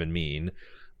hell does that even mean?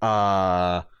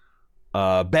 Better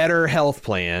health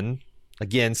plan.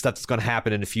 Again, stuff that's going to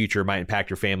happen in the future, might impact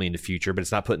your family in the future, but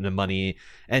it's not putting the money.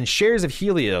 And shares of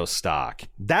Helios stock.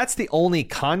 That's the only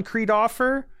concrete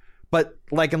offer. But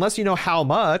like, unless you know how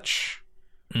much,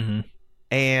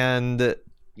 and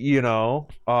you know,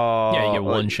 you get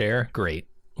one share. Great,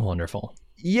 wonderful.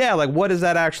 Yeah, like what does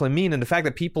that actually mean? And the fact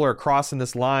that people are crossing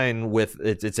this line with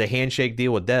it's a handshake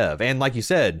deal with Dev, and like you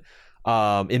said,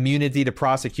 immunity to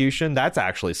prosecution. That's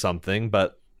actually something.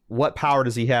 But what power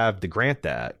does he have to grant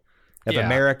that? If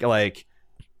America, like,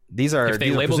 these are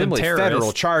presumably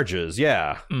federal charges.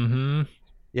 Yeah.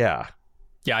 Yeah.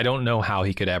 Yeah, I don't know how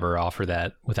he could ever offer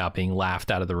that without being laughed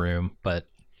out of the room, but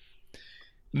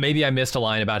maybe I missed a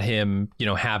line about him,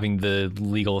 having the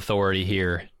legal authority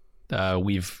here.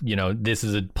 This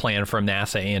is a plan from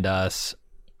NASA and us,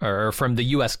 or from the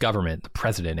U.S. government, the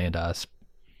president and us.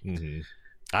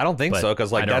 I don't think so,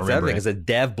 because like that's the other thing, is that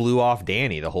Dev blew off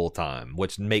Danny the whole time,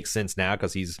 which makes sense now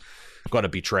because he's going to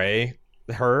betray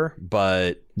her.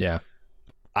 But yeah,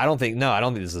 I don't think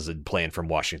this is a plan from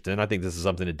Washington. I think this is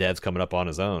something that Dev's coming up on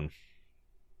his own.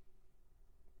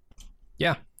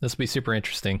 Yeah, this will be super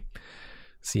interesting.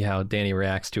 See how Danny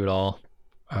reacts to it all.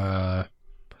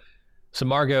 So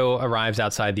Margot arrives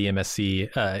outside the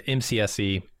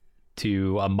MCSC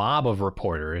to a mob of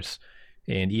reporters,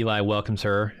 and Eli welcomes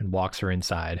her and walks her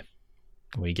inside.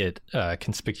 We get a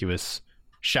conspicuous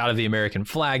shot of the American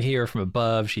flag here from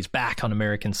above. She's back on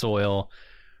American soil.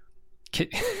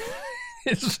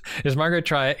 Is Margaret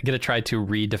going to try to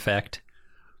re-defect?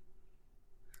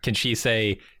 Can she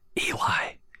say,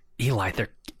 Eli, they're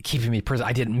keeping me prisoner.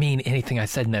 I didn't mean anything I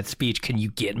said in that speech. Can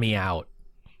you get me out?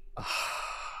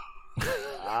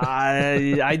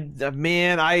 I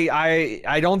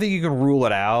don't think you can rule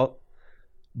it out.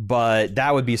 But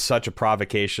that would be such a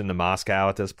provocation to Moscow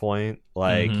at this point.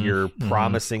 Like, you're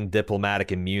promising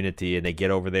diplomatic immunity, and they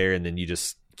get over there, and then you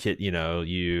just,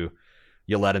 you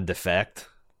let him defect.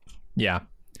 Yeah.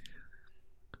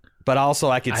 But also,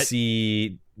 I could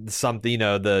see something,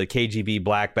 the KGB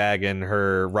black bag and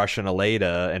her Russian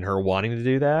Aleda, and her wanting to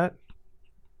do that.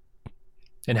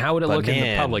 And how would it look in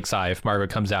the public's eye if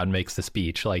Margaret comes out and makes the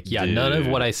speech? Like, yeah, dude, none of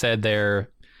what I said there,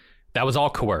 that was all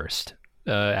coerced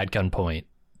at gunpoint.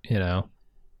 I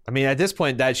mean, at this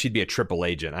point, that should be a triple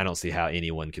agent. I don't see how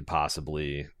anyone could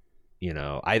possibly,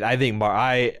 I think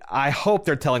I hope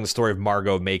they're telling the story of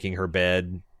Margot making her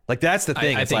bed. Like, that's the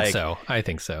thing. I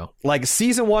think so. Like,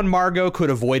 season 1 Margot could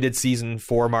have avoided season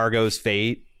 4 Margot's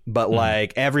fate, but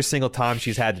like every single time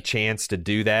she's had the chance to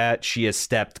do that, she has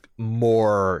stepped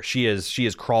more. She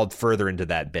has crawled further into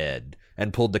that bed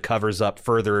and pulled the covers up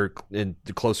further and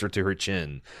closer to her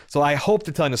chin. So I hope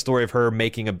they're telling the story of her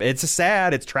making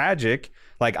it's tragic.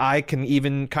 Like, I can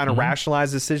even kind of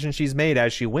rationalize the decision she's made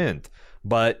as she went,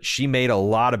 but she made a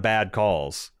lot of bad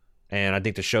calls. And I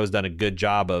think the show's done a good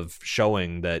job of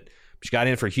showing that she got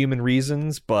in for human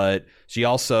reasons, but she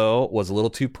also was a little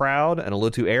too proud and a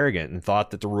little too arrogant and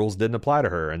thought that the rules didn't apply to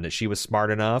her and that she was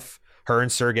smart enough. Her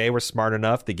and Sergey were smart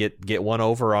enough to get one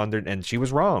over on there, and she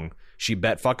was wrong. She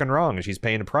bet fucking wrong, and she's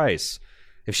paying the price.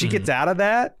 If she gets out of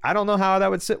that, I don't know how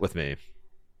that would sit with me.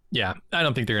 Yeah, I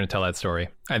don't think they're going to tell that story.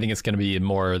 I think it's going to be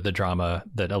more the drama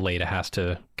that Aleda has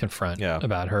to confront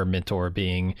about her mentor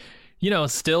being,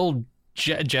 still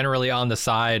generally on the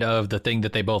side of the thing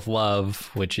that they both love,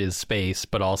 which is space,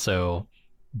 but also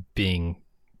being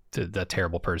the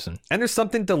terrible person. And there's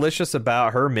something delicious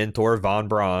about her mentor, Von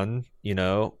Braun.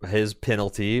 His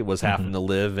penalty was having to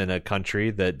live in a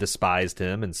country that despised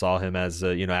him and saw him as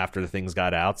after the things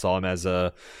got out, saw him as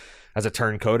a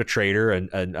turncoat, a traitor,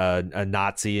 a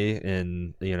Nazi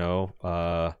in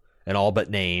an all but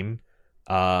name.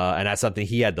 And that's something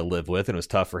he had to live with, and it was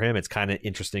tough for him. It's kind of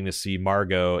interesting to see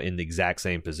Margot in the exact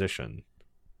same position,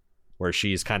 where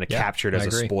she's kind of captured as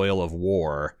a spoil of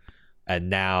war, and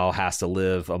now has to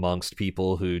live amongst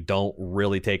people who don't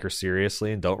really take her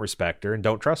seriously and don't respect her and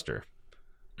don't trust her.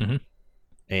 Mm-hmm.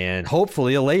 And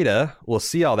hopefully Aleda will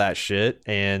see all that shit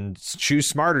and choose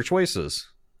smarter choices.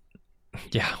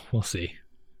 Yeah, we'll see.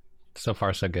 So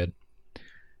far, so good.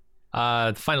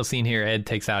 The final scene here, Ed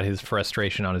takes out his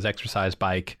frustration on his exercise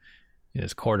bike in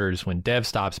his quarters when Dev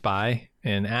stops by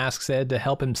and asks Ed to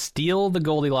help him steal the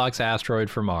Goldilocks asteroid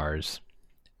for Mars.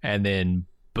 And then,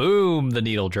 boom, the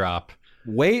needle drop.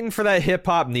 Waiting for that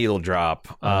hip-hop needle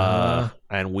drop.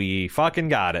 And we fucking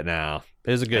got it now.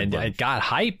 It was a good one. It got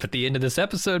hype at the end of this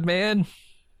episode, man.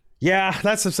 Yeah,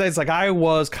 that's what I'm saying. It's like I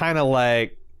was kind of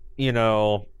like,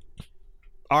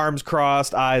 arms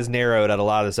crossed, eyes narrowed at a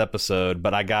lot of this episode,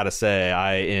 but I gotta say,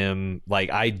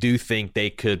 I do think they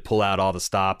could pull out all the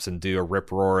stops and do a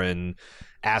rip-roaring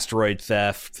asteroid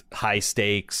theft, high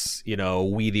stakes,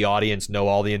 we the audience know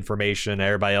all the information,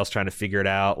 everybody else trying to figure it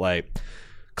out, like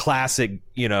classic,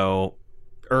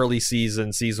 early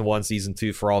season 1, season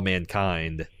 2 For All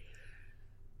Mankind.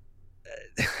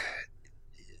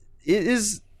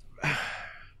 Is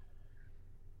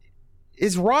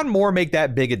Ron Moore make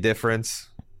that big a difference?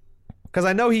 Because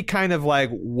I know he kind of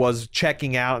was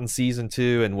checking out in season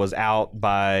 2 and was out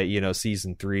by,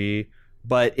 season 3.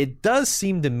 But it does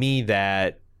seem to me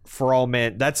that For All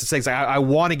Men, that's the thing. I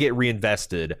want to get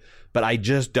reinvested, but I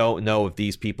just don't know if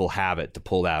these people have it to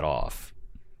pull that off.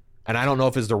 And I don't know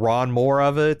if it's the Ron Moore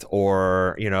of it,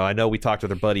 or, I know we talked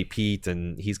with our buddy Pete,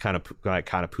 and he's kind of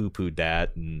poo-pooed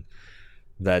that, and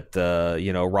that,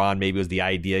 Ron maybe was the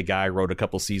idea guy, wrote a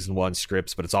couple season 1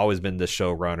 scripts, but it's always been the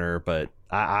showrunner. But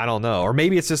I don't know. Or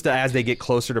maybe it's just as they get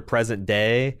closer to present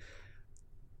day,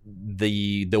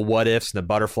 the what ifs and the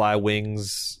butterfly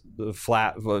wings,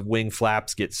 wing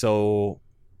flaps get so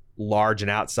large and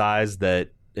outsized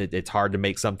that it's hard to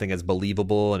make something as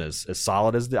believable and as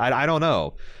solid as I don't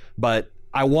know. But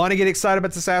I want to get excited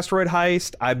about this asteroid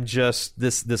heist. I'm just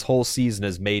this whole season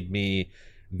has made me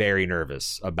very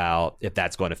nervous about if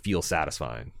that's going to feel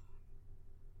satisfying.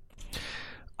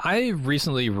 I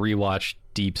recently rewatched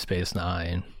Deep Space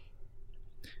Nine,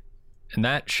 and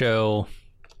that show,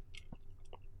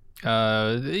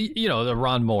 the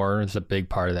Ron Moore is a big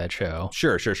part of that show.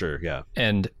 Sure, yeah.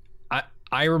 And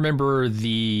I remember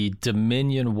the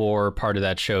Dominion War part of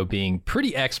that show being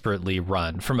pretty expertly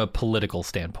run from a political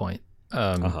standpoint.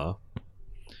 And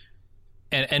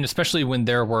especially when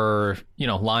there were,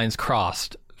 lines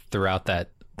crossed throughout that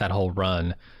whole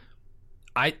run.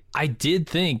 I did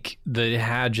think that it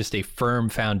had just a firm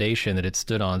foundation that it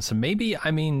stood on. So maybe,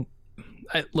 I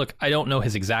don't know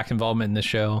his exact involvement in this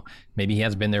show. Maybe he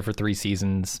hasn't been there for 3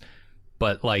 seasons,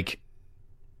 but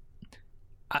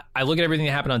I look at everything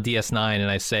that happened on DS9 and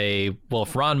I say, well,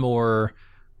 if Ron Moore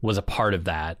was a part of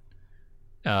that,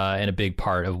 and a big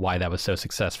part of why that was so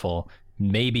successful,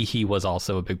 maybe he was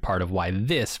also a big part of why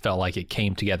this felt like it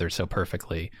came together so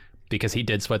perfectly, because he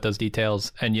did sweat those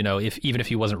details. And, even if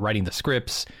he wasn't writing the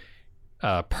scripts,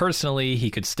 personally,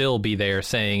 he could still be there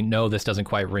saying, no, this doesn't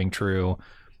quite ring true.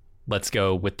 Let's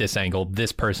go with this angle.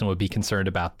 This person would be concerned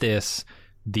about this.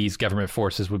 These government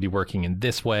forces would be working in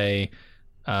this way.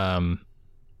 And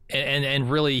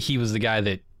really, he was the guy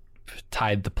that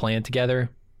tied the plan together.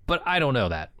 But I don't know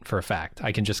that for a fact.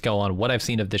 I can just go on what I've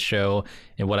seen of this show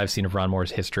and what I've seen of Ron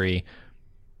Moore's history.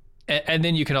 And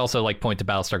then you can also point to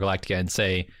Battlestar Galactica and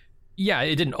say, yeah,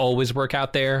 it didn't always work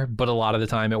out there, but a lot of the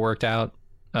time it worked out.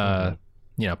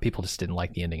 People just didn't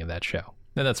like the ending of that show.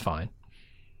 And that's fine.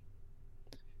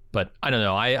 But I don't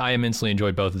know. I immensely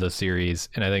enjoyed both of those series.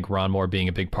 And I think Ron Moore being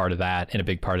a big part of that and a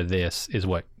big part of this is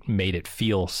what made it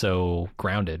feel so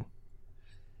grounded.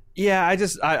 Yeah,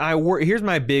 here's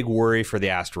my big worry for the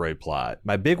asteroid plot.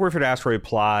 My big worry for the asteroid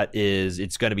plot is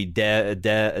it's going to be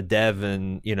Dev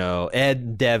and, Ed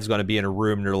and Dev's going to be in a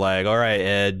room and they're like, all right,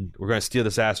 Ed, we're going to steal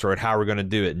this asteroid. How are we going to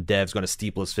do it? And Dev's going to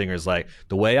steeple his fingers like,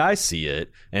 the way I see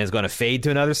it. And it's going to fade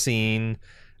to another scene.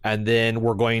 And then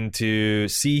we're going to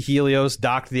see Helios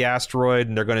dock to the asteroid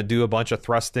and they're going to do a bunch of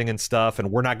thrusting and stuff.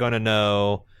 And we're not going to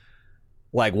know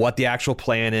like what the actual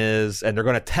plan is, and they're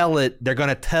going to tell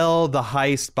the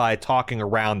heist by talking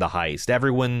around the heist.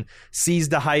 Everyone sees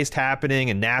the heist happening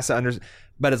and NASA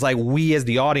but it's like we as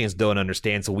the audience don't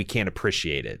understand, so we can't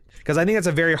appreciate it. Because I think that's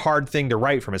a very hard thing to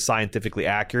write from a scientifically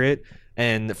accurate.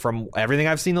 And from everything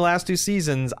I've seen the last 2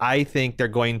 seasons, I think they're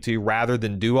going to, rather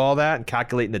than do all that and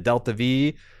calculating the delta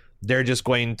V, they're just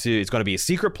it's going to be a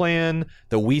secret plan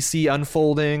that we see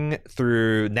unfolding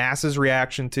through NASA's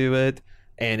reaction to it.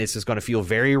 And it's just going to feel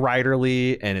very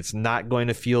writerly, and it's not going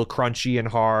to feel crunchy and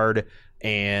hard,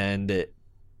 and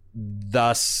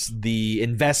thus the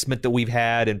investment that we've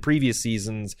had in previous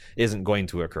seasons isn't going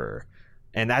to occur.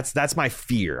 And that's my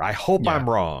fear. I hope I'm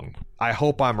wrong.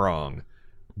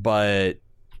 But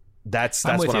that's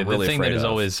what I'm really afraid of. The thing that has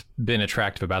always been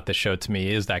attractive about this show to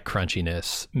me is that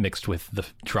crunchiness mixed with the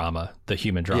drama, the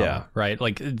human drama, right?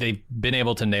 Like they've been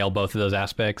able to nail both of those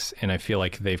aspects, and I feel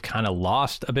like they've kind of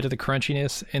lost a bit of the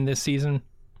crunchiness in this season.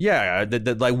 Yeah,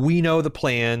 like we know the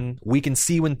plan. We can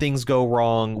see when things go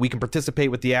wrong. We can participate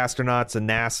with the astronauts and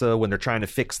NASA when they're trying to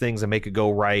fix things and make it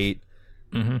go right.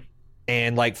 Mm-hmm.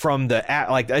 And like from the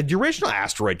original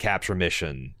asteroid capture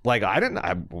mission, like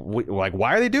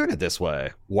why are they doing it this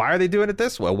way? Why are they doing it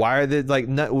this way? Why are they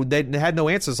they had no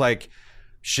answers? Like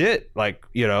shit, like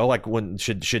when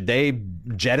should they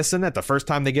jettison it the first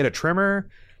time they get a tremor?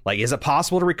 Like, is it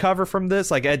possible to recover from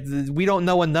this? Like we don't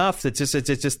know enough. It's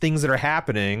just things that are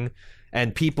happening,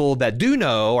 and people that do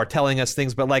know are telling us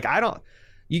things. But like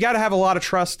you got to have a lot of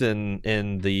trust in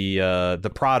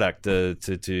the product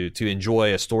to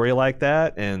enjoy a story like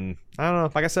that. And I don't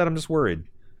know. Like I said, I'm just worried.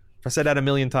 I said that a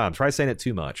million times. Try saying it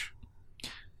too much.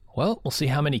 Well, we'll see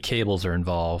how many cables are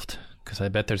involved, because I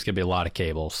bet there's going to be a lot of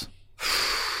cables.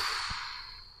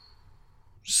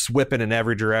 Whipping in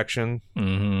every direction.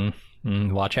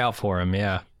 Mm-hmm. Watch out for them.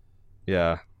 Yeah.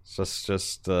 Yeah.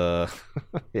 Just yeah.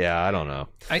 I don't know.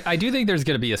 I do think there's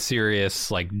going to be a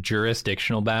serious like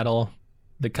jurisdictional battle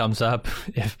that comes up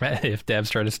if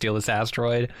Devs try to steal this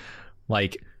asteroid.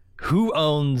 Like, who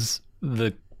owns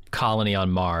the colony on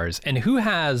Mars, and who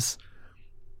has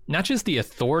not just the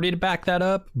authority to back that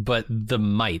up, but the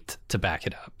might to back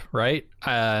it up, right?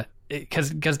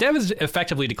 Because Dev is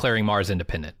effectively declaring Mars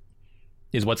independent,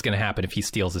 is what's going to happen if he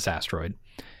steals this asteroid.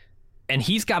 And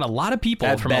he's got a lot of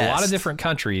people from a lot of different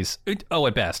countries. Oh,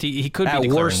 at best. He could be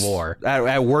declaring war.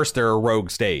 At worst, they're a rogue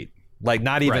state. Like,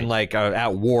 not even like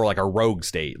at war, like a rogue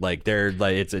state. Like they're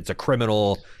like it's a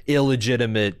criminal,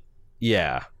 illegitimate.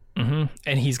 Yeah. Mm-hmm.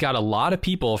 And he's got a lot of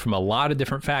people from a lot of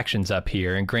different factions up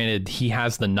here. And granted, he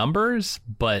has the numbers,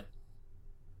 but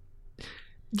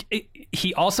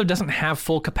he also doesn't have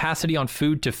full capacity on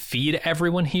food to feed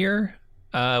everyone here.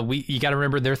 You got to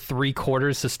remember they're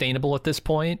 3/4 sustainable at this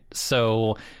point.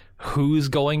 So who's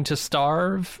going to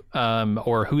starve?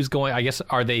 Or who's going? I guess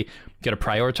are they going to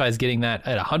prioritize getting that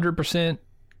at 100%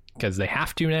 because they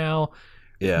have to now?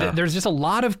 Yeah. There's just a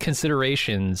lot of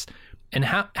considerations. And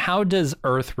how does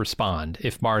Earth respond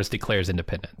if Mars declares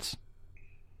independence?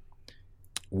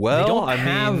 Well, they don't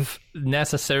have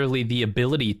necessarily the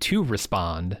ability to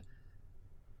respond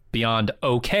beyond,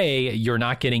 okay, you're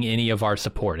not getting any of our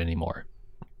support anymore.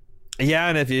 Yeah,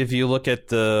 and if you look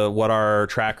at what our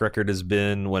track record has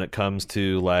been when it comes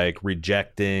to like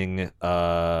rejecting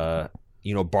barbarism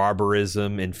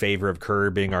in favor of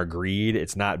curbing our greed,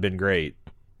 it's not been great.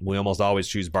 We almost always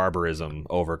choose barbarism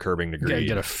over curbing the greed. You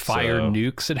gotta fire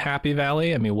nukes at Happy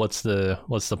Valley. I mean, what's the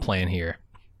plan here?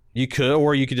 You could,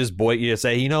 or you could just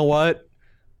say, you know what?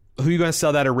 Who are you going to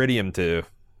sell that iridium to?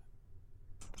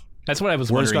 That's what I was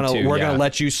wondering too. We're going to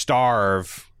let you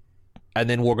starve, and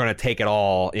then we're going to take it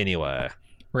all anyway.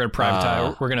 We're going to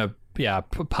privatize. We're going to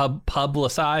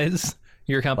publicize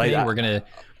your company. We're going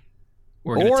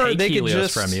to take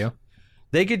Helios from you.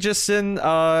 They could just send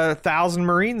 1,000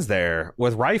 Marines there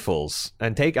with rifles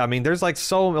and take. I mean, there's like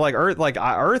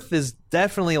Earth is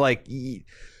definitely like.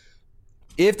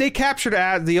 If they captured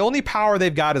the only power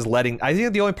they've got is letting. I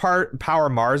think the only power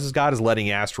Mars has got is letting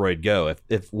the asteroid go.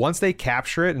 If once they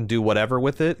capture it and do whatever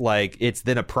with it, like it's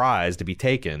then a prize to be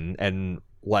taken, and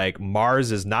like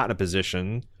Mars is not in a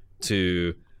position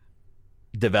to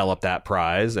develop that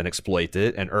prize and exploit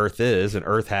it, and Earth is, and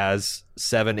Earth has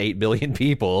 7-8 billion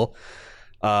people.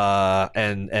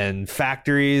 and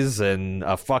factories and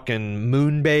a fucking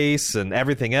moon base and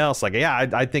everything else. Like, yeah,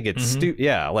 I think it's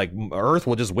like Earth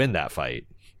will just win that fight.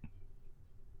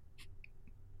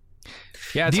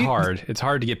 Yeah, it's hard. It's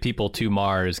hard to get people to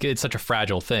Mars. It's such a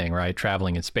fragile thing, right?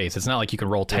 Traveling in space. It's not like you can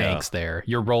roll tanks there.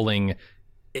 You're rolling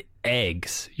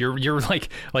eggs. You're like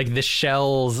the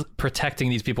shells protecting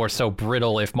these people are so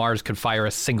brittle. If Mars could fire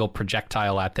a single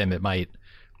projectile at them, it might,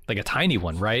 like a tiny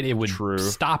one, right? It would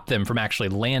stop them from actually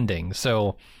landing.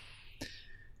 So,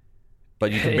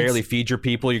 but you can barely feed your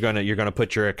people. You're gonna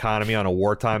put your economy on a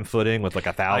wartime footing with like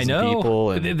 1,000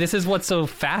 people. And this is what's so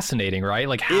fascinating, right?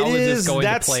 Like, how is this going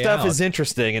to play out? That stuff is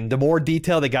interesting, and the more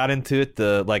detail they got into it,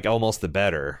 the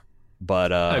better.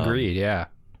 But agreed, yeah.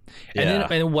 And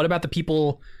then what about the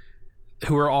people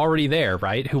who are already there,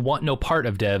 right? Who want no part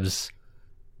of Dev's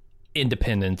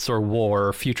independence or war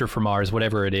or future for Mars,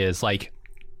 whatever it is. Like,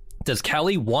 does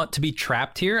Kelly want to be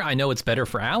trapped here? I know it's better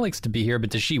for Alex to be here,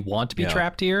 but does she want to be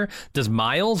trapped here? Does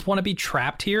Miles want to be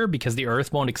trapped here because the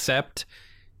Earth won't accept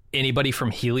anybody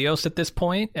from Helios at this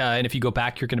point? And if you go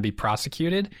back, you're going to be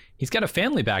prosecuted. He's got a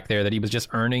family back there that he was just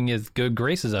earning his good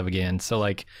graces of again. So,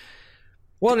 like,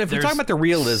 well, and if we're talking about the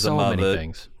realism of it,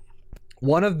 things.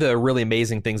 One of the really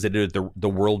amazing things they did with the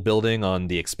world building on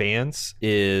The Expanse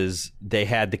is they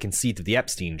had the conceit of the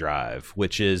Epstein drive,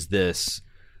 which is this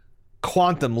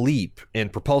quantum leap in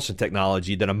propulsion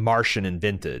technology that a Martian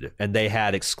invented, and they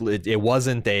had it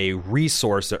wasn't a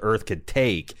resource that Earth could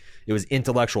take. It was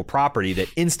intellectual property that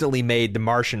instantly made the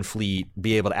Martian fleet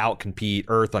be able to outcompete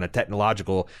Earth on a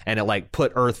technological, and it like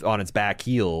put Earth on its back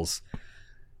heels.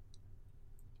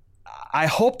 I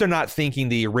hope they're not thinking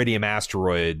the Iridium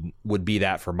asteroid would be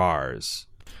that for Mars,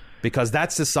 because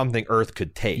that's just something Earth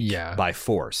could take by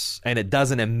force, and it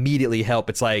doesn't immediately help.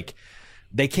 It's like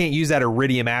they can't use that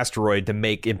Iridium asteroid to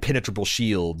make impenetrable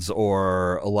shields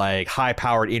or like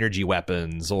high-powered energy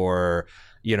weapons or,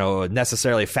 you know,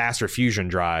 necessarily faster fusion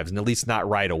drives, and at least not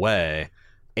right away.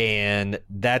 And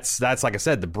that's like I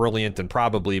said, the brilliant and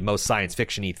probably most science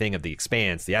fiction-y thing of The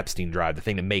Expanse, the Epstein drive, the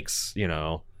thing that makes, you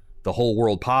know, the whole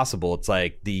world possible. It's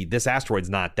like this asteroid's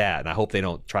not that, and I hope they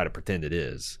don't try to pretend it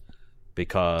is,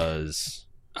 because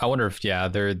I wonder if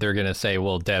they're gonna say,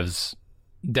 well, Dev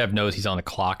knows he's on the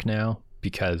clock now,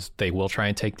 because they will try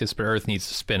and take this, but Earth needs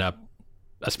to spin up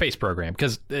a space program,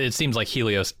 because it seems like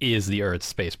Helios is the Earth's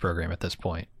space program at this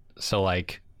point. So,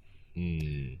 like, I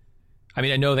mean,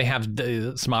 I know they have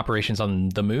some operations on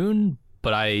the moon,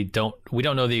 but we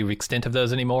don't know the extent of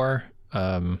those anymore.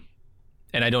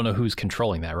 And I don't know who's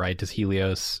controlling that, right? Does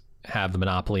Helios have the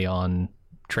monopoly on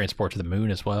transport to the moon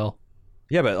as well?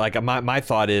 Yeah, but like my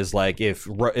thought is, like, if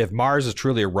Mars is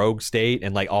truly a rogue state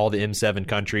and like all the M7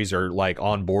 countries are like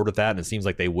on board with that, and it seems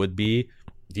like they would be,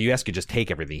 the U.S. could just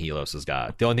take everything Helios has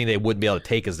got. The only thing they wouldn't be able to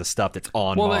take is the stuff that's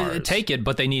on Mars. Well, take it,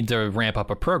 but they need to ramp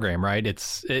up a program, right?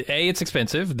 It's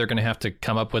expensive. They're going to have to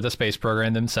come up with a space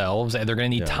program themselves, and they're going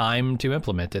to need time to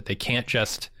implement it. They can't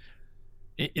just...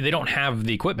 They don't have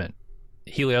the equipment.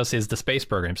 Helios is the space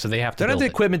program, so they have to. They don't have the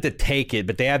equipment to take it,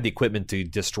 but they have the equipment to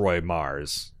destroy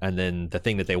Mars. And then the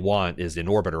thing that they want is in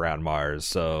orbit around Mars,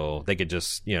 so they could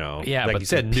just, you know, like you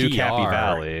said, nuke Happy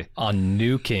Valley. On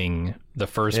nuking the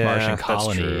first Martian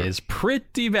colony is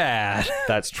pretty bad.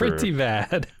 That's true. Pretty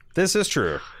bad. This is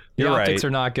true. The You're optics right.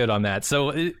 are not good on that.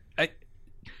 So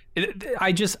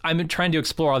I'm trying to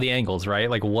explore all the angles, right?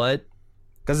 Like what?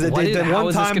 Because how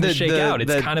is this going to shake out?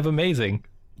 It's kind of amazing.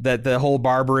 That the whole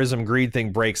barbarism greed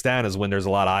thing breaks down is when there's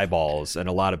a lot of eyeballs and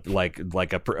a lot of like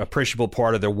appreciable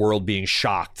part of their world being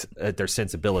shocked at their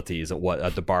sensibilities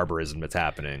at the barbarism that's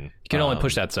happening. You can only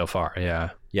push that so far.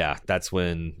 Yeah, that's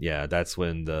when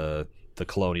the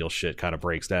colonial shit kind of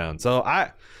breaks down. So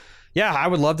I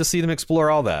would love to see them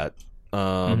explore all that.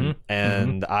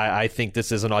 I think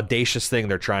this is an audacious thing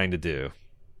they're trying to do,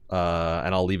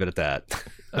 and I'll leave it at that.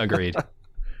 Agreed.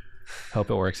 Hope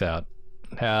it works out.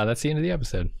 That's the end of the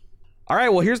episode. All right,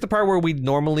 well, here's the part where we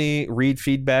normally read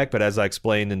feedback, but as I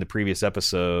explained in the previous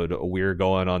episode, we're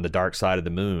going on the dark side of the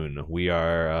moon.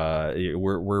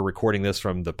 We're recording this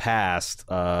from the past.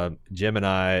 Jim and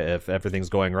I, if everything's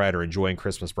going right, are enjoying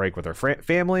Christmas break with our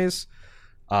families.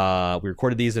 We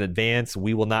recorded these in advance.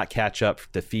 We will not catch up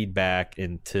to feedback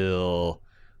until,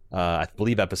 I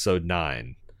believe, episode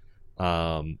 9.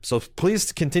 So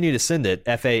please continue to send it,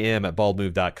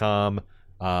 fam@baldmove.com.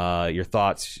 Your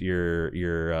thoughts, your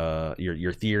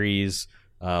theories,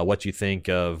 what you think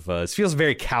of. It feels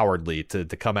very cowardly to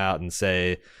come out and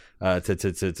say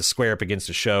to square up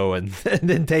against a show and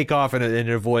then take off and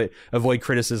avoid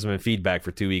criticism and feedback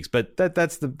for 2 weeks. But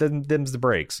them's the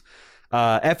breaks.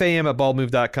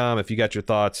 FAM@baldmove.com. If you got your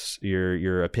thoughts,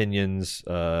 your opinions,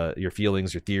 your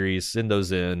feelings, your theories, send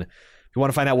those in. If you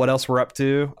want to find out what else we're up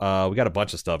to, we got a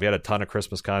bunch of stuff. We got a ton of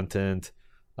Christmas content,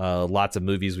 lots of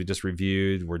movies we just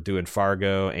reviewed. We're doing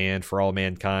Fargo and For All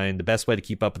Mankind. The best way to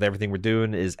keep up with everything we're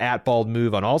doing is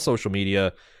 @BaldMove on all social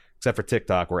media, except for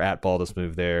TikTok. We're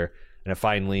 @BaldUsMove there. And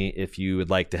finally, if you would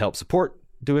like to help support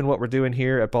doing what we're doing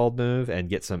here at Bald Move and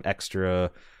get some extra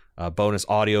bonus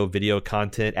audio, video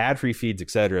content, ad-free feeds,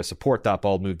 etc.,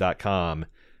 support.baldmove.com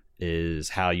is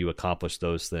how you accomplish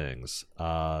those things.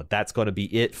 That's going to be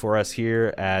it for us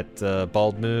here at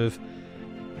Bald Move.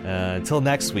 Until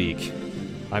next week,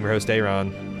 I'm your host,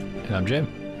 Aaron. And I'm Jim.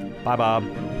 Bye,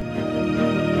 Bob.